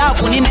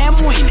seufulavu ni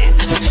nemuine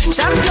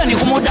championi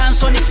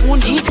kumudanso ni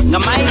fundi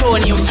ngamairo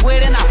ni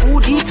mfuele na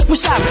hudi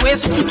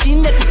mushakwesu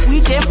tuchinde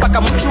tufuite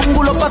mpaka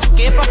mchungulo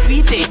pasuke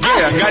pafite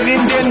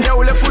nganindende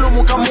ule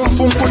fulumuka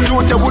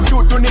mumfunkutute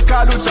bututu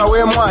nikaluza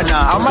we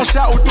mwana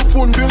amasha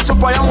utupundu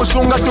insopa ya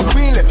musunga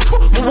tukwile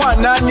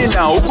mubwana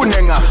nina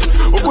ukunenga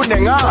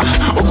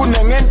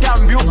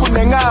entambi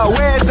ukunenga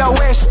weather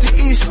west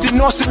east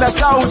north na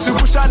south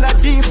kushana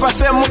difa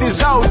semuli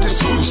zauti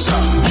susa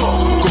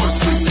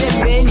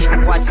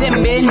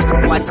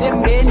kwa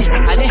sembeni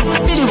ale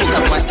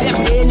bilibuka kwa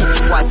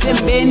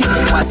sembeni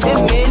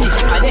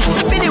ale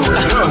bilibuka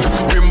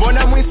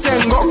bimbona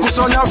mwisengo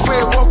kusona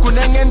febo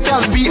kunenga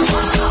entambi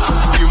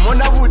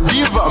bimona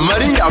budiva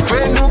maria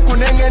penu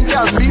kunenga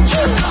entambi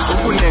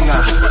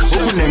ukunenga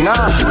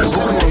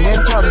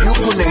entambi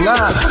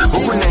ukunenga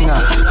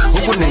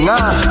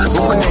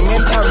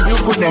entambi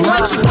ukunenga.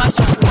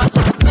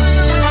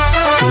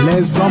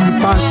 Les hommes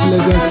passent,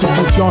 les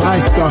institutions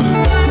restent.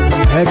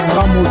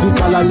 Extra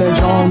musique à la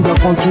légende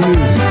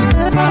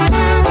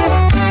continue.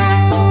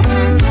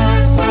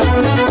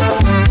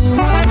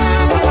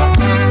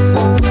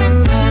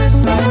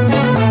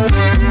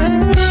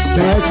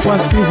 Cette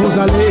fois-ci, vous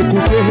allez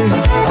écouter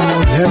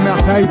les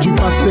merveilles du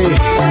passé,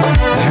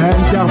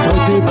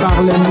 interprétées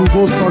par les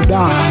nouveaux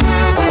soldats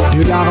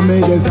de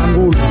l'armée des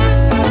Angoules.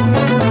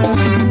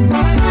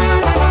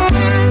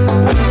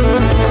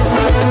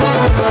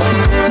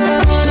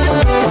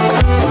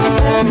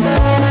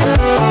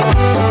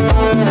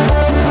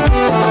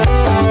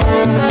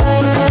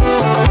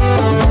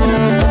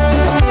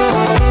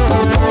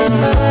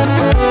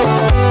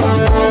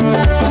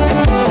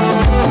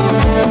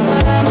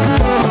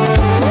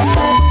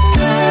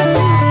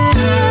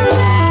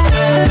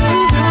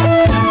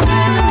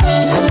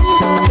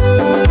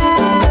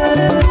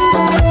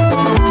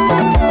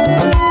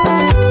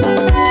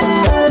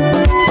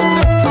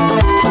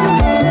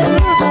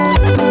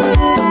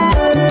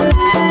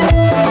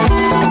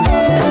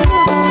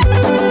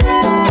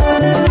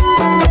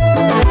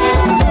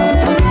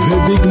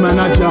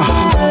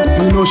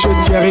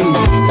 Thierry,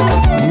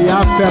 il y a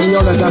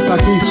Feriol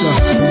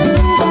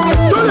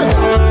d'Assakis.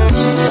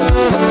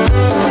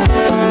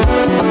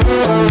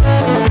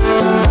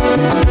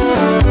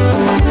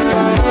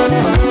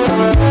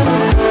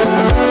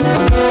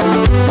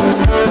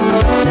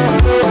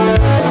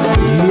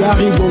 Il y a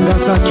Rigo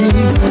Ngasaki,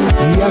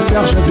 il y a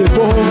Serge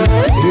Debo,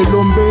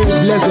 Elombe,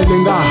 Blaise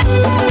Elenga,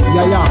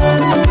 Yaya,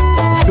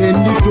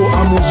 Benito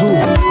Amouzou.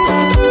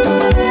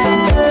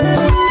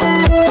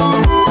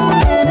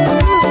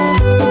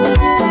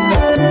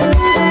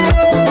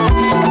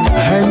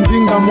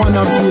 Ndinga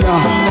mwana mpila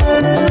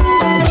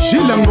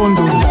Gilles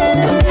Ngondo.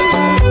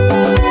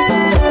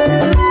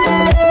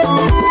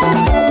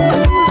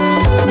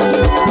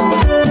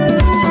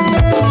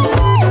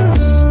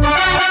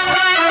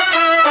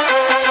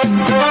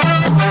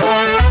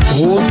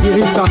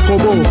 Osiris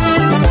Akobo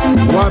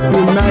wapi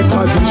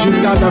maître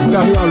digital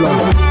Feriol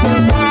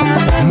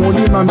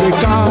Moli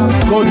Mambeka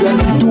Code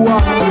Itua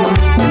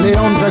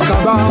Léandre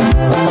Kaba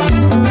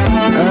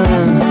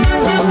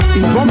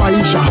Yvon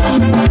Maïcha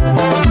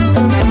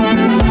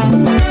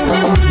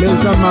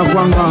les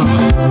Amavwanga.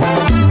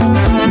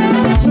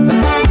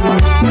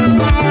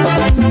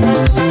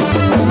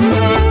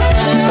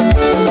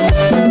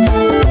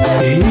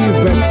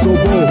 Yves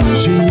Sobo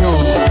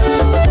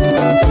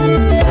Junior.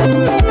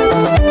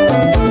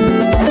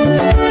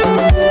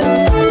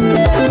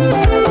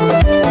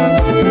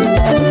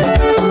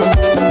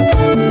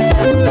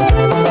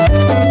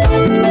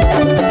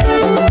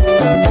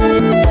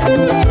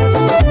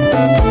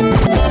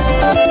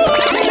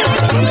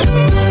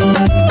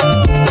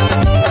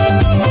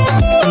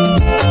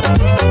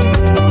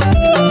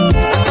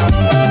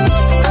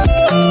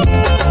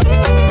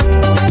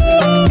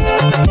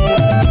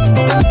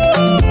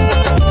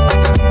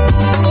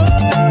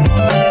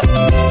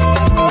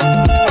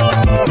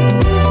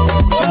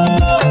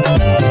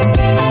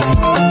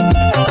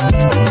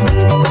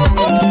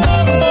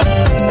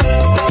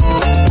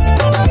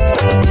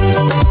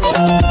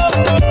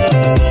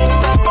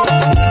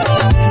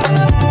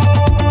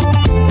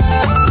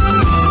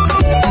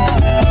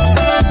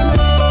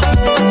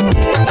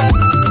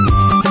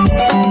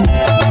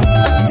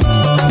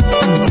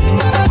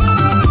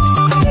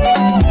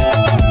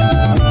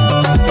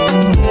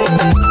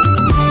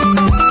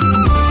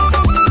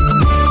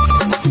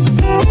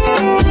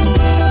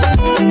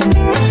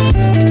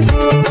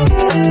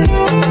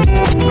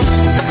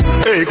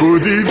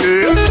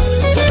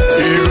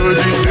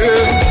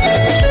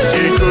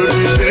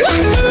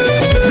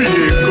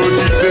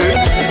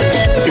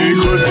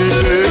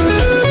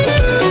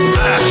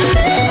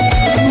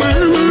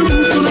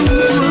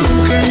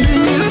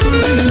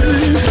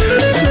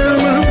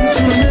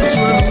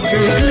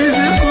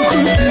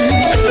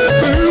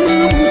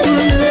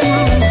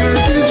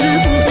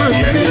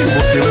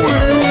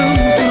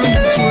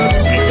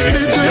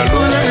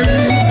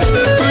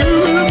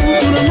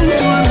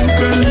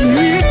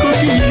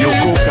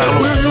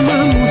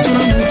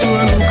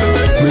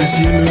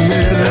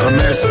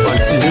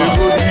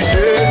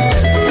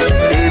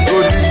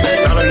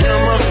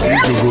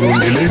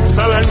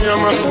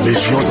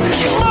 Légion.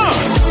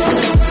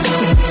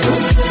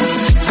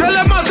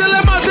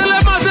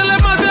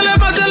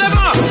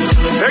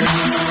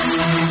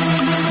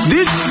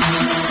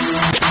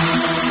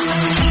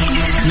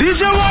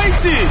 DJ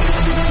Whitey,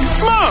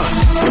 ma.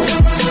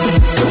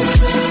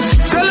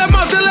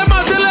 Telema.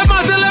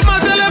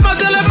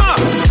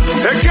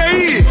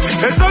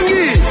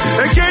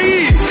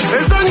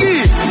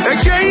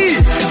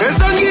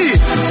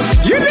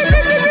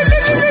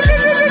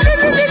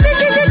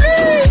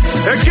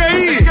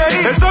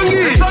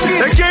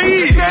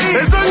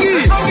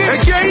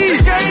 EKI,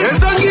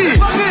 Ezangi.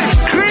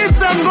 Chris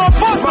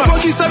Angoposa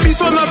Bokisa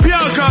biso na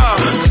piaka.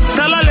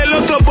 Tala lelo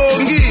to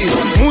bongi.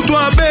 Mutu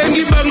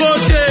abengi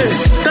bangote.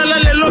 Tala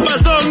lelo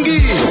bazongi.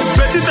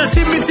 Petite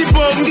simisi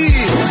bongi.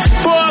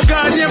 Po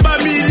aganye ba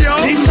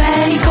million.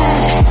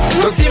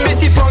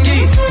 Tosimbisi pongi,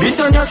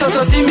 bisonyoso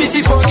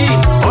tosimbisi pongi.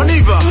 On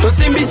y va.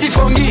 Tosimbisi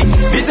pongi,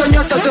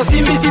 bisonyoso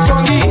tosimbisi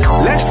pongi.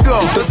 Let's go.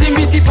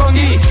 Tosimbisi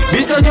pongi,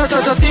 bisonyoso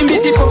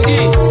tosimbisi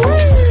pongi.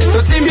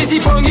 Tosimbisi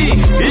pongi,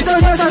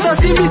 bisonyoso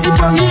tosimbisi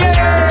pongi.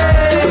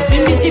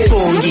 Tosimbisi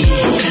pongi,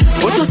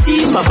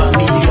 otosimba ba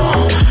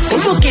million.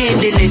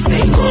 Otokende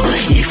nesengo,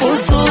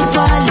 ifoso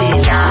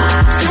swalela.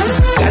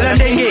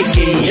 Kalandenge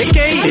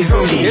eke,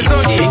 ezongi,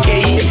 eke.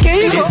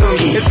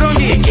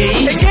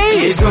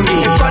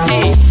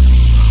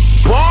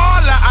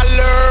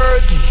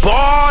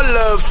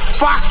 Baller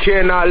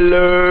fucking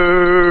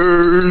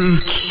alert.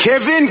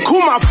 Kevin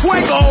Kuma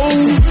Fuego,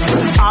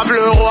 Ave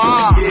le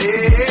roi.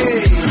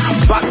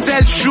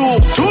 Marcel Chour,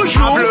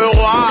 toujours Ave le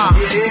roi.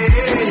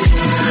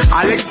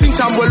 Alexis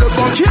Tamboué le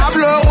banquier, Ave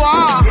le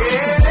roi.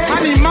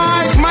 Money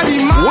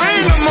Mike. We're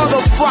in the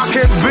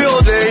motherfucking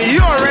building,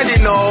 you already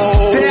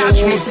know. TH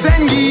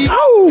Musengi.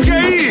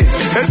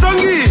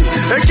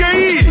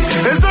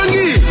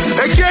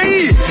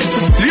 EKI.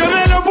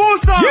 Lionel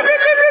Obusa.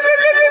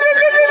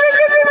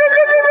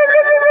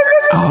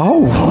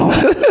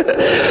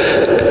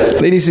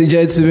 Ladies and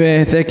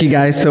gentlemen, thank you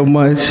guys so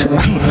much.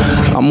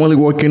 I'm only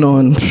working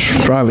on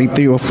probably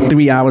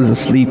 3 hours of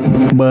sleep,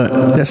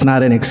 but that's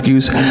not an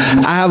excuse.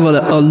 I have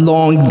a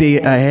long day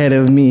ahead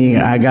of me.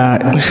 I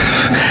got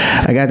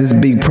this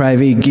big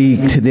private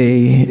gig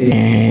today,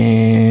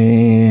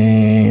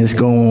 and it's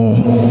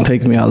going to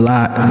take me a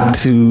lot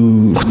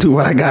to do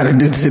what I got to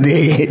do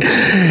today.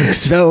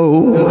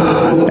 So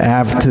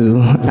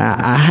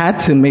I had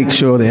to make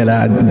sure that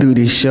I do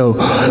this show.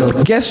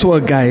 Guess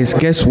what, guys?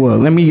 Guess what?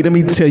 Let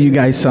me tell you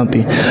guys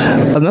something.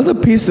 Another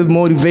piece of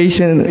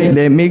motivation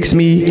that makes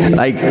me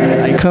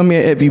I come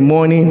here every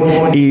morning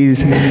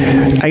is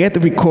I get to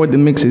record the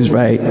mixes,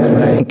 right?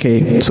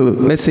 Okay, so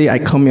let's say I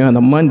come here on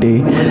a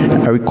Monday,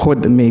 I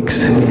record the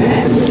mix,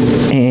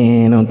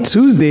 and on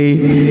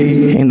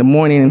Tuesday in the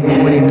morning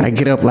I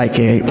get up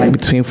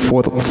between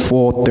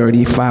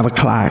 4:30, 5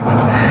 o'clock.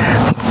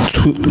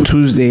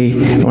 Tuesday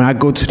when I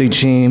go to the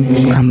gym,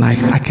 I'm like,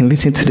 I can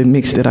listen to the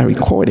mix that I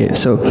recorded.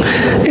 So,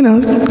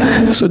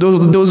 so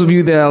those of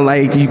you that are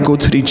like, you go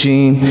to the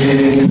gym,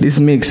 this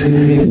mix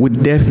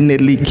would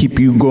definitely keep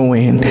you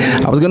going.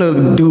 I was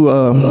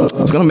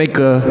gonna make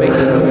a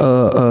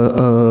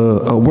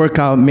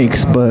workout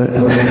mix, but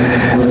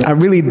I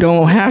really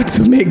don't have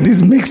to make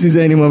these mixes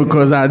anymore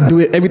because I do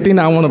it. Everything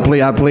I want to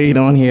play, I play it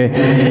on here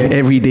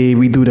every day.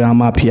 We do the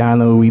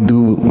Amapiano, we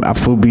do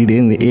Afrobeat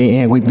in the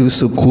AM, we do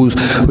Sukus,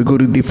 we go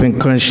to different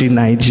countries,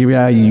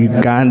 Nigeria,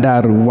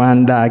 Uganda,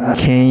 Rwanda,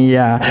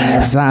 Kenya,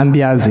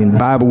 Zambia,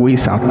 Zimbabwe,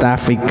 South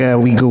Africa.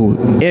 We go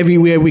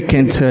everywhere we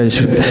can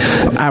touch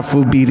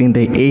Afrobeat in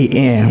the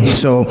AM.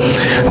 So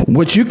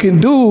what you can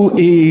do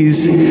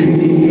is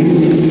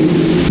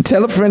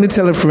tell a friend to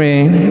tell a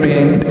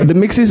friend. The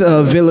mixes are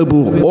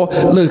available. Or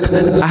look,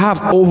 I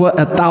have over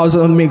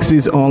 1,000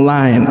 mixes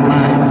online.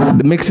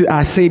 The mixes,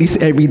 I say this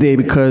every day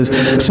because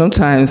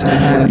sometimes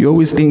you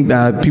always think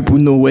that people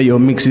know where your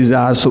mixes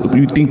are, so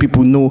you think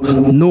people know.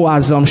 No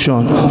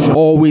assumption.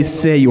 Always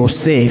say you're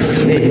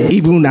safe.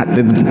 Even at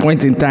the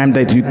point in time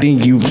that you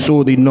think you've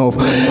sold enough,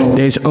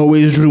 there's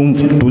always room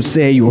to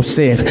say you're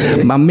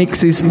safe. My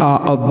mixes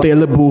are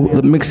available.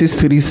 The mixes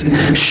to this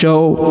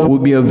show will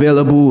be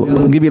available.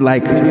 Give it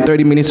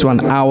 30 minutes to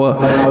an hour.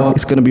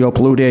 It's going to be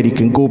uploaded. You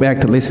can go back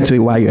to listen to it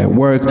while you're at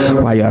work,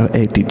 while you're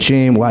at the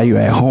gym, while you're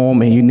at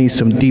home, and you need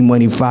some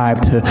D-Money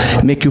vibe to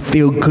make you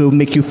feel good,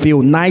 make you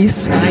feel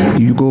nice.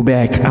 You go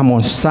back. I'm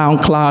on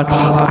SoundCloud.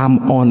 I'm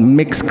on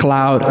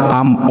Mixcloud.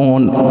 I'm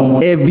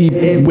on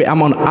everywhere.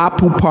 I'm on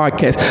Apple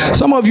Podcasts.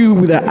 Some of you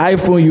with an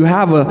iPhone, you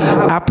have an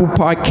Apple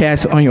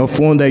Podcast on your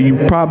phone that you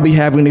probably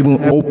haven't even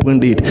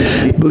opened it.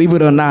 Believe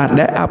it or not,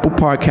 that Apple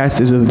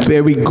Podcast is a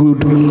very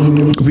good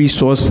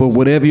resource for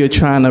whatever you're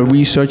trying kind of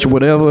research or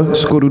whatever,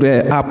 just go to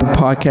that Apple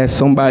podcast.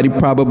 Somebody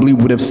probably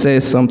would have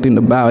said something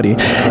about it,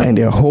 and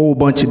there are a whole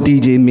bunch of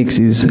DJ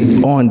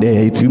mixes on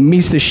there. If you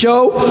missed the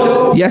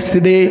show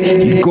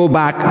yesterday, you go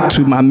back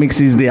to my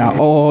mixes. They are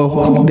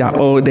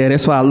all there.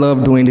 That's why I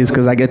love doing this,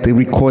 because I get to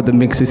record the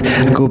mixes,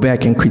 go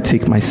back and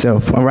critique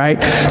myself. All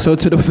right. So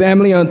to the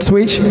family on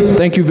Twitch,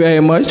 thank you very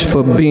much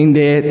for being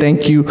there.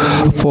 Thank you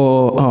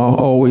for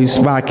always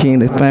rocking.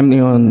 The family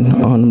on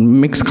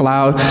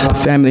Mixcloud, the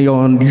family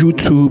on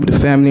YouTube, the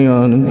family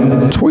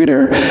on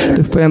Twitter,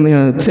 the family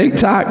on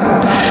TikTok.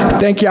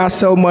 Thank y'all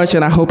so much,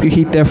 and I hope you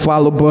hit that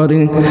follow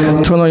button.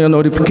 Turn on your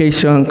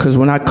notification, because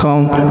when I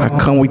come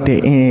with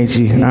that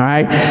energy. All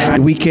right.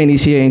 The weekend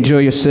is here. Enjoy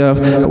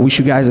yourself. I wish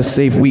you guys a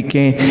safe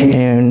weekend,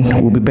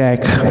 and we'll be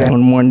back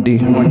on Monday.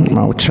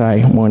 I'll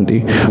try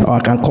Monday, or I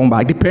can come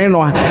back depending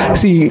on.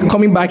 See,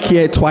 coming back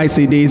here twice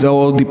a day is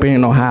all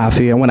depending on how I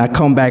feel. When I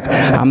come back,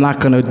 I'm not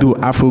gonna do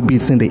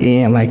Afrobeats in the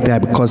AM like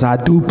that, because I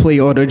do play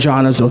other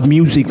genres of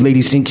music,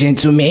 ladies and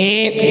gentlemen.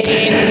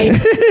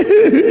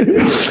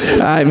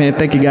 All right, man.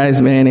 Thank you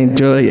guys, man.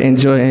 Enjoy,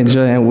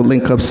 and we'll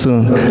link up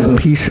soon.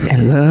 Peace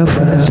and love.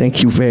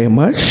 Thank you very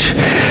much.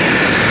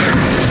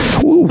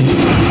 Woo.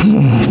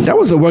 That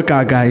was a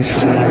workout,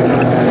 guys.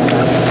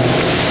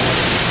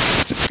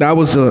 That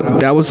was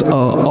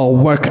a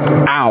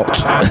workout.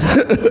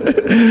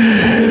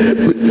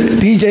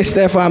 DJ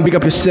Stefan, big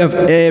up yourself.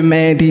 Hey,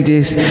 man.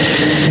 DJ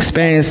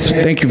Spence,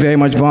 thank you very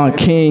much. Von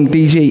King,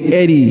 DJ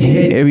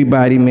Eddie,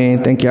 everybody,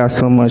 man. Thank y'all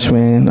so much,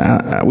 man.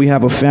 We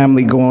have a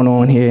family going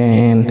on here,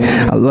 and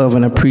I love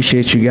and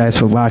appreciate you guys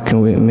for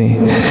rocking with me.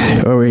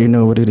 You already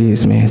know what it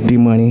is, man.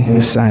 D-Money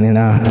signing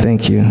out.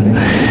 Thank you.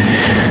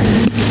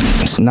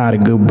 It's not a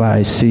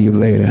goodbye. See you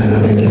later.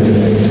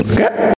 Okay.